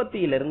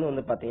உற்பத்தியிலிருந்து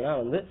வந்து பாத்தீங்கன்னா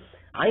வந்து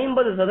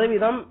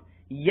 50%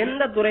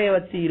 எந்த துறையை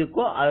வச்சு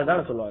இருக்கோ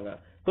அதுதான் சொல்லுவாங்க.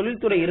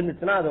 தொழில்துறை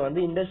இருந்துச்சுன்னா அது வந்து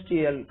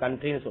இண்டஸ்ட்ரியல்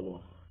கண்ட்ரின்னு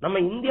சொல்லுவோம். நம்ம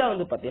இந்தியா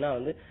வந்து பாத்தீங்கன்னா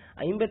வந்து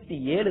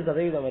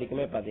 57%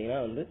 வரைக்குமே பாத்தீங்கன்னா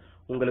வந்து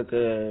உங்களுக்கு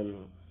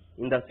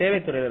இந்த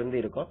சேவைத்துறையில இருந்து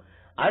இருக்கும்.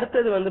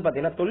 அடுத்தது வந்து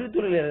பாத்தீங்கன்னா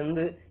தொழில்துறையில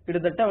இருந்து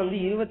கிட்டத்தட்ட வந்து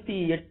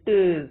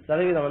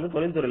 28% வந்து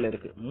தொழில்துறையில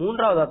இருக்கு.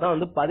 மூன்றாவதா தான்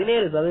வந்து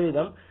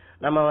 17%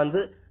 நம்ம வந்து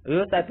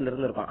விவசாயத்துல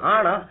இருந்து இருக்கோம்.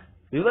 ஆனா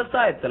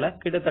விவசாயத்துல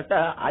கிட்டத்தட்ட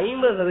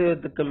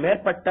 50%க்கு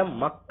மேற்பட்ட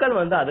மக்கள்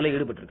வந்து அதுல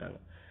ஈடுபட்டு இருக்காங்க.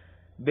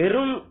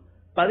 வெறும்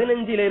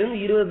 15 இருந்து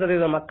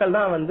 20% மக்கள்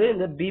தான் வந்து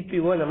இந்த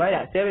பிபிஓ இந்த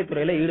மாதிரி சேவை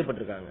துறையில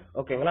ஈடுபட்டு இருக்காங்க.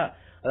 ஓகேங்களா?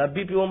 அதாவது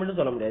பிபிஓ மட்டும்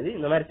சொல்ல முடியாது,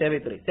 இந்த மாதிரி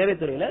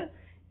சேவைத்துறையில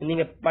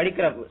நீங்க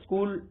படிக்கிற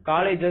ஸ்கூல்,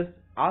 காலேஜஸ்,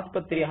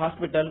 ஆஸ்பத்திரி,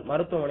 ஹாஸ்பிட்டல்,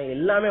 மருத்துவமனை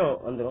எல்லாமே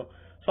வந்துடும்.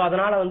 சோ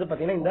அதனால வந்து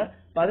பாத்தீங்கன்னா இந்த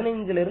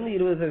 15 இருந்து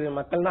 20%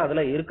 மக்கள் தான்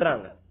அதுல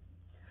இருக்கிறாங்க.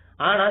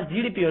 ஆனா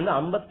ஜிடிபி வந்து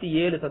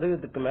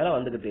 57% மேல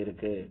வந்துகிட்டு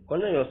இருக்கு.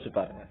 கொஞ்சம் யோசிச்சு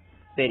பாருங்க.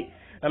 சரி,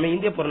 நம்ம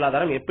இந்திய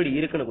பொருளாதாரம் எப்படி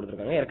இருக்குன்னு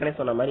கொடுத்திருக்காங்க. ஏற்கனவே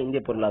சொன்ன மாதிரி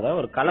இந்திய பொருளாதாரம்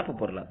ஒரு கலப்பு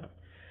பொருளாதாரம்.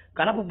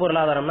 கலப்பு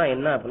பொருளாதாரம்னா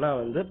என்ன அப்படின்னா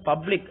வந்து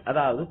பப்ளிக்,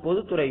 அதாவது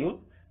பொதுத்துறையும்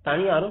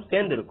தனியாரும்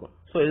சேர்ந்து இருக்கும்.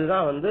 சோ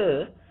இதுதான் வந்து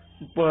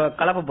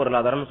கலப்பு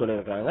பொருளாதாரம்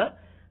சொல்லியிருக்காங்க.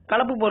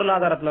 கலப்பு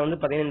பொருளாதாரத்துல வந்து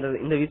பாத்தீங்கன்னா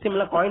இந்த விஷயம்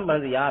எல்லாம் காயின்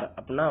பண்ணது யார்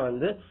அப்படின்னா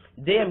வந்து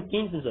ஜேஎம்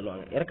கீன்ஸ்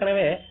சொல்லுவாங்க.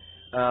 ஏற்கனவே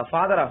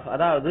ஃபாதர் ஆஃப்,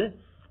 அதாவது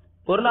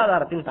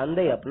பொருளாதாரத்தின்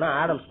தந்தை அப்படின்னா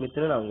ஆடம்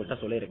ஸ்மித்னு நான் உங்ககிட்ட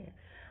சொல்லியிருக்கேன்.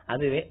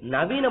 அதுவே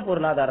நவீன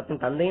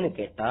பொருளாதாரத்தின் தந்தைன்னு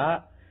கேட்டா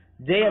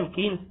ஜேஎம்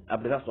கீன்ஸ்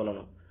அப்படிதான்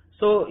சொல்லணும்.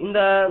 சோ இந்த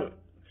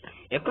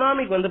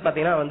எக்கனாமிக் வந்து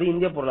பாத்தீங்கன்னா வந்து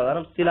இந்திய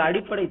பொருளாதாரம் சில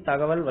அடிப்படை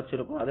தகவல்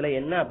வச்சிருக்கும். அதுல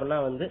என்ன அப்படின்னா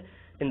வந்து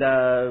இந்த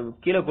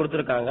கீழே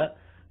கொடுத்திருக்காங்க,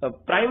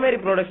 பிரைமரி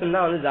ப்ரொடக்ஷன்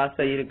தான் வந்து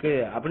ஜாஸ்தியா இருக்கு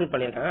அப்படின்னு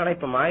பண்ணிருக்காங்க. ஆனா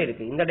இப்ப மாறி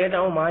இருக்கு, இந்த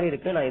டேட்டாவும் மாறி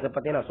இருக்கு. நான் இதை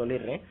பத்தி நான்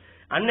சொல்லிடுறேன்.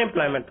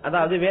 அன்எம்ப்ளாய்மெண்ட்,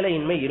 அதாவது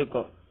வேலையின்மை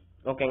இருக்கும்.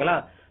 ஓகேங்களா?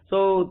 சோ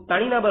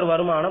தனிநபர்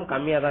வருமானம்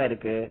கம்மியா தான்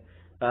இருக்கு.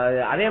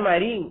 அதே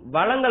மாதிரி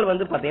வளங்கள்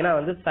வந்து பாத்தீங்கன்னா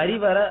வந்து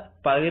சரிவர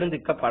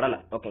பகிர்ந்துக்கப்படல.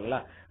 ஓகேங்களா?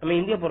 நம்ம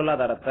இந்திய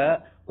பொருளாதாரத்தை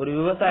ஒரு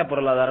விவசாய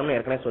பொருளாதாரம்னு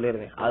ஏற்கனவே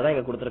சொல்லியிருந்தேன், அதுதான்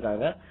இங்க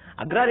கொடுத்திருக்காங்க.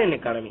 அக்ராரியன்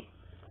எக்கானமி,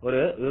 ஒரு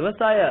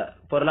விவசாய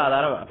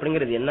பொருளாதாரம்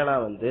அப்படிங்கிறது என்னன்னா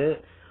வந்து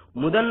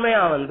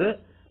முதன்மையா வந்து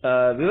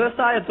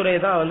விவசாயத்துறையை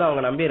தான் வந்து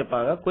அவங்க நம்பி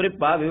இருப்பாங்க.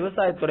 குறிப்பா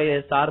விவசாயத்துறையை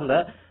சார்ந்த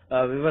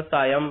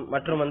விவசாயம்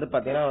மற்றும் வந்து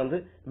பாத்தீங்கன்னா வந்து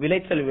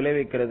விளைச்சல்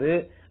விளைவிக்கிறது,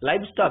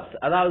 லைஃப் ஸ்டாக்ஸ்,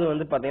 அதாவது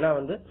வந்து பாத்தீங்கன்னா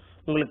வந்து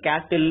உங்களுக்கு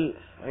கேட்டில்,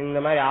 இந்த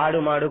மாதிரி ஆடு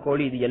மாடு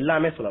கோழி, இது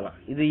எல்லாமே சொல்லலாம்.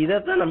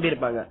 இதைத்தான் நம்பி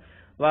இருப்பாங்க,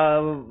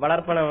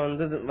 வளர்ப்பனை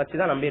வந்து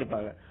வச்சுதான் நம்பி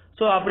இருப்பாங்க.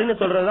 சோ அப்படின்னு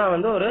சொல்றதுதான்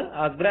வந்து ஒரு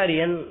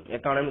அக்ராரியன்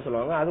எக்கானமி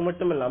சொல்லுவாங்க. அது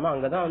மட்டும் இல்லாம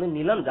அங்கதான் வந்து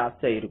நிலம்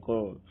ஜாஸ்தியா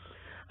இருக்கும்,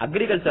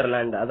 அக்ரிகல்ச்சர்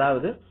லேண்ட்,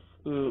 அதாவது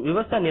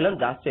விவசாய நிலம்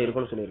ஜாஸ்தியா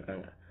இருக்கும்னு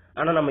சொல்லியிருக்காங்க.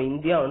 ஆனா நம்ம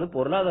இந்தியா வந்து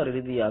பொருளாதார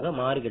ரீதியாக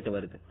மாறிக்கிட்டு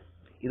வருது.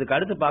 இதுக்கு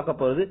அடுத்து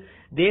பார்க்க போறது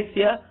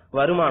தேசிய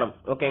வருமானம்.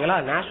 ஓகேங்களா?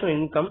 National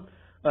income.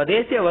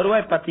 தேசிய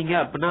வருவாய் பாத்தீங்க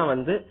அப்படின்னா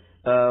வந்து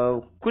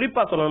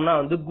குறிப்பா சொல்லணும்னா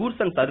வந்து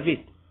கூட்ஸ் அண்ட்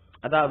சர்வீஸ்,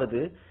 அதாவது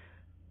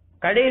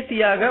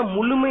கடைசியாக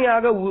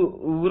முழுமையாக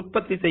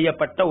உற்பத்தி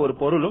செய்யப்பட்ட ஒரு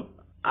பொருளும்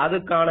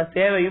அதுக்கான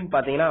சேவையும்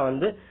பாத்தீங்கன்னா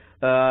வந்து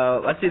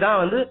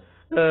வச்சுதான் வந்து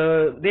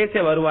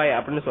தேசிய வருவாய்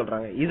அப்படின்னு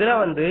சொல்றாங்க. இதுல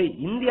வந்து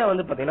இந்தியா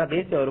வந்து பாத்தீங்கன்னா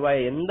தேசிய வருவாயை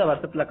எந்த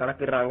வருஷத்துல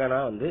கணக்கிடுறாங்கன்னா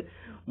வந்து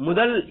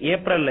முதல்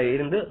ஏப்ரல்ல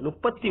இருந்து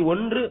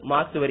 31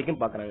 மார்ச்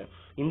வரைக்கும் பாக்குறாங்க.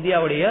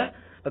 இந்தியாவுடைய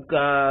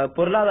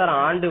பொருளாதார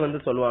ஆண்டு வந்து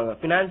சொல்லுவாங்க,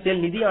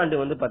 பினான்சியல் நிதி ஆண்டு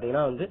வந்து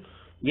பாத்தீங்கன்னா வந்து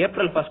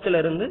ஏப்ரல் 1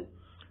 இருந்து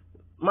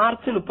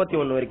மார்ச்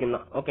 31 வரைக்கும்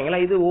தான். ஓகேங்களா?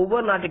 இது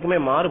ஒவ்வொரு நாட்டுக்குமே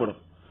மாறுபடும்.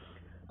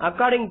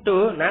 According to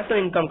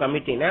national income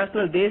committee,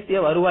 national தேசிய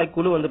வருவாய்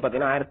குழு வந்து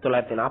பாத்தீங்கன்னா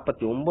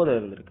 1949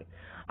 இருந்திருக்கு.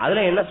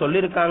 அதுல என்ன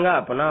சொல்லிருக்காங்க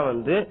அப்படின்னா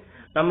வந்து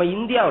நம்ம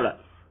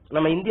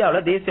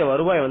இந்தியாவுல தேசிய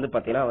வருவாய் வந்து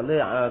பாத்தீங்கன்னா வந்து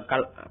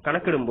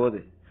கணக்கிடும் போது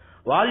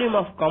volume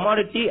of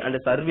commodity and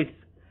service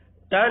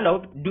turn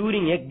out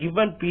during a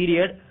given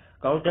period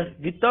counted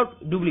without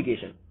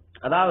duplication,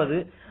 அதாவது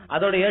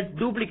அதோடைய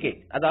டூப்ளிகேட்,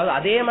 அதாவது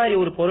அதே மாதிரி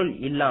ஒரு பொருள்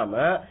இல்லாம,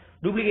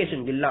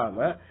 டூப்ளிகேஷன் இல்லாம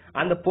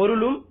அந்த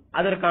பொருளும்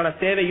அதற்கான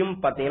சேவையும்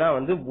பாத்தீங்கன்னா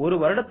வந்து ஒரு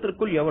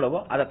வருடத்திற்குள் எவ்வளவோ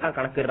அதைத்தான்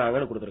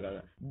கணக்கிடுறாங்கன்னு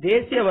கொடுத்திருக்காங்க.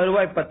 தேசிய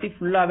வருவாய் பத்தி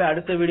ஃபுல்லாவே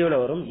அடுத்த வீடியோல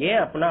வரும்.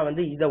 ஏன் அப்படின்னா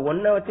வந்து இத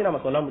ஒன்ன வச்சு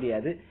நம்ம சொல்ல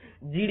முடியாது.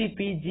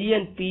 ஜிடிபி,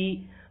 ஜிஎன்பி,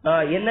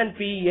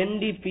 என்என்பி,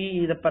 என்டிபி,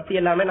 இத பத்தி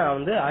எல்லாமே நான்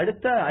வந்து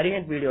அடுத்த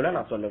அரிஹண்ட் வீடியோல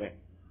நான் சொல்லுவேன்.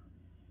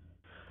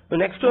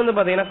 நெக்ஸ்ட் வந்து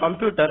பாத்தீங்கன்னா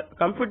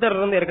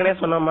கம்ப்யூட்டர் வந்து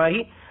ஏற்கனவே சொன்ன மாதிரி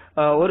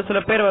ஒரு சில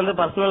பேர் வந்து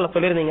பர்சனல்ல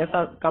சொல்லிருந்தீங்க,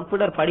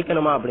 கம்ப்யூட்டர்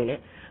படிக்கணுமா அப்படின்னு.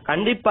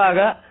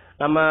 கண்டிப்பாக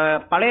நம்ம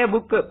பழைய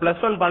புக்,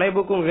 +1 பழைய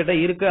புக் உங்ககிட்ட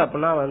இருக்கு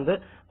அப்படின்னா வந்து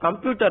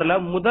கம்ப்யூட்டர்ல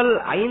முதல்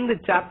 5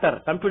 சாப்டர்,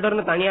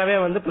 கம்ப்யூட்டர்னு தனியாவே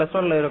வந்து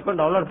 +1ல இருக்கும்,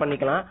 டவுன்லோட்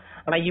பண்ணிக்கலாம்.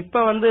 ஆனா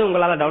இப்ப வந்து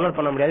உங்களால டவுன்லோட்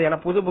பண்ண முடியாது, ஏன்னா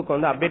புது புக்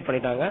வந்து அப்டேட்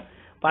பண்ணிட்டாங்க.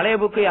 பழைய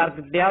புக்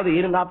யாருக்கிட்டையாவது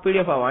இருந்தா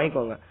பிடிஎஃப்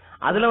வாங்கிக்கோங்க.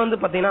 அதுல வந்து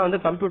பாத்தீங்கன்னா வந்து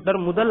கம்ப்யூட்டர்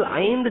முதல்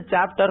 5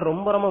 சாப்டர்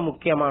ரொம்ப ரொம்ப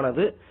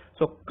முக்கியமானது.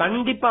 சோ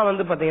கண்டிப்பா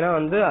வந்து பாத்தீங்கன்னா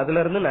வந்து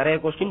அதுல இருந்து நிறைய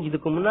கொஸ்டின்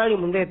இதுக்கு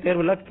முந்தைய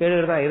தேர்வுல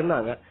கேட்டுதான்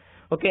இருந்தாங்க.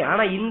 ஓகே,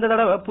 ஆனா இந்த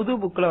தடவை புது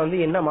புக்ல வந்து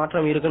என்ன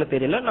மாற்றம் இருக்குன்னு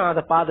தெரியல, நான்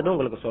அதை பார்த்துட்டு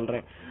உங்களுக்கு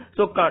சொல்றேன்.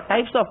 சோ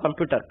டைப்ஸ் ஆஃப்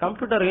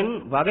கம்ப்யூட்டரின்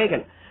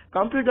வகைகள்,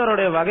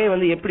 கம்ப்யூட்டரோட வகை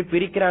வந்து எப்படி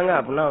பிரிக்கிறாங்க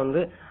அப்படின்னா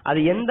வந்து அது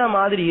எந்த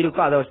மாதிரி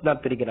இருக்கோ அதை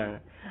வச்சுதான் பிரிக்கிறாங்க.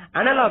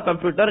 அனலாக்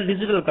கம்ப்யூட்டர்,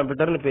 டிஜிட்டல்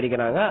கம்ப்யூட்டர்னு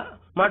பிரிக்கிறாங்க,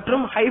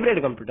 மற்றும்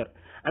ஹைபிரிட் கம்ப்யூட்டர்.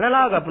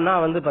 அனலாக் அப்படின்னா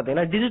வந்து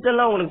பாத்தீங்கன்னா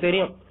டிஜிட்டல்னா உங்களுக்கு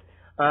தெரியும்,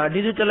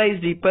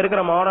 டிஜிட்டலைஸ்ட் இப்ப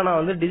இருக்கிற மாடர்னா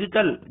வந்து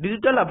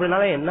டிஜிட்டல்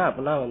அப்படின்னால என்ன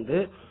அப்படின்னா வந்து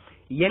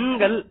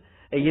எண்கள்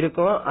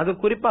இருக்கும். அது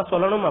குறிப்பா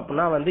சொல்லணும்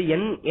அப்படின்னா வந்து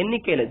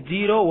எண்ணிக்கையில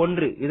 0,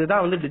 1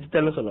 இதுதான் வந்து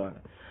டிஜிட்டல்னு சொல்லுவாங்க.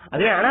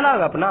 அதுவே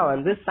அனலாக் அப்படின்னா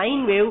வந்து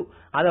சைன் வேவ்,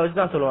 அதை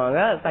வச்சுதான் சொல்லுவாங்க.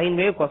 சைன்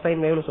வேவ்,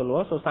 கொசைன் வேவ்னு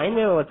சொல்லுவோம். சோ சைன்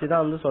வேவ்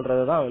வச்சுதான் வந்து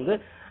சொல்றதுதான் வந்து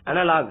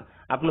அனலாக்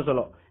அப்படின்னு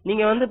சொல்லுவோம்.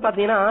 நீங்க வந்து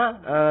பாத்தீங்கன்னா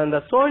இந்த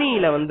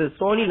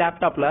சோனி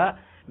லேப்டாப்ல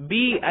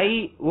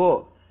BIO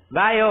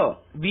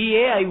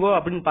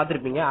அப்படின்னு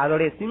பாத்திருப்பீங்க.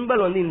 அதோடைய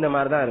சிம்பல் வந்து இந்த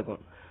மாதிரிதான்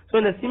இருக்கும். சோ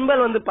இந்த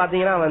சிம்பல் வந்து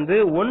பாத்தீங்கன்னா வந்து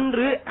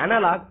 1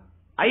 அனலாக்,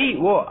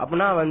 IO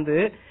அப்படின்னா வந்து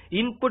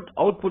இன்புட்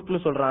அவுட்புட்னு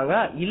சொல்றாங்க.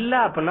 இல்ல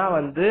அப்படின்னா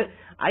வந்து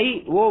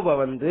IO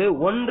வந்து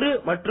 1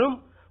 மற்றும்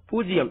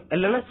 0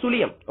 இல்லன்னா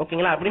சுழியம்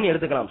ஓகேங்களா அப்படின்னு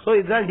எடுத்துக்கலாம். சோ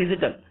இதுதான்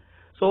டிஜிட்டல்.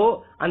 சோ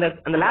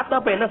அந்த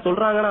லேப்டாப் என்ன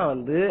சொல்றாங்கன்னா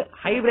வந்து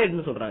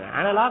ஹைபிரிட்னு சொல்றாங்க.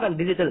 அனலாக் அண்ட்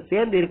டிஜிட்டல்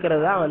சேர்ந்து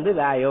இருக்கிறது தான் வந்து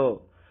வேயோ,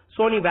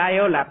 சோனி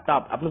வேயோ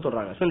லேப்டாப் அப்படின்னு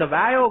சொல்றாங்க. சோ இந்த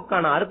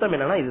வேயோக்கான அர்த்தம்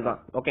என்னன்னா இதுதான்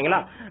ஓகேங்களா.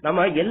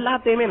 நம்ம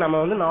எல்லாத்தையுமே நம்ம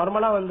வந்து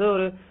நார்மலா வந்து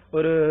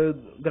ஒரு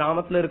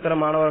கிராமத்துல இருக்கிற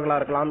மாணவர்களா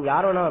இருக்கலாம்,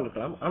 யார் வேணாலும்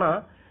இருக்கலாம். ஆனா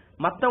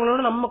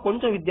மத்தவங்களோட நம்ம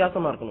கொஞ்சம்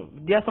வித்தியாசமா இருக்கணும்.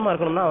 வித்தியாசமா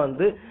இருக்கணும்னா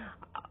வந்து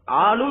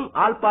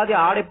ஆள் பாதி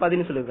ஆடை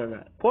பாதின்னு சொல்லிருக்காங்க.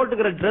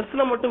 போட்டுக்கிற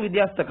ட்ரெஸ்ல மட்டும்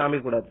வித்தியாசத்தை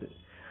காமிக்க கூடாது.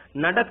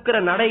 நடக்கிற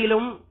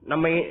நடையிலும்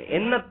நம்ம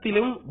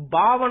எண்ணத்திலும்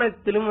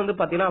பாவனத்திலும் வந்து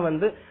பாத்தீங்கன்னா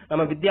வந்து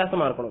நம்ம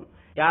வித்தியாசமா இருக்கணும்.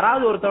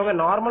 யாராவது ஒருத்தவங்க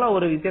நார்மலா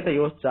ஒரு விஷயத்த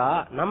யோசிச்சா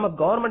நம்ம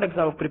கவர்மெண்ட்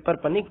எக்ஸாம்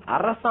ப்ரிப்பேர் பண்ணி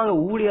அரசாங்க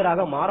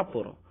ஊழியராக மாற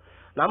போறோம்.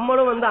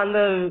 நம்மளும் வந்து அந்த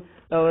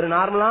ஒரு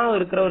நார்மலா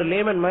இருக்கிற ஒரு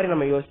லேமன் மாதிரி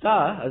நம்ம யோசிச்சா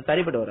அது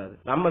சரிப்பட்டு வராது.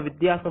 நம்ம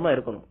வித்தியாசமா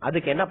இருக்கணும்.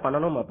 அதுக்கு என்ன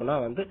பண்ணணும் அப்படின்னா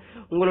வந்து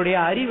உங்களுடைய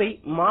அறிவை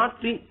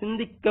மாற்றி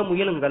சிந்திக்க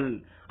முயலுங்கள்.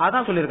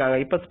 அதான் சொல்லிருக்காங்க.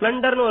 இப்ப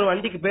ஸ்பிளண்டர்னு ஒரு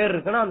வண்டிக்கு பேர்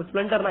இருக்குன்னா அந்த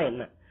ஸ்பிளண்டர்னா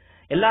என்ன?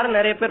 எல்லாரும்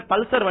நிறைய பேர்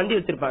பல்சர் வண்டி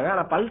வச்சிருப்பாங்க.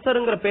 ஆனா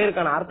பல்சருங்கிற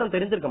பேருக்கான அர்த்தம்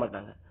தெரிஞ்சிருக்க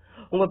மாட்டாங்க.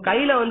 உங்க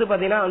கையில வந்து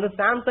பாத்தீங்கன்னா வந்து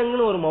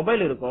சாம்சங்னு ஒரு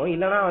மொபைல் இருக்கும்,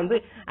 இல்லனா வந்து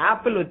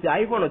ஆப்பிள் வச்சு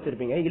ஐபோன்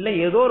வச்சிருப்பீங்க, இல்ல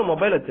ஏதோ ஒரு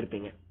மொபைல்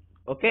வச்சிருப்பீங்க.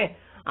 ஓகே,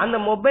 அந்த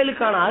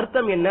மொபைலுக்கான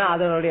அர்த்தம் என்ன,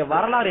 அதனுடைய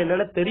வரலாறு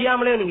என்னன்னு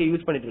தெரியாமலே நீங்க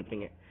யூஸ் பண்ணிட்டு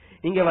இருப்பீங்க.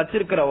 நீங்க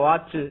வச்சிருக்கிற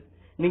வாட்ச்,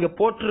 நீங்க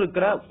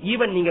போட்டிருக்கிற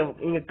ஈவன்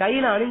நீங்க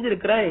கையில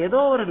அணிஞ்சிருக்கிற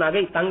ஏதோ ஒரு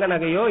நகை, தங்க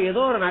நகையோ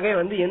ஏதோ ஒரு நகை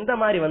வந்து எந்த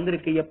மாதிரி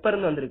வந்திருக்கு, எப்ப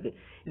இருந்து வந்திருக்கு,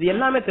 இது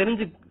எல்லாமே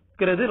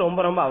தெரிஞ்சுக்கிறது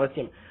ரொம்ப ரொம்ப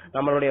அவசியம்.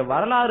 நம்மளுடைய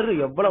வரலாறு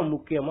எவ்வளவு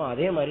முக்கியமோ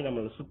அதே மாதிரி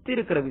நம்மள சுத்தி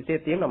இருக்கிற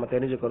விஷயத்தையும் நம்ம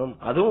தெரிஞ்சுக்கணும்.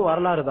 அதுவும்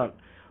வரலாறு தான்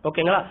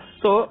ஓகேங்களா.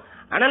 சோ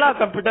அனலாக்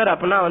கம்ப்யூட்டர்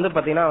அப்படின்னா வந்து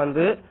பாத்தீங்கன்னா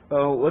வந்து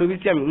ஒரு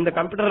விஷயம் இந்த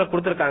கம்ப்யூட்டர்ல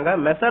கொடுத்திருக்காங்க.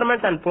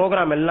 மெஷர்மெண்ட் அண்ட்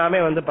ப்ரோக்ராம்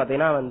எல்லாமே வந்து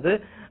பாத்தீங்கன்னா வந்து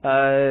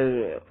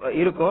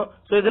இருக்கும்.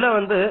 சோ இதுல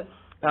வந்து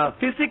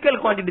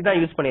பிசிக்கல் குவான்டிட்டி தான்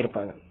யூஸ்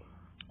பண்ணிருப்பாங்க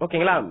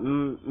ஓகேங்களா.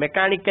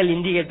 மெக்கானிக்கல்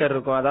இண்டிகேட்டர்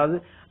இருக்கும், அதாவது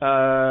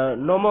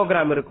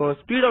நோமோகிராம் இருக்கும்,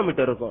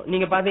 ஸ்பீடோமீட்டர் இருக்கும்.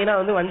 நீங்க பாத்தீங்கன்னா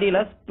வந்து வண்டியில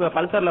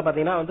பல்சர்ல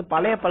பாத்தீங்கன்னா வந்து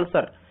பழைய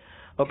பல்சர்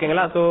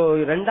ஓகேங்களா. சோ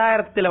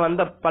 2000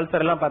 வந்த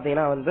பல்சர் எல்லாம்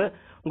பாத்தீங்கன்னா வந்து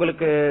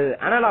உங்களுக்கு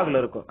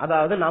அனலாக்ல இருக்கும்,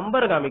 அதாவது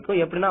நம்பர் காமிக்கும்.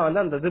 எப்படின்னா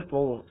வந்து அந்த இது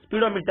போகும்.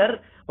 ஸ்பீடோமீட்டர்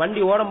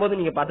வண்டி ஓடும் போது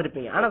நீங்க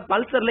பாத்துருப்பீங்க. ஆனா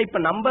பல்சர்ல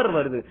இப்ப நம்பர்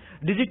வருது,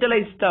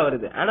 டிஜிட்டலைஸ்டா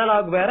வருது.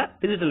 அனலாக் வேற,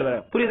 டிஜிட்டல் வேற.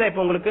 புரியுதா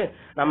இப்ப உங்களுக்கு?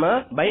 நம்ம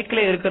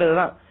பைக்ல இருக்கிறது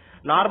தான்,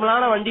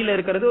 நார்மலான வண்டியில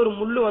இருக்கிறது ஒரு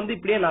முள்ளு வந்து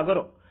இப்படியே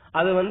நகரும்,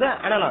 அது வந்து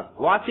அனலாக்.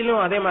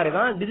 வாட்சிலும் அதே மாதிரி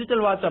தான்.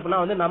 டிஜிட்டல் வாட்ச்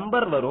அப்படின்னா வந்து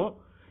நம்பர் வரும்,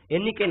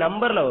 எண்ணிக்கை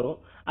நம்பர்ல வரும்.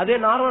 அதே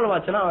நார்மல்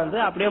வாட்ச்னா வந்து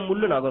அப்படியே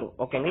முள்ளு நகரும்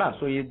ஓகேங்களா.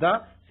 சோ இதுதான்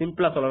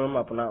சிம்பிளா சொல்லணும்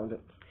அப்படின்னா வந்து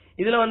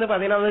இதுல வந்து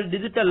பாத்தீங்கன்னா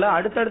டிஜிட்டல்ல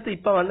அடுத்தடுத்து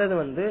இப்ப வந்தது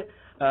வந்து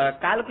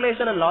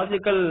கால்குலேஷன் அண்ட்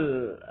லாஜிக்கல்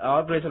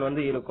ஆபரேஷன்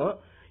வந்து இருக்கும்.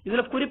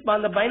 இதுல குறிப்பா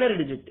அந்த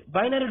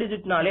பைனரி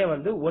டிஜிட்னாலே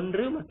வந்து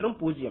 1 மற்றும்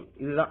 0.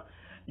 இதுதான்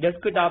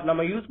டெஸ்க்டாப்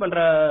நம்ம யூஸ்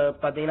பண்ற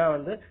பாத்தீங்கன்னா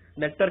வந்து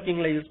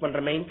நெட்வொர்க்கிங்ல யூஸ்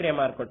பண்ற மெயின்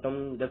ஃப்ரேமா இருக்கட்டும்,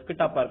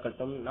 டெஸ்க்டாப்பா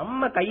இருக்கட்டும்,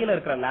 நம்ம கையில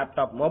இருக்கிற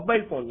லேப்டாப்,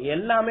 மொபைல் போன்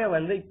எல்லாமே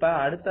வந்து இப்ப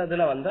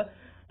அடுத்ததுல வந்த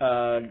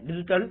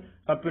டிஜிட்டல்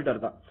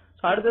கம்ப்யூட்டர் தான்.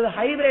 அடுத்தது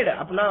ஹைபிரிட்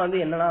அப்படின்னா வந்து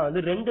என்னன்னா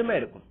வந்து ரெண்டுமே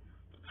இருக்கும்.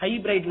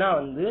 ஹைபிரிட்னா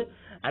வந்து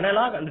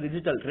அனலாக் அண்ட்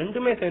டிஜிட்டல்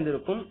ரெண்டுமே சேர்ந்து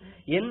இருக்கும்.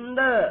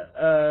 எந்த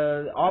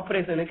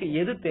ஆபரேஷனுக்கு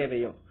எது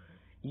தேவையோ,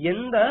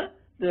 எந்த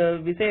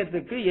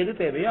விஷயத்துக்கு எது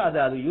தேவையோ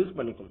அது யூஸ்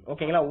பண்ணிக்கும்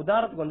ஓகேங்களா.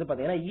 உதாரணத்துக்கு வந்து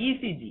பாத்தீங்கன்னா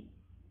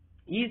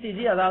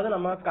இசிஜி அதாவது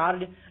நம்ம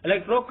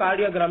எலக்ட்ரோ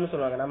கார்டியோகிராம்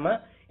சொல்லுவாங்க. நம்ம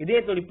இதய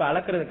துடிப்பு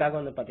அளக்கிறதுக்காக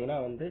வந்து பாத்தீங்கன்னா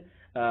வந்து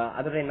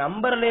அதோடைய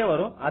நம்பர்லயே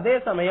வரும். அதே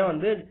சமயம்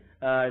வந்து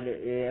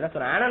என்ன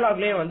சொல்ற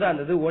அனலாக்லயே வந்து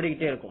அந்த இது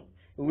ஓடிக்கிட்டே இருக்கும்.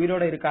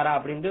 உயிரோட இருக்காரா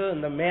அப்படின்ட்டு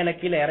இந்த மேல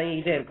கீழே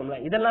இறங்கிக்கிட்டே இருக்கும்ல,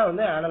 இதெல்லாம்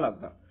வந்து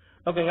அனலாக் தான்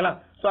ஓகேங்களா.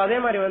 சோ அதே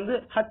மாதிரி வந்து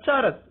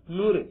HRS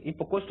 100.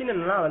 இப்ப கொஸ்டின்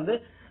என்னன்னா வந்து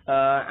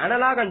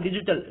அனலாக் அண்ட்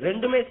டிஜிட்டல்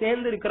ரெண்டுமே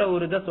சேர்ந்து இருக்கிற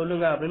ஒரு இதை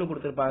சொல்லுங்க அப்படின்னு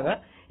கொடுத்திருப்பாங்க.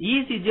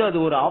 இசிஜி அது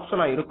ஒரு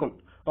ஆப்ஷனா இருக்கும்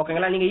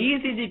ஓகேங்களா. நீங்க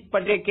இசிஜி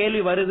பற்றிய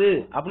கேள்வி வருது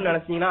அப்படின்னு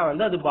நினைச்சீங்கன்னா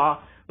வந்து அது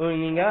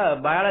நீங்க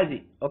பயாலஜி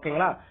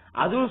ஓகேங்களா,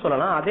 அதுவும்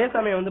சொல்லலாம். அதே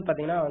சமயம் வந்து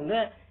பாத்தீங்கன்னா வந்து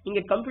இங்க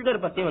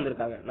கம்ப்யூட்டர் பத்தி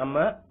வந்திருக்காங்க.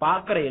 நம்ம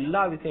பாக்குற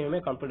எல்லா விஷயமுமே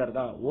கம்ப்யூட்டர்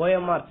தான்.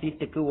 OMR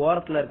சீட்டுக்கு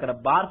ஓரத்துல இருக்கிற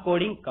பார்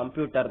கோடிங்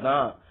கம்ப்யூட்டர்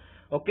தான்.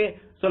 ஓகே,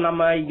 சோ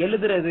நம்ம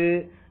எழுதுறது,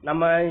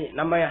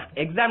 நம்ம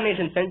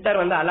எக்ஸாமினேஷன்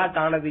சென்டர் வந்து அலர்ட்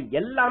ஆனது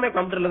எல்லாமே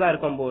கம்ப்யூட்டர்ல தான்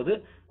இருக்கும் போது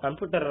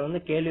கம்ப்யூட்டர் வந்து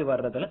கேள்வி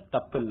வர்றதுல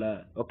தப்பு இல்ல.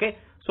 ஓகே,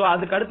 சோ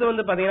அதுக்கு அடுத்து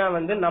வந்து பாத்தீங்கன்னா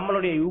வந்து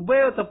நம்மளுடைய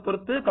உபயோகத்தை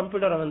பொறுத்து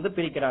கம்ப்யூட்டரை வந்து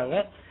பிரிக்கிறாங்க.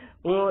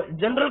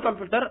 ஜெனரல்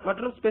கம்ப்யூட்டர்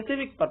மற்றும்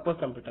specific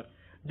purpose computer.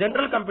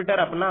 General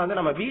computer அப்படின்னா வந்து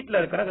நம்ம வீட்டுல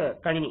இருக்கிற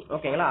கணினி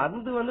ஓகேங்களா.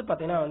 அது வந்து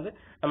பாத்தீங்கன்னா வந்து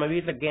நம்ம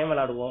வீட்டுல கேம்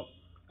விளையாடுவோம்.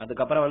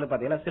 அதுக்கப்புறம் வந்து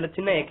பாத்தீங்கன்னா சில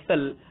சின்ன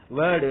எக்ஸல்,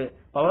 வேர்டு,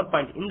 பவர்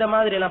பாயிண்ட் இந்த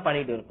மாதிரி எல்லாம்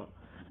பண்ணிட்டு இருக்கும்.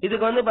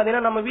 இதுக்கு வந்து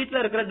பாத்தீங்கன்னா நம்ம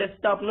வீட்டுல இருக்கிற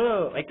டெஸ்க்டாப்னு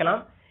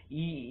வைக்கலாம்.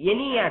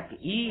 ENIAC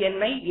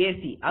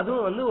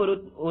அதுவும் வந்து ஒரு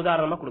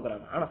உதாரணமா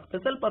கொடுக்குறாங்க. ஆனா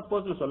ஸ்பெஷல்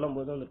பர்பஸ் சொல்லும்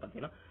போது வந்து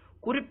பாத்தீங்கன்னா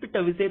குறிப்பிட்ட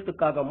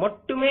விஷயத்துக்காக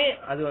மட்டுமே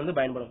அது வந்து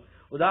பயன்படும்.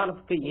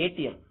 உதாரணத்துக்கு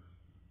ஏடிஎம்,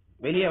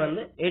 வெளியே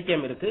வந்து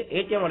ஏடிஎம் இருக்கு,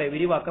 ஏடிஎம் உடைய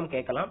விரிவாக்கம்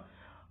கேட்கலாம்.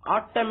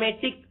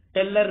 ஆட்டோமேட்டிக்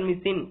டெல்லர்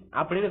மிஷின்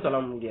அப்படின்னு சொல்ல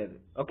முடியாது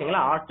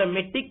ஓகேங்களா.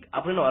 ஆட்டோமேட்டிக்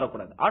அப்படின்னு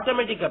வரக்கூடாது.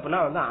 ஆட்டோமேட்டிக்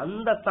அப்படின்னா வந்து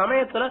அந்த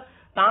சமயத்துல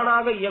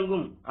தானாக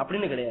இயங்கும்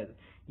அப்படின்னு கிடையாது.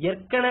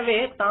 ஏற்கனவே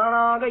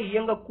தானாக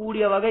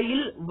இயங்கக்கூடிய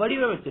வகையில்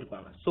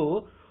வடிவமைச்சிருப்பாங்க. சோ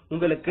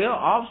உங்களுக்கு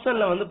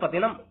ஆப்ஷன்ல வந்து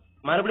பாத்தீங்கன்னா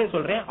மறுபடியும்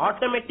சொல்றேன்,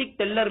 ஆட்டோமேட்டிக்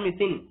டெல்லர்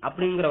மிஷின்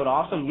அப்படிங்கிற ஒரு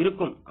ஆப்ஷன்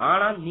இருக்கும்.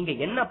 ஆனா நீங்க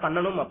என்ன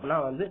பண்ணணும் அப்படின்னா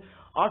வந்து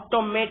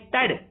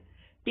automated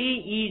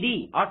TET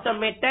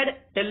automated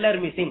teller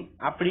machine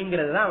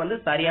அப்படிங்கிறது தான் வந்து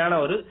சரியான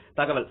ஒரு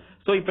தகவல்.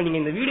 சோ இப்ப நீங்க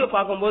இந்த வீடியோ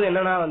பார்க்கும்போது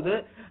என்னன்னா வந்து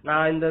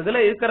நான் இந்த இதுல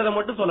இருக்கிறத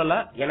மட்டும் சொல்லல,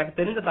 எனக்கு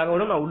தெரிஞ்ச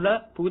தகவலும் நான் உள்ள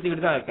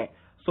புகுத்திக்கிட்டு தான் இருக்கேன்.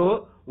 சோ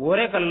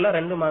ஒரே கல்லுல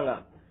ரெண்டு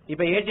மாங்காய்.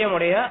 இப்ப ஏடிஎம்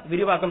உடைய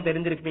விரிவாக்கம்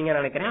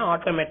தெரிஞ்சிருப்பீங்கன்னு நினைக்கிறேன்.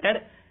 ஆட்டோமேட்டட்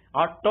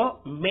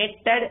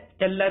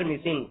டெல்லர்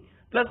மிஷின்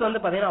பிளஸ் வந்து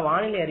பாத்தீங்கன்னா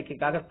வானிலை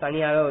அறிக்கைக்காக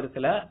தனியாக ஒரு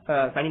சில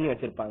கணினி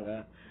வச்சிருப்பாங்க.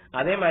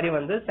 அதே மாதிரி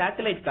வந்து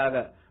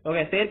சேட்டலைட்காக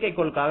ஓகே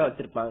செயற்கைக்கோளுக்காக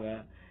வச்சிருப்பாங்க.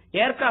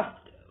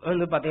 ஏர்கிராப்ட்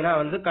வந்து பாத்தீங்கன்னா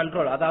வந்து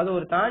கண்ட்ரோல், அதாவது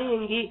ஒரு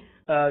தானியங்கி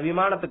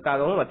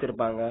விமானத்துக்காகவும்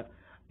வச்சிருப்பாங்க.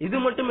 இது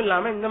மட்டும்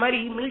இல்லாம இந்த மாதிரி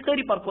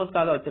மிலிட்டரி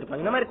பர்பஸ்க்காக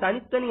வச்சிருப்பாங்க. இந்த மாதிரி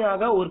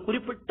தனித்தனியாக ஒரு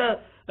குறிப்பிட்ட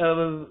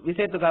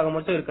விஷயத்துக்காக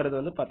மட்டும் இருக்கிறது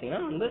வந்து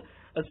பாத்தீங்கன்னா வந்து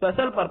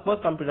ஸ்பெஷல்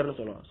பர்பஸ் கம்ப்யூட்டர்னு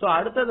சொல்லுவாங்க. சோ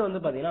அடுத்தது வந்து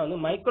பாத்தீங்கன்னா வந்து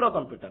மைக்ரோ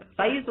கம்ப்யூட்டர்,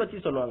 சைஸ்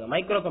வச்சு சொல்லுவாங்க.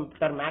 மைக்ரோ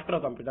கம்ப்யூட்டர், மேக்ரோ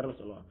கம்ப்யூட்டர்னு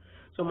சொல்லுவாங்க.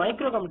 சோ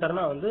மைக்ரோ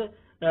கம்ப்யூட்டர்னா வந்து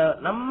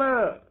நம்ம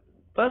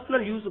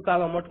பர்சனல்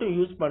யூஸுக்காக மட்டும்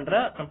யூஸ்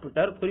பண்ற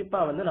கம்ப்யூட்டர். குறிப்பா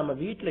வந்து நம்ம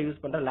வீட்டுல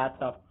யூஸ் பண்ற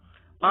லேப்டாப்,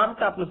 பாம்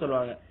டாப்னு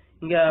சொல்லுவாங்க.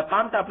 இங்க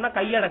பாம் டாப்னா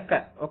கையடக்க,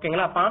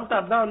 ஓகேங்களா. பாம்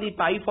டாப் தான் வந்து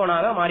இப்ப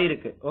ஐபோனாக மாறி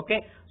இருக்கு. ஓகே,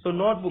 சோ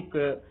நோட் புக்,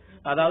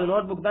 அதாவது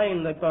நோட் புக் தான்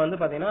இந்த இப்ப வந்து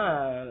பாத்தீங்கன்னா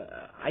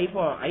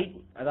ஐபோன்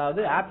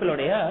அதாவது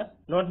ஆப்பிளோடைய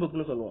நோட்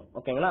புக்னு சொல்லுவோம்.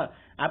 ஓகேங்களா,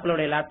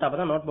 ஆப்பிளோடைய லேப்டாப்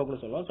தான் நோட்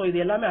புக்னு சொல்லுவோம். சோ இது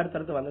எல்லாமே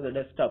அடுத்தடுத்து வந்தது.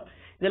 டெஸ்க்டாப்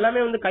இது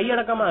எல்லாமே வந்து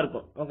கையடக்கமா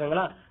இருக்கும்.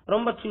 ஓகேங்களா,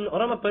 ரொம்ப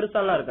சின்ன ரொம்ப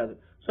பெருசாலாம் இருக்காது.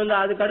 சோ இந்த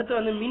அதுக்கு அடுத்து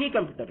வந்து மினி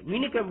கம்ப்யூட்டர்.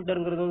 மினி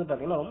கம்ப்யூட்டர்ங்கிறது வந்து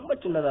பாத்தீங்கன்னா ரொம்ப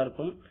சின்னதா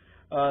இருக்கும்.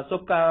 சோ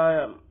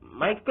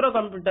மைக்ரோ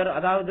கம்ப்யூட்டர்,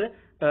 அதாவது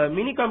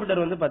மினி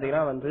கம்ப்யூட்டர் வந்து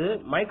பாத்தீங்கன்னா வந்து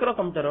மைக்ரோ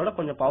கம்ப்யூட்டரோட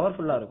கொஞ்சம்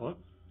பவர்ஃபுல்லா இருக்கும்.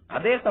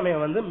 அதே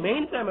சமயம் வந்து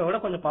மெயின் ஃபிரேமோட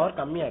கொஞ்சம் பவர்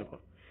கம்மியா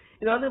இருக்கும்.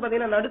 இது வந்து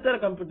பாத்தீங்கன்னா நடுத்தர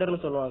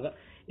கம்ப்யூட்டர்னு சொல்லுவாங்க.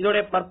 இதோட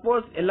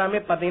பர்பஸ் எல்லாமே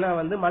பாத்தீங்கன்னா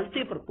வந்து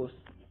மல்டி பர்பஸ்.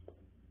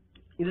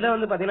 இதுல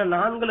வந்து பாத்தீங்கன்னா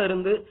 4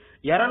 இருந்து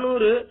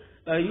 200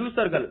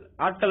 யூசர்கள்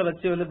ஆட்களை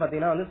வச்சு வந்து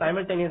பாத்தீங்கன்னா வந்து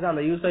சைமல்டேனியஸா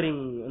அந்த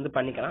யூசரிங் வந்து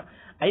பண்ணிக்கலாம்.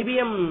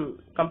 ஐபிஎம்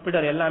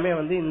கம்ப்யூட்டர் எல்லாமே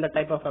வந்து இந்த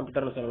டைப் ஆஃப்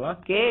கம்ப்யூட்டர்னு சொல்லலாம்.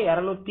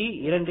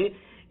 K202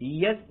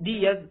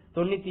 SDS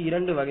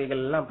 92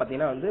 வகைகள் எல்லாம்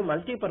பாத்தீங்கன்னா வந்து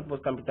மல்டி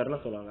பர்பஸ்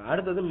கம்ப்யூட்டர்னு சொல்லுவாங்க.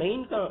 அடுத்தது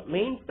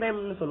மெயின்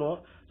ஃபிரேம்னு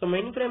சொல்லுவோம். சோ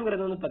மெயின்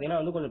ஃபிரேம்ங்கிறது வந்து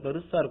பாத்தீங்கன்னா வந்து கொஞ்சம்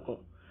பெருசா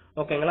இருக்கும்.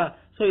 ஓகேங்களா,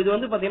 சோ இது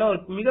வந்து பாத்தீங்கன்னா ஒரு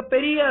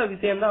மிகப்பெரிய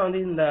விஷயம் தான் வந்து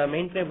இந்த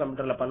மெயின் ஃபிரேம்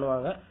கம்ப்யூட்டர்ல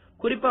பண்ணுவாங்க.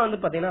 குறிப்பா வந்து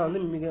பாத்தீங்கன்னா வந்து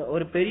மிக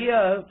ஒரு பெரிய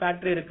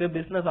ஃபேக்டரி இருக்கு,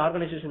 பிசினஸ்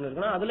ஆர்கனைசேஷன்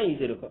இருக்குன்னா அதுல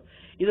ஈஸி இருக்கும்.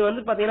 இது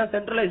வந்து பாத்தீங்கன்னா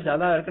சென்ட்ரலைஸ்ட்,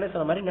 அதான் ஏற்கனவே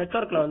சொன்ன மாதிரி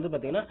நெட்வொர்க்ல வந்து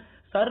பாத்தீங்கன்னா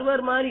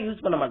சர்வர் மாதிரி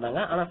யூஸ் பண்ண மாட்டாங்க.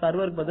 ஆனா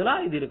சர்வருக்கு பதிலா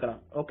இது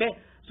இருக்கலாம். ஓகே,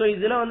 சோ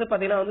இதுல வந்து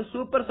பாத்தீங்கன்னா வந்து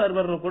சூப்பர்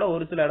சர்வர் கூட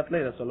ஒரு சில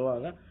இடத்துல இதை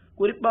சொல்லுவாங்க.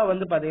 குறிப்பா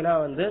வந்து பாத்தீங்கன்னா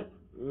வந்து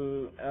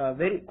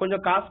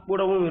கொஞ்சம் காசு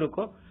கூடவும்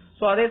இருக்கும்.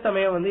 சோ அதே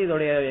சமயம் வந்து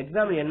இதோடைய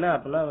எக்ஸாம் என்ன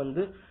அப்படின்னா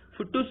வந்து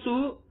ஃபுட்டுசு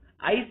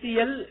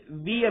ICL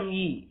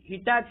VME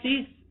ஹிட்டாச்சி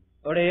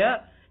உடைய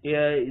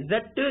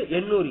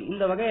Z800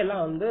 இந்த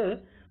வகையெல்லாம் வந்து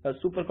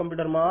சூப்பர்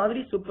கம்ப்யூட்டர் மாதிரி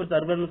சூப்பர்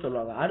சர்வர்னு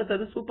சொல்லுவாங்க.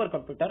 அடுத்தது சூப்பர்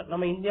கம்ப்யூட்டர்.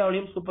 நம்ம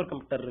இந்தியாவிலயும் சூப்பர்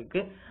கம்ப்யூட்டர்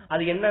இருக்கு.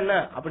 அது என்னென்ன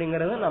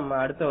அப்படிங்கறது நம்ம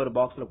அடுத்த ஒரு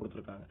பாக்ஸ்ல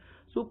கொடுத்திருக்காங்க.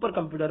 சூப்பர்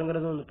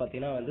கம்ப்யூட்டர்ங்கிறது வந்து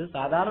பாத்தீங்கன்னா வந்து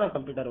சாதாரண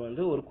கம்ப்யூட்டர்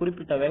வந்து ஒரு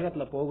குறிப்பிட்ட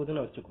வேகத்துல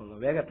போகுதுன்னு வச்சுக்கோங்க.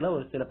 வேகத்துல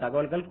ஒரு சில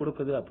தகவல்கள்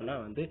கொடுக்குது அப்படின்னா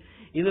வந்து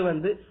இது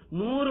வந்து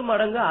 100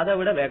 மடங்கு அதை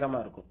விட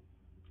வேகமா இருக்கும்.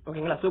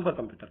 ஓகேங்களா, சூப்பர்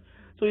கம்ப்யூட்டர்.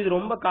 சோ இது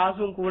ரொம்ப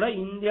காசும் கூட.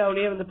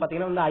 இந்தியாவிலேயே வந்து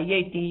பாத்தீங்கன்னா வந்து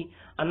ஐஐடி,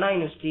 அண்ணா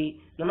யூனிவர்சிட்டி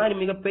இந்த மாதிரி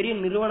மிகப்பெரிய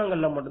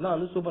நிறுவனங்கள்ல மட்டும்தான்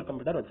வந்து சூப்பர்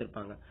கம்ப்யூட்டர்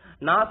வச்சிருப்பாங்க.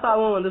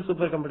 நாசாவும் வந்து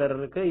சூப்பர் கம்ப்யூட்டர்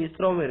இருக்கு,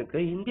 இஸ்ரோவும் இருக்கு.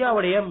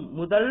 இந்தியாவுடைய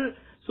முதல்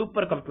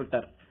சூப்பர்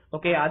கம்ப்யூட்டர்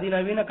ஓகே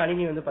அதிநவீன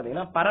கணினி வந்து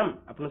பாத்தீங்கன்னா பரம்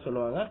அப்படின்னு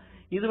சொல்லுவாங்க.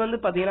 இது வந்து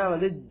பாத்தீங்கன்னா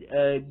வந்து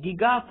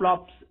கிகா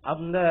பிளாப்ஸ்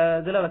அந்த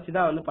இதுல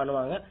வச்சுதான் வந்து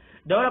பண்ணுவாங்க.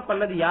 டெவலப்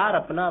பண்ணது யார்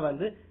அப்படின்னா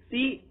வந்து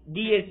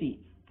CDAC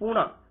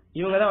பூனா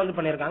இவங்க தான் வந்து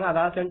பண்ணிருக்காங்க.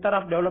 அதாவது centre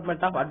of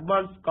development of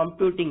advance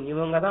computing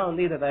இவங்க தான்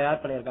வந்து இதை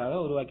தயார் பண்ணிருக்காங்க,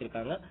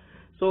 உருவாக்கியிருக்காங்க.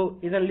 சோ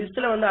இதன்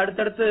லிஸ்ட்ல வந்து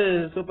அடுத்தடுத்து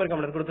சூப்பர்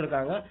கம்ப்யூட்டர்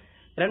கொடுத்திருக்காங்க.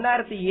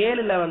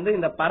 2007ல வந்து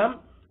இந்த பரம்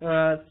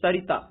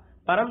சரிதா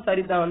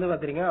வந்து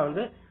பாத்தீங்கன்னா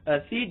வந்து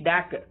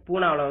CDAC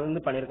பூனாவில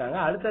வந்து பண்ணிருக்காங்க.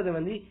 அடுத்தது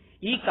வந்து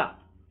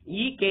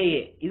EKA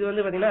இது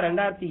வந்து பாத்தீங்கன்னா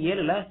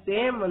 2007ல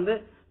சேம் வந்து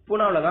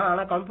பூனாவில தான்,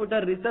 ஆனா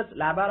கம்ப்யூட்டர் ரிசர்ச்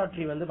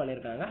லேபரட்டரி வந்து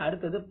பண்ணிருக்காங்க.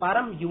 அடுத்தது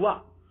பரம் யுவா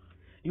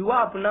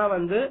அப்படின்னா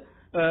வந்து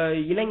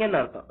இளைஞன்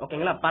அர்த்தம்.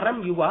 ஓகேங்களா, பரம்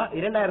யுவா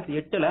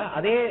 2008ல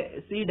அதே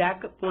CDAC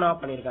பூனா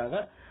பண்ணிருக்காங்க.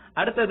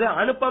 அடுத்தது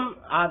அனுபம்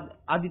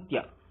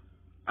அத்யா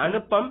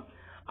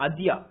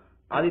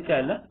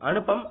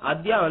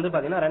வந்து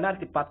பாத்தீங்கன்னா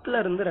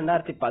 2010ல இருந்து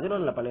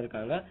 2011ல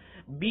பண்ணிருக்காங்க.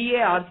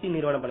 BARC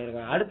நிறுவனம்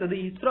பண்ணிருக்காங்க. அடுத்தது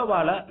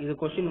இஸ்ரோவால இது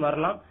கொஸ்டின்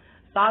வரலாம்.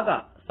 சாகா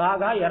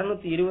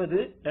 220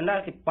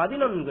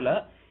 2011ல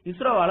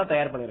இஸ்ரோவால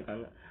தயார்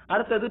பண்ணிருக்காங்க.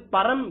 அடுத்தது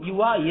பரம்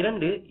யுவா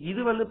 2 இது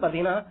வந்து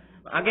பாத்தீங்கன்னா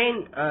அகைன்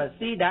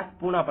CDAC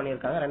பூனா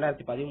பண்ணிருக்காங்க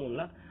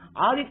 2013ல.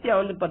 ஆதித்யா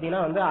வந்து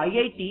பாத்தீங்கன்னா வந்து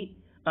IIT,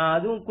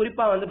 அதுவும்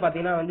குறிப்பா வந்து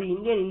பாத்தீங்கன்னா வந்து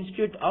Indian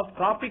institute of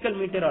tropical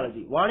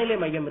meteorology வானிலை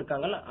மையம்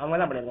இருக்காங்கல்ல அவங்க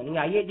தான் பண்ணிருக்காங்க.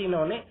 நீங்க IIT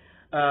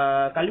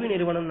கல்வி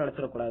நிறுவனம்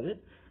நினைச்சிடக்கூடாது,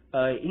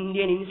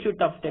 Indian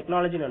institute of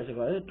technology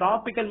நினைச்சிடக்கூடாது.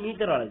 Tropical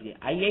meteorology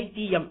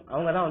IITM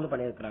அவங்க தான் வந்து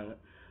பண்ணிருக்காங்க.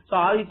 சோ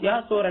ஆதித்யா,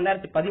 சோ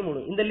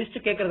 2013 இந்த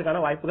லிஸ்ட்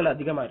கேட்கறதுக்கான வாய்ப்புகள்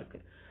அதிகமா இருக்கு.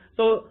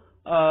 சோ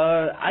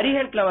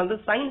அரிஹண்ட்ல வந்து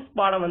சயின்ஸ்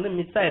பாடம் வந்து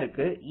மிஸ்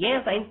ஆயிருக்கு.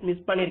 ஏன் சயின்ஸ்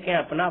மிஸ் பண்ணிருக்கேன்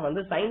அப்படின்னா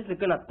வந்து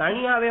சயின்ஸுக்கு நான்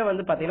தனியாவே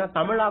வந்து பாத்தீங்கன்னா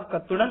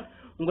தமிழாக்கத்துடன்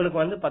உங்களுக்கு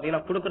வந்து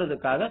பாத்தீங்கன்னா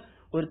கொடுக்கறதுக்காக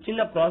ஒரு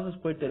சின்ன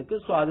ப்ராசஸ் போயிட்டு இருக்கு.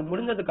 சோ அது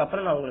முடிஞ்சதுக்கு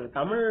அப்புறம் நான் உங்களுக்கு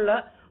தமிழ்ல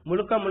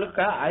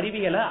முழுக்க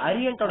அறிவியலை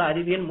அரியண்டோட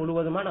அறிவியல்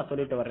முழுவதுமா நான்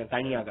சொல்லிட்டு வர்றேன்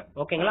தனியாக.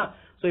 ஓகேங்களா?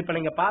 சோ இப்ப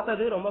நீங்க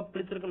பார்த்தது ரொம்ப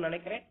பிடிச்சிருக்குன்னு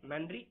நினைக்கிறேன்.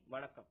 நன்றி,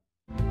 வணக்கம்.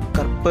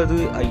 கற்பது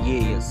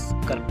IAS,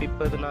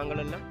 கற்பிப்பது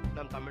நாங்கள் அல்ல,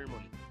 நம் தமிழ்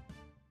மொழி.